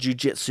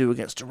 jiu-jitsu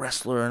against a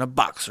wrestler and a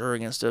boxer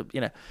against a,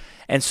 you know.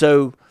 And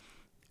so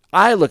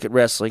I look at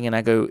wrestling and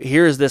I go,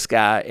 here's this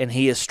guy and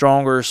he is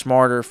stronger,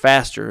 smarter,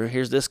 faster.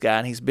 Here's this guy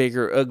and he's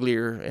bigger,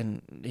 uglier,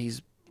 and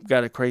he's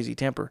got a crazy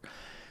temper.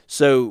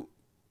 So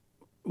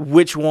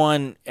which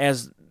one,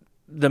 as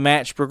the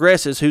match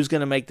progresses, who's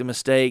going to make the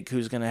mistake?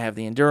 Who's going to have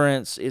the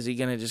endurance? Is he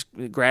going to just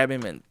grab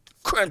him and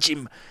crunch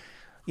him?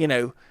 You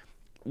know,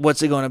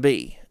 what's it going to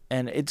be?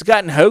 And it's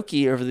gotten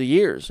hokey over the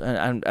years,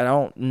 and I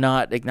don't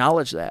not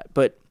acknowledge that.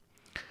 But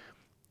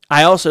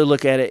I also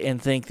look at it and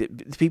think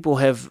that people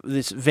have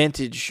this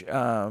vintage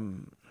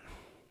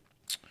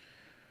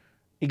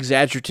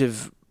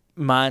exaggerative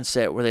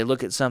mindset where they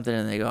look at something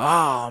and they go,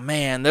 oh,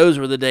 man, those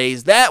were the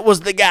days. That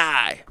was the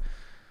guy.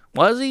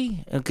 Was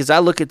he? Because I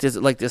look at this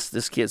like this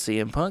kid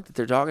CM Punk that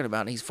they're talking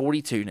about, and he's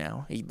 42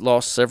 now. He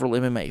lost several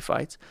MMA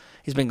fights.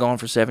 He's been gone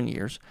for 7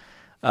 years.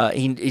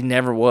 He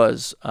never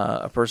was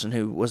a person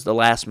who was the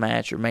last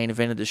match or main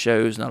event of the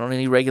shows, not on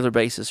any regular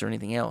basis or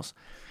anything else.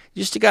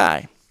 Just a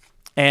guy.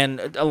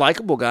 And a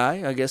likable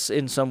guy, I guess,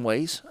 in some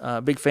ways.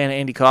 Big fan of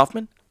Andy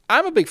Kaufman.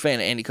 I'm a big fan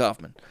of Andy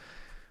Kaufman.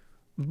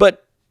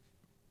 But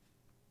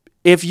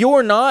if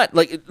you're not,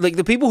 like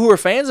the people who are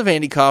fans of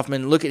Andy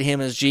Kaufman look at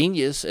him as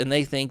genius, and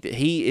they think that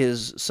he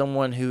is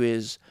someone who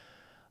is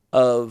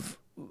of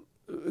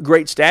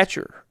great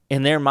stature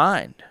in their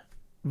mind.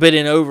 But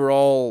in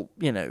overall,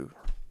 you know,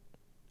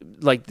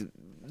 like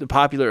the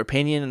popular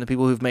opinion and the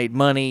people who've made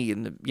money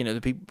and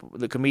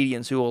the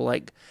comedians who will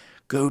like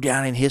go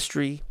down in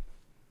history.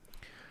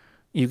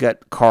 You've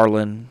got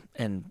Carlin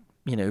and,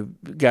 you know,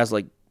 guys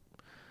like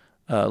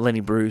Lenny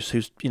Bruce,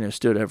 who's, you know,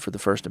 stood up for the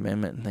First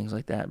Amendment and things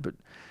like that. But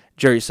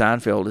Jerry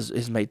Seinfeld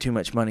has made too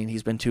much money and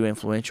he's been too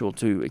influential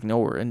to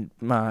ignore. And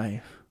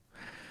my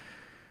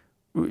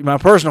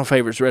personal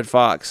favorite is Red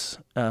Fox.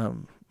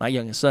 My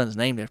youngest son is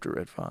named after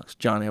Red Fox,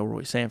 John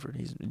Elroy Sanford.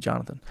 He's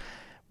Jonathan.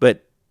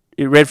 But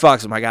Red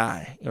Fox is my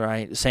guy,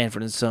 right?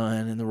 Sanford and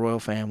Son and the Royal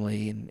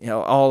Family and, you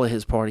know, all of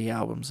his party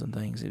albums and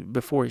things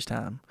before his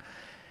time.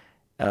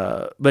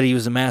 But he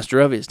was a master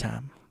of his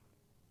time.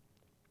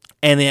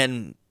 And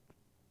then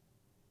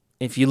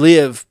if you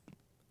live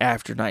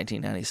after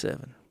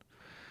 1997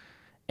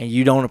 and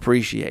you don't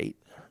appreciate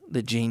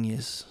the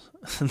genius,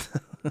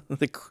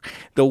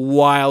 the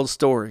wild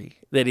story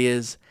that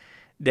is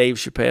Dave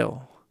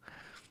Chappelle,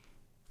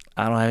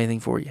 I don't have anything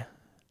for you.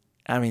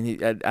 I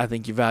mean, I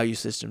think your value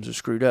systems are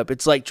screwed up.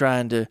 It's like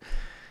trying to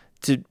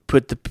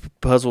put the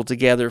puzzle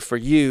together for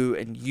you,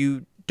 and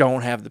you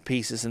don't have the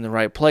pieces in the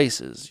right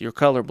places. You're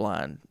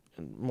colorblind,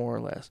 more or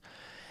less.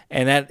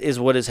 And that is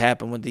what has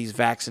happened with these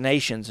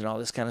vaccinations and all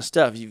this kind of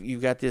stuff.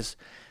 You've got this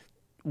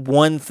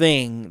one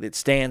thing that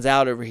stands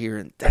out over here,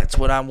 and that's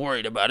what I'm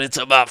worried about. It's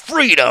about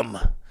freedom.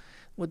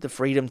 With the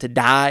freedom to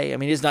die. I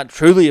mean, it's not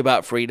truly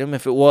about freedom.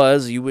 If it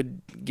was, you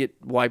would get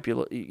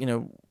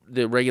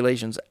the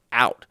regulations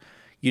out.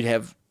 You'd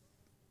have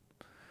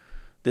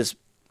this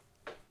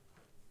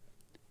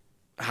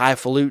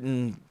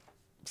highfalutin,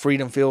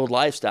 freedom-filled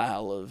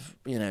lifestyle of,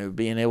 you know,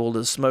 being able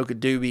to smoke a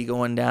doobie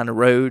going down the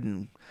road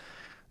and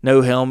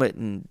no helmet,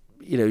 and,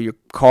 you know, your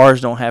cars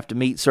don't have to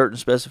meet certain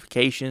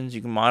specifications.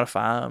 You can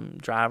modify them,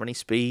 drive any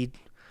speed.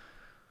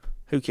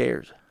 Who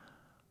cares?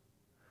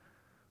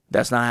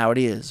 That's not how it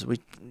is.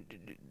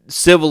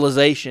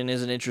 Civilization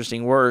is an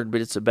interesting word, but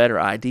it's a better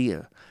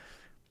idea.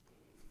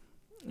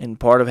 And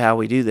part of how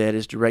we do that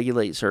is to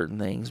regulate certain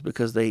things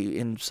because they,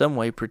 in some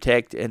way,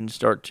 protect and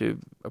start to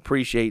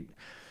appreciate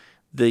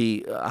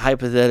the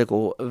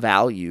hypothetical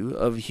value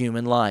of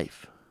human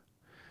life.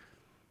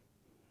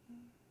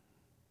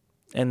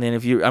 And then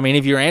if you're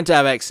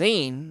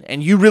anti-vaccine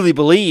and you really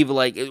believe,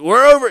 like,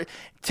 we're over,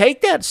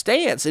 take that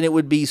stance and it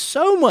would be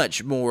so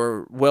much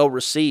more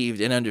well-received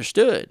and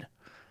understood.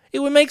 It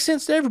would make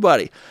sense to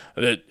everybody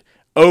that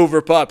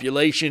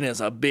overpopulation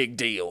is a big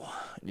deal.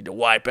 You need to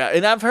wipe out.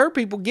 And I've heard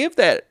people give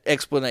that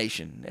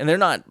explanation, and they're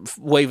not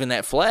waving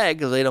that flag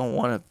because they don't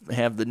want to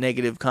have the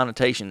negative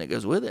connotation that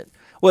goes with it.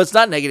 Well, it's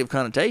not negative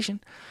connotation.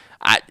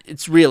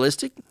 It's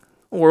realistic.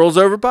 The world's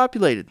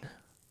overpopulated.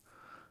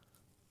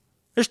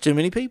 There's too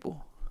many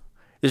people.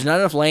 There's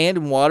not enough land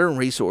and water and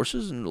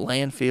resources and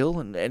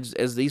landfill. And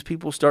as these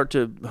people start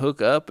to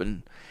hook up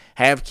and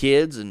have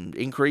kids and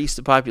increase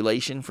the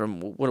population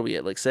from, what are we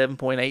at, like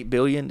 7.8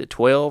 billion to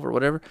 12 or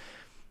whatever,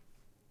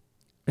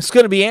 It's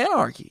going to be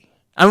anarchy.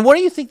 I mean, what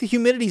do you think the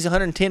humidity is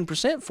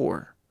 110%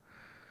 for?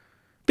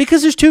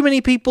 Because there's too many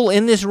people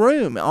in this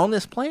room on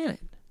this planet.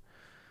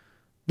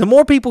 The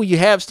more people you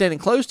have standing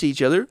close to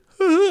each other,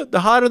 the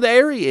hotter the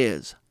area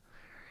is.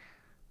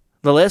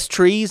 The less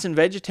trees and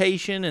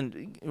vegetation,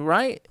 and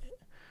right?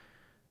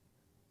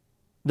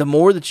 The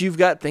more that you've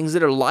got things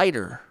that are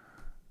lighter.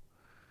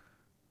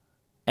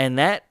 And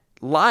that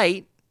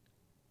light,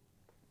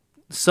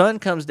 sun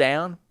comes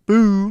down,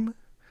 boom.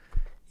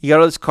 You got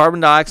all this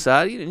carbon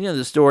dioxide. You know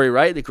the story,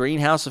 right? The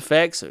greenhouse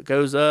effect, so it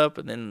goes up,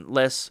 and then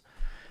less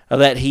of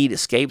that heat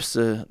escapes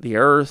the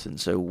earth, and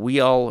so we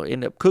all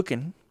end up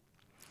cooking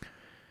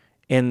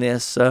in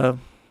this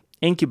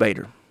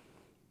incubator.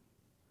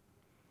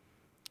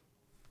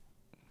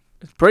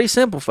 It's pretty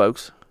simple,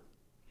 folks.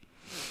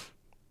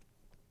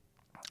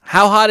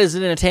 How hot is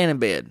it in a tanning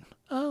bed?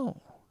 Oh,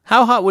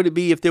 how hot would it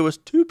be if there was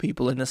two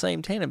people in the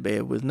same tanning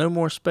bed with no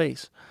more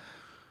space?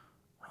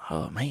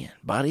 Oh, man,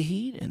 body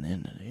heat, and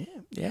then,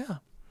 yeah.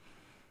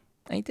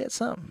 Ain't that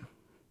something?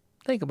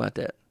 Think about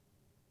that.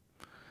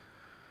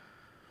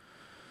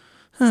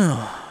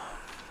 Oh.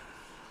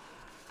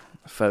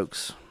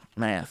 Folks,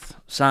 math,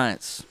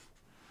 science.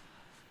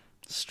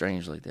 It's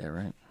strange like that,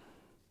 right?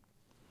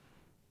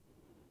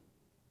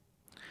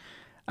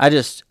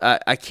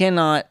 I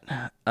cannot,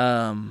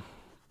 for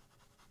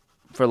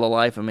the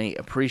life of me,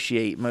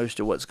 appreciate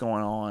most of what's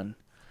going on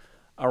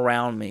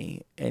around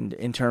me and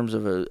in terms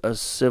of a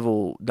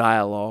civil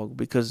dialogue,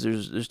 because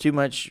there's too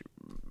much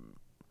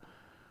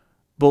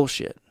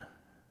bullshit.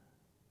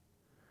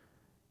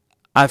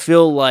 I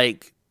feel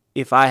like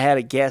if I had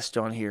a guest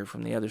on here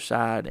from the other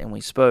side and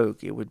we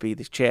spoke, it would be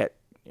the chat.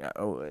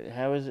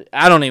 How is it?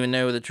 I don't even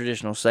know the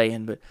traditional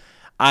saying, but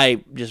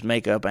I just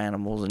make up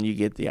animals and you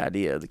get the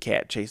idea. The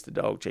cat chased the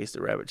dog, chased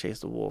the rabbit,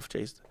 chased the wolf,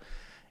 chased,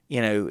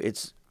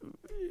 it's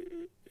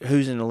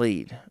who's in the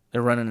lead.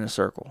 They're running in a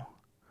circle.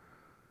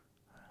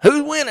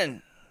 Who's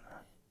winning?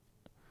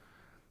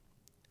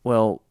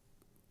 Well,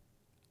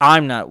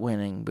 I'm not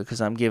winning because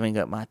I'm giving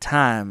up my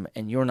time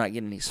and you're not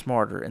getting any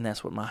smarter, and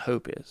that's what my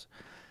hope is.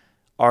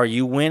 Are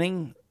you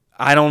winning?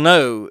 I don't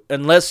know.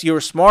 Unless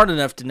you're smart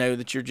enough to know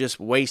that you're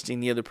just wasting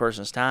the other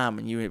person's time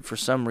and you, for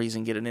some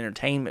reason, get an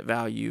entertainment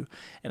value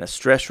and a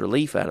stress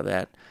relief out of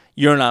that,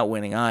 you're not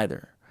winning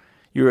either.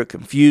 You're a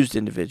confused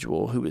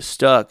individual who is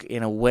stuck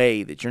in a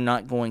way that you're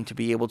not going to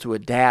be able to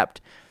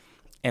adapt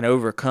and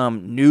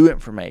overcome new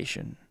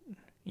information.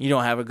 You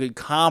don't have a good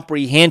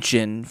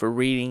comprehension for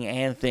reading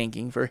and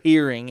thinking, for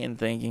hearing and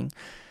thinking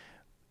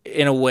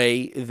in a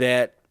way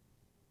that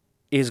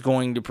is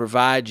going to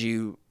provide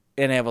you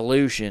an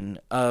evolution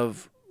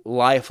of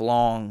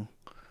lifelong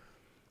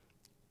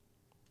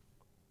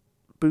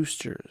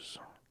boosters,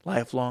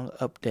 lifelong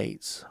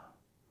updates.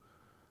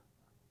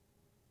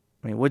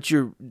 I mean, what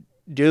you're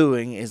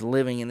doing is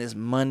living in this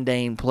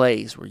mundane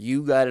place where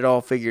you got it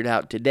all figured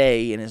out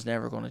today and it's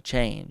never going to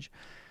change.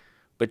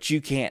 But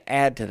you can't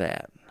add to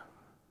that.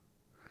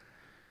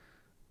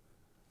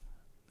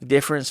 The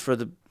difference for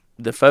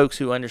the folks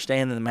who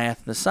understand the math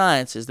and the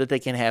science is that they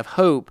can have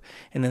hope,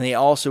 and then they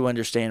also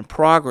understand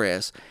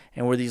progress,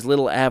 and where these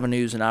little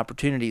avenues and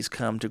opportunities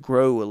come to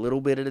grow a little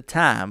bit at a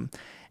time,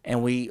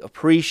 and we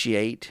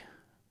appreciate,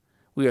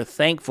 we are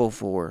thankful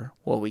for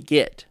what we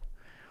get.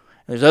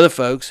 And there's other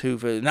folks who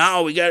feel,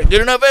 no, we got it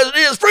good enough as it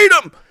is,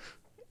 freedom!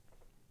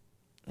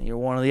 And you're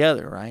one or the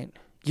other, right?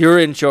 You're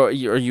in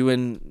charge. Are you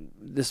in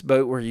this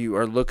boat where you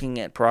are looking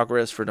at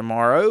progress for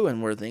tomorrow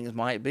and where things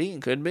might be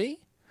and could be?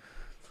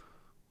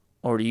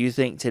 Or do you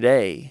think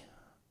today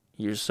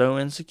you're so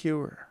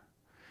insecure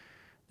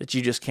that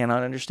you just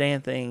cannot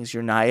understand things?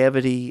 Your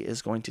naivety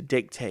is going to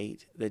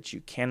dictate that you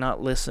cannot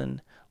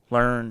listen,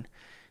 learn,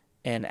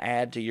 and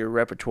add to your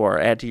repertoire,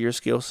 add to your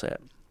skill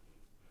set.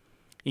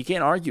 You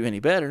can't argue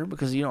any better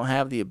because you don't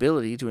have the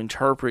ability to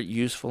interpret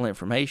useful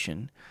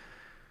information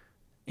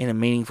in a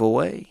meaningful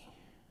way.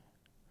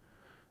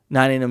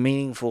 Not in a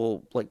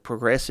meaningful, like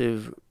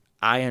progressive,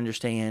 I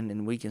understand,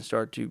 and we can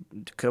start to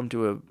come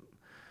to a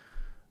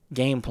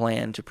game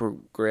plan to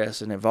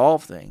progress and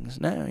evolve things.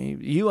 No,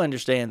 you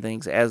understand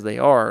things as they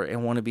are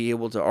and want to be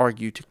able to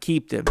argue to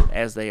keep them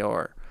as they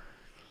are.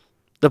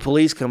 The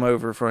police come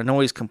over for a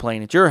noise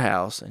complaint at your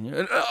house, and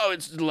you're, oh,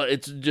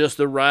 it's just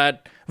the right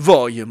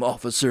volume,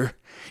 officer.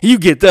 You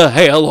get the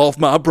hell off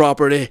my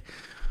property.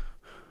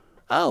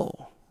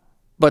 Oh,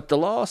 but the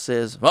law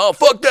says, oh,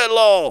 fuck that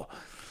law.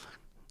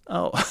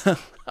 Oh,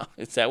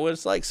 is that what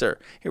it's like, sir?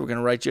 Here, we're going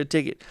to write you a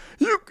ticket.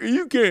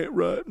 You can't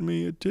write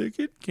me a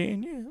ticket,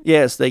 can you?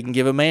 Yes, they can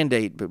give a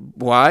mandate, but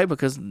why?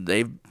 Because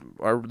they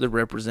are the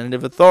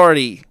representative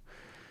authority.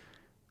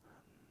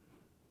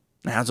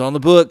 Now it's on the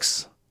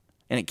books,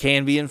 and it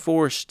can be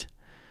enforced.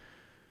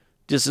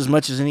 Just as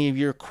much as any of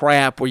your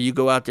crap where you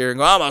go out there and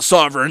go, I'm a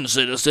sovereign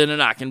citizen,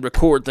 and I can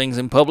record things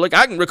in public.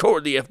 I can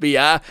record the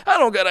FBI. I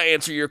don't got to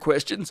answer your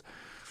questions.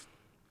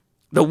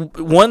 The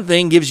one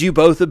thing gives you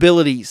both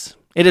abilities.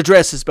 It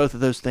addresses both of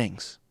those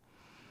things.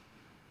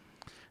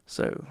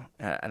 So,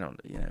 I don't,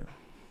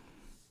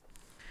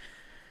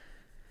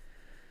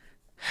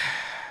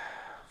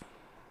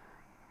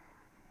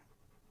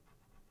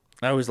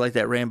 I always like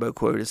that Rambo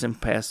quote. It's in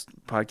past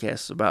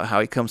podcasts about how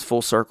he comes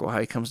full circle, how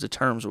he comes to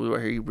terms with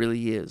where he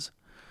really is.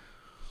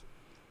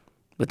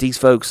 But these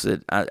folks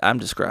that I'm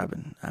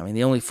describing, I mean,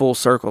 the only full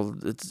circle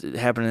that's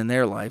happening in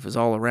their life is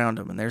all around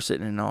them, and they're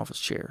sitting in an office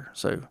chair.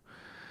 So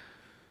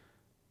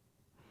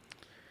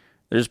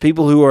there's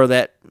people who are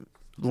that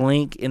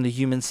link in the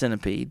human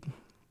centipede,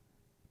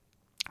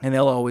 and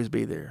they'll always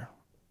be there,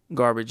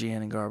 garbage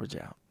in and garbage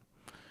out.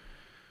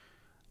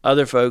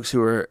 Other folks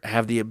who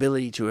have the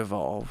ability to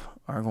evolve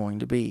are going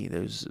to be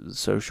those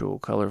social,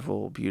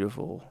 colorful,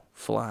 beautiful,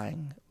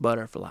 flying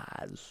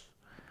butterflies.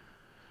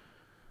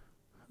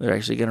 They're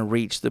actually going to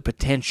reach the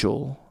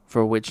potential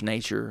for which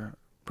nature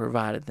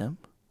provided them.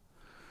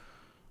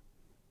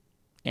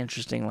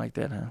 Interesting like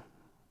that, huh?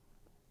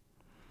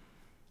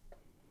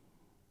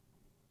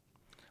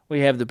 We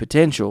have the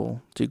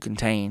potential to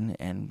contain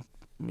and,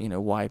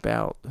 wipe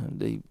out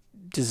the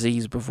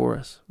disease before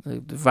us, the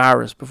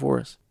virus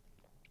before us.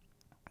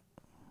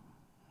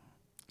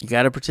 You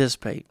got to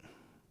participate.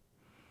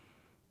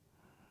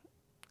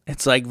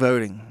 It's like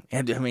voting.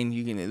 And I mean,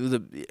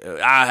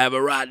 I have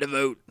a right to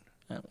vote.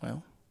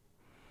 Well,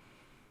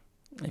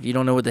 if you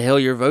don't know what the hell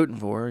you're voting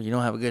for, you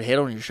don't have a good head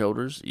on your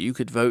shoulders, you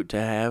could vote to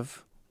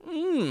have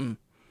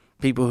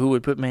people who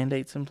would put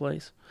mandates in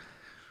place.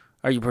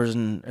 Are you a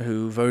person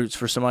who votes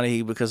for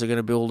somebody because they're going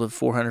to build a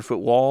 400-foot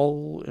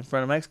wall in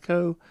front of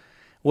Mexico?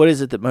 What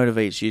is it that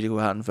motivates you to go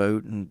out and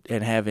vote and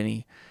have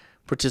any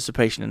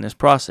participation in this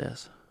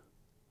process?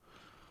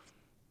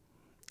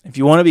 If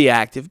you want to be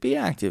active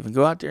and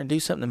go out there and do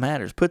something that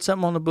matters. Put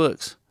something on the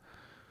books.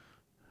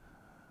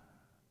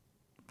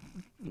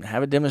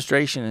 Have a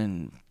demonstration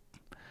and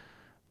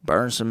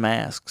burn some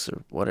masks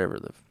or whatever.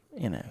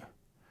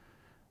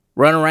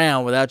 Run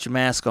around without your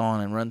mask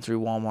on and run through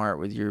Walmart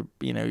with your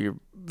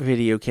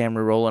video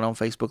camera rolling on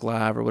Facebook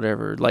Live or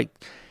whatever.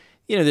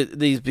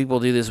 These people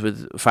do this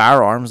with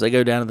firearms. They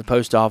go down to the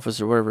post office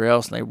or wherever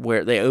else and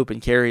they open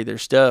carry their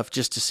stuff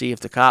just to see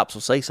if the cops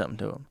will say something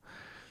to them.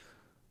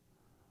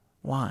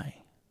 Why?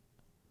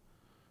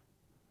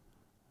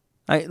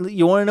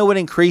 You want to know what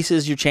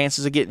increases your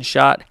chances of getting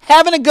shot?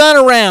 Having a gun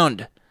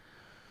around,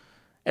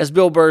 as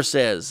Bill Burr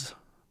says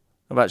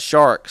about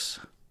sharks.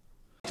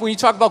 When you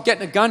talk about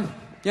getting a gun,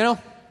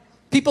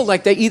 people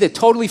they either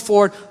totally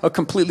for it or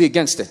completely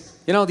against it.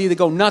 They either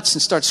go nuts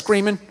and start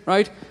screaming,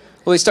 right?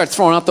 Or they start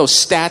throwing out those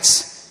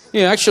stats.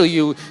 Actually,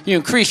 you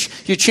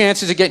increase your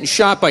chances of getting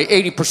shot by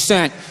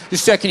 80% the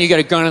second you get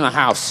a gun in the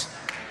house.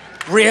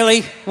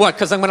 Really? What,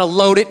 because I'm going to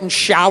load it and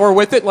shower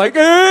with it? Fuck,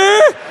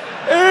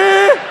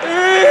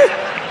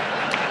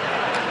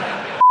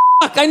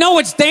 I know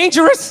it's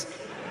dangerous.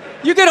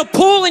 You get a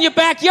pool in your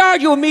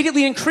backyard, you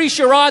immediately increase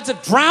your odds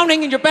of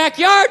drowning in your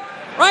backyard,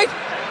 right?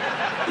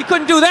 You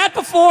couldn't do that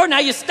before, now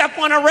you step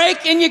on a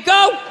rake and you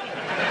go.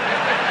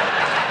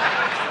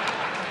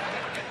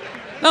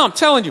 No, I'm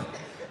telling you,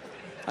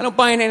 I don't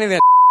buy in any of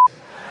that.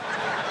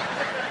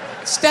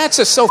 Stats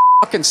are so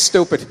fucking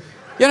stupid,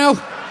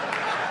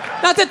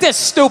 Not that they're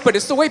stupid,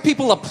 it's the way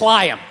people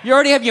apply them. You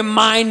already have your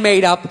mind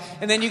made up,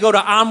 and then you go to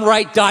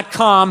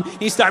I'mRight.com,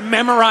 and you start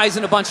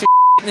memorizing a bunch of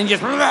and then you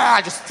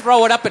just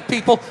throw it up at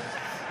people.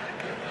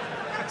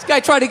 This guy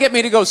tried to get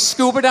me to go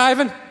scuba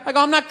diving. I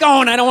go, I'm not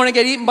going, I don't want to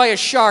get eaten by a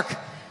shark.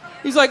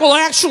 He's like, well,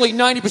 actually,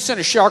 90%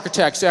 of shark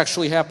attacks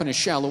actually happen in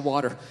shallow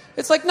water.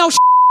 It's like, no,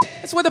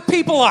 it's where the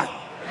people are.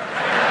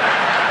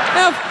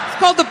 It's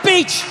called the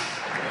beach.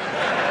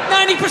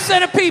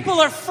 90% of people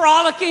are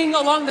frolicking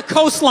along the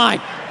coastline.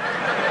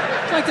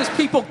 It's like there's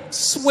people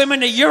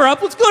swimming to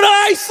Europe. Let's go to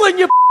Iceland,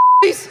 you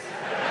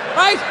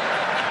right?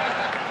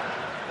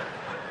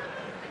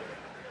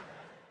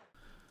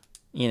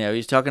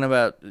 He's talking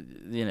about,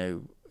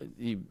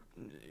 you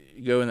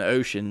go in the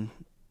ocean,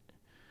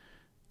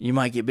 you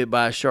might get bit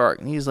by a shark.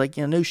 And he's like,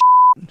 no shit.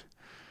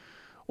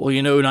 Well,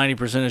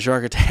 90% of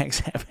shark attacks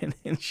happen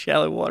in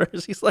shallow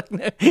waters. He's like,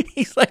 no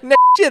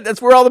shit,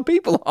 that's where all the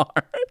people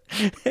are.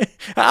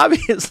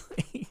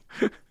 Obviously.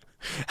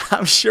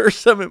 I'm sure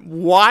some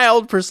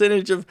wild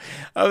percentage of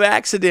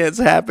accidents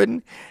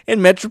happen in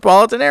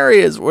metropolitan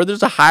areas where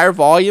there's a higher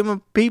volume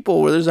of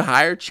people, where there's a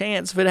higher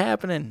chance of it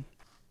happening.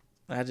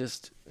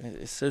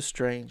 It's so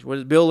strange. What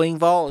is Bill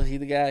Engvall? Is he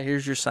the guy?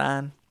 Here's your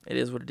sign. It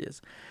is what it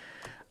is.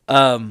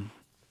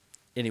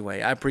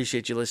 Anyway, I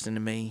appreciate you listening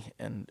to me,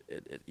 and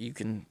you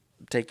can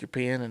take your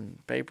pen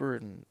and paper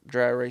and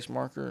dry erase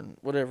marker and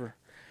whatever.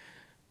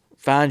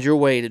 Find your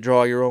way to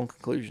draw your own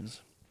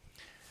conclusions.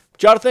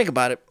 But you ought to think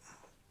about it.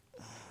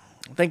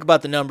 Think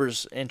about the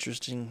numbers.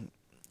 Interesting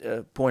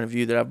point of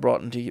view that I've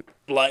brought into your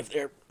life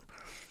there.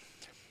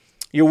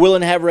 You're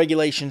willing to have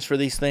regulations for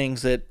these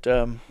things that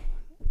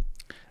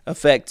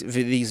affect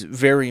these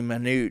very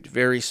minute,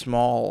 very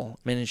small,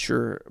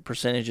 miniature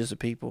percentages of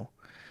people.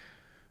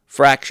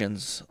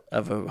 Fractions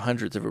of a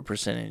hundredth of a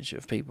percentage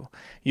of people.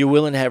 You're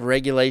willing to have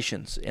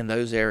regulations in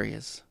those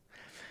areas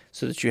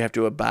so that you have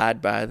to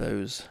abide by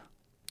those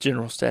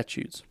general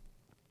statutes.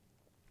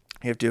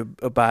 You have to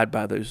abide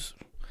by those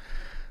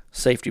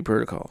safety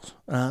protocols.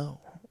 Oh.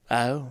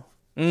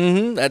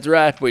 That's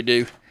right, we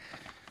do.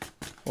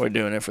 We're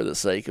doing it for the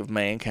sake of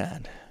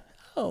mankind.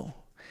 Oh.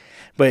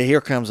 But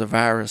here comes a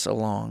virus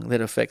along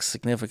that affects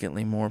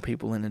significantly more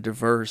people in a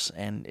diverse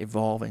and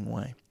evolving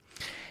way.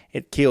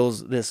 It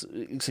kills this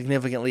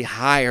significantly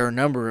higher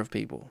number of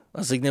people,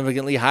 a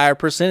significantly higher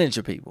percentage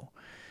of people.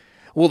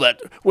 Well,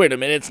 wait a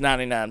minute, it's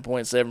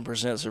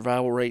 99.7%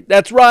 survival rate.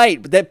 That's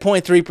right, but that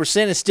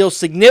 0.3% is still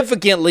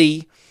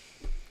significantly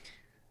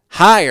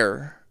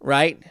higher,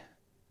 right,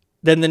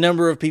 than the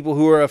number of people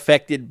who are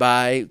affected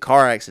by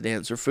car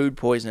accidents or food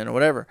poisoning or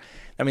whatever.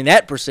 I mean,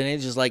 that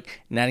percentage is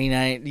like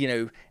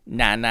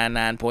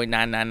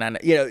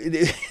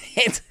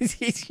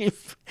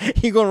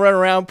 999.999. You're going to run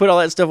around, put all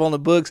that stuff on the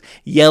books,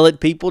 yell at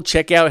people,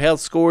 check out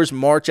health scores,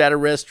 march out of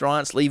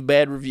restaurants, leave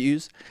bad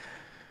reviews.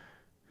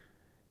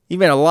 You've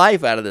made a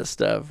life out of this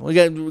stuff. We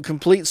got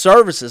complete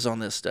services on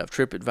this stuff,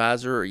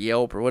 TripAdvisor or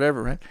Yelp or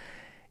whatever, right?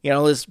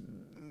 This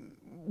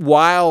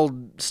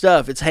wild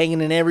stuff. It's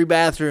hanging in every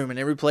bathroom and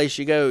every place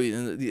you go.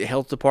 The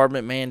health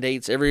department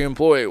mandates every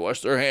employee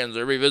wash their hands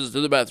every visit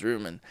to the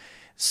bathroom and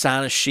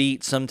sign a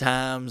sheet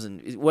sometimes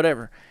and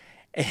whatever.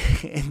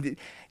 And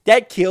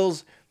that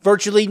kills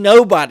virtually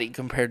nobody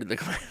compared to the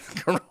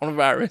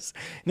coronavirus.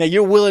 Now,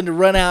 you're willing to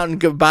run out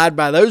and abide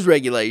by those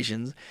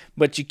regulations,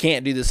 but you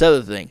can't do this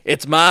other thing.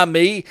 It's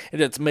me,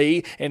 and it's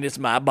me, and it's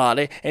my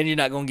body, and you're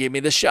not going to give me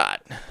the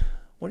shot.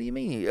 What do you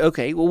mean?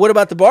 Okay, well, what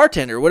about the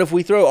bartender? What if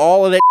we throw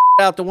all of that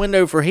out the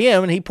window for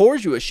him and he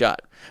pours you a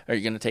shot? Are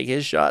you going to take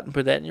his shot and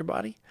put that in your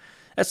body?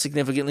 That's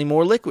significantly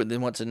more liquid than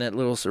what's in that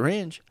little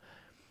syringe.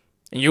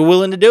 And you're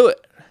willing to do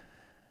it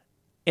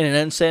in an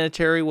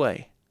unsanitary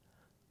way.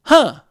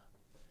 Huh?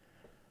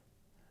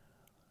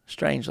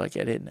 Strange like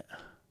that, isn't it?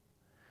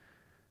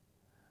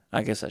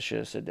 I guess I should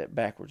have said that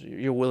backwards.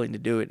 You're willing to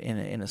do it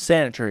in a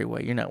sanitary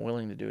way. You're not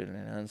willing to do it in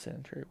an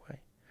unsanitary way.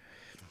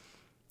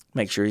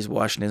 Make sure he's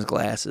washing his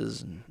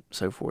glasses and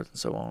so forth and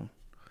so on.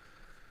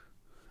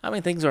 I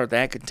mean, things aren't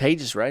that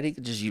contagious, right? He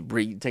could just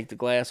take the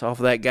glass off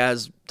of that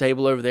guy's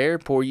table over there,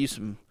 pour you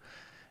some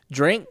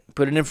drink,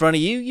 put it in front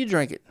of you, you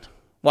drink it.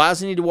 Why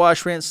does he need to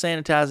wash, rinse,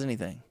 sanitize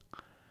anything?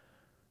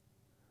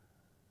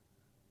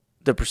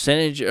 The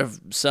percentage of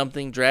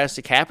something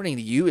drastic happening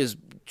to you is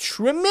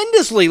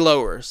tremendously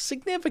lower,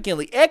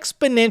 significantly,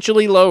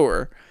 exponentially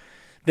lower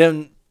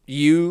than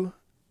you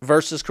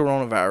versus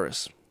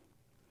coronavirus.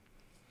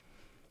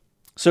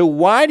 So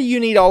why do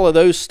you need all of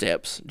those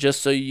steps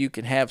just so you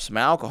can have some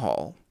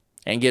alcohol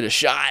and get a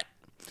shot?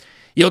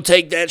 You'll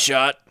take that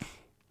shot.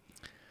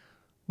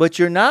 But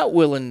you're not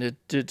willing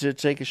to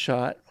take a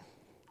shot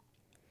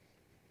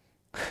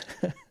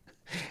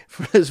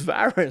for this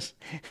virus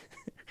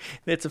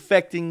that's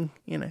affecting,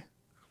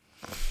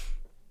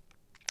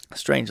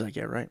 strange like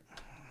that, right?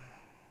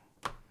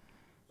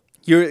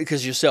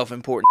 Because you're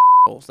self-important.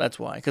 That's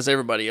why. Because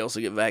everybody else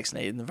will get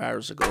vaccinated and the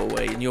virus will go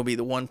away and you'll be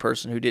the one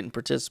person who didn't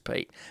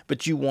participate.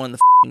 But you won the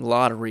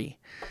lottery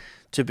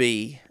to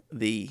be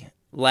the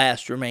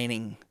last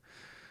remaining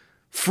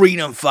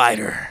freedom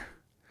fighter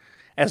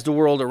as the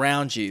world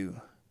around you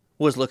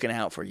was looking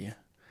out for you.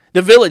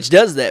 The Village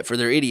does that for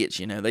their idiots,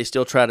 They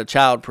still try to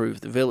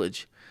child-proof the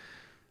Village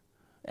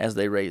as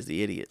they raise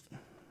the idiot.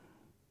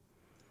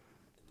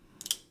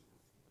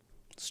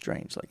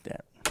 Strange like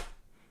that.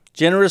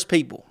 Generous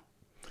people.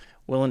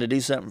 Willing to do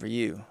something for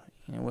you.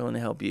 Willing to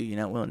help you. You're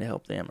not willing to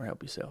help them or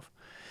help yourself.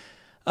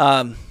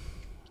 I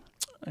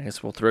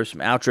guess we'll throw some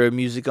outro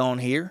music on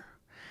here.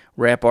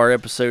 Wrap our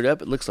episode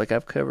up. It looks like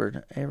I've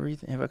covered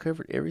everything. Have I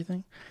covered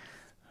everything?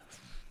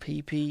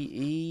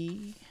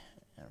 PPE,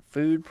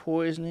 food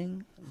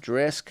poisoning,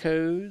 dress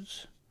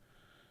codes.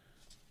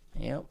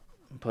 Yep.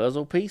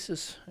 Puzzle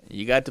pieces.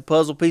 You got the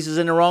puzzle pieces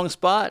in the wrong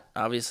spot.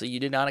 Obviously, you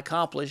did not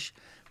accomplish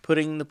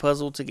putting the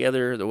puzzle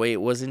together the way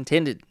it was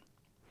intended.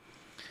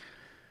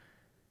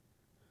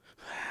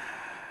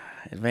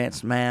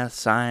 Advanced math,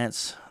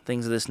 science,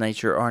 things of this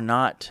nature are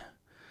not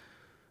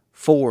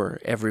for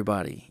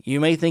everybody.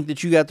 You may think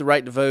that you got the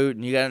right to vote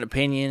and you got an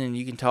opinion and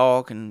you can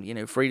talk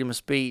and, freedom of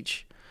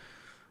speech.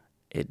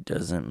 It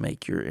doesn't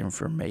make your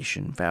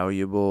information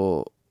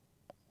valuable.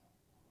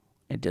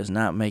 It does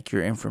not make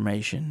your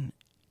information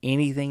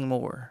anything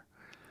more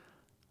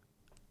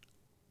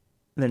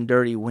than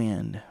dirty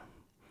wind.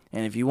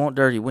 And if you want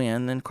dirty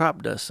wind, then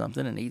crop dust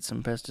something and eat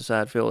some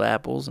pesticide-filled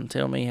apples and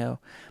tell me how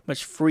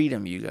much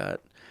freedom you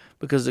got.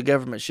 Because the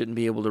government shouldn't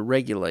be able to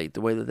regulate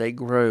the way that they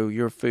grow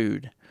your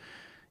food.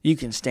 You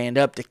can stand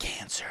up to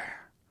cancer.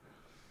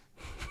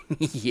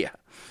 Yeah.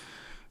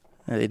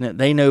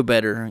 They know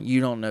better. You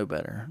don't know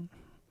better.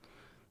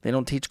 They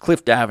don't teach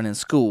cliff diving in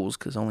schools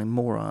because only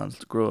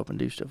morons grow up and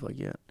do stuff like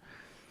that.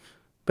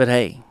 But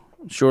hey,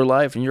 it's your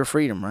life and your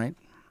freedom, right?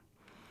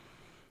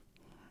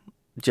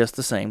 Just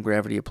the same,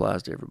 gravity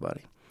applies to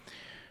everybody.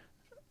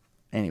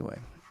 Anyway,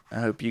 I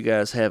hope you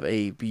guys have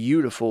a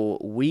beautiful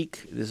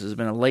week. This has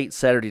been a late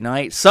Saturday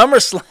night.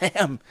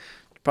 SummerSlam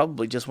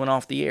probably just went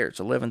off the air.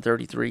 It's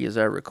 11:33 as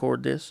I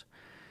record this.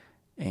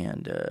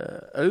 And,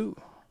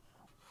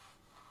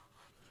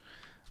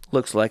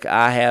 looks like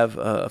I have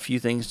a few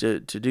things to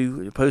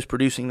do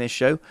post-producing this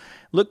show.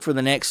 Look for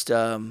the next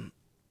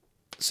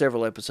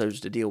several episodes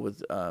to deal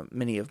with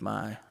many of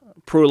my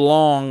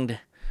prolonged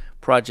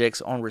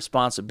projects on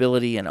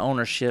responsibility and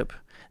ownership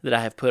that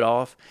I have put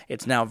off.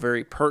 It's now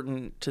very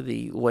pertinent to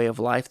the way of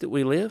life that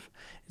we live.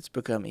 It's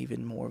become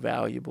even more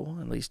valuable,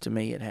 at least to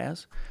me it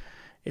has.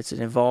 It's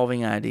an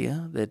evolving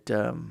idea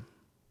that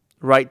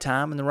right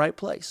time and the right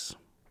place.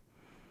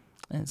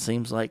 And it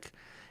seems like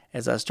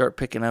as I start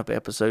picking up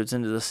episodes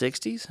into the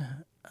 60s,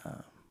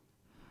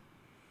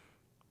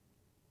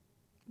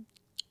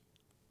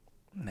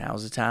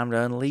 now's the time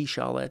to unleash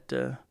all that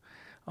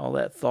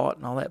thought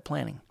and all that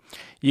planning.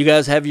 You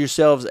guys have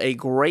yourselves a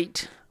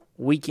great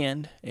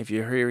weekend. If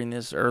you're hearing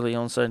this early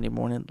on Sunday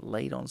morning,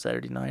 late on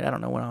Saturday night, I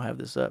don't know when I'll have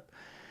this up.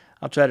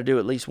 I'll try to do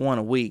at least one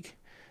a week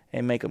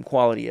and make them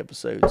quality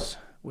episodes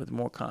with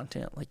more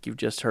content like you've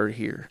just heard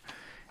here.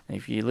 And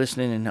if you're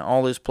listening in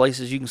all those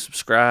places, you can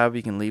subscribe,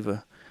 you can leave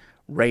a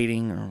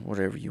rating or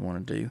whatever you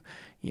want to do.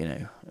 You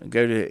know,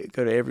 go to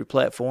every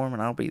platform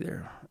and I'll be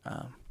there.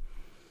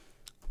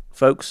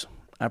 Folks,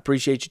 I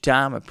appreciate your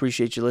time. I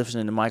appreciate you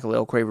listening to Michael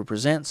L. Craver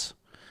Presents.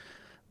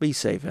 Be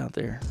safe out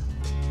there.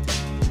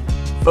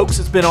 Folks,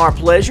 it's been our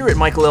pleasure at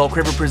Michael L.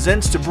 Craver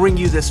Presents to bring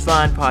you this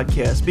fine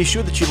podcast. Be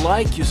sure that you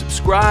like, you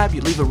subscribe,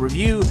 you leave a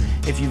review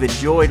if you've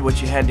enjoyed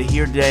what you had to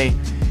hear today.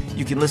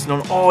 You can listen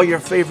on all your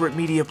favorite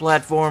media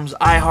platforms,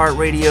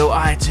 iHeartRadio,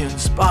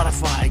 iTunes,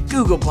 Spotify,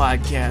 Google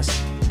Podcasts,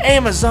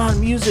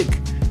 Amazon Music.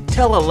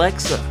 Tell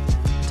Alexa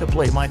to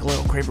play Michael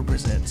L. Craver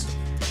Presents.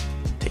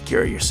 Take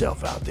care of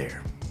yourself out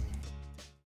there.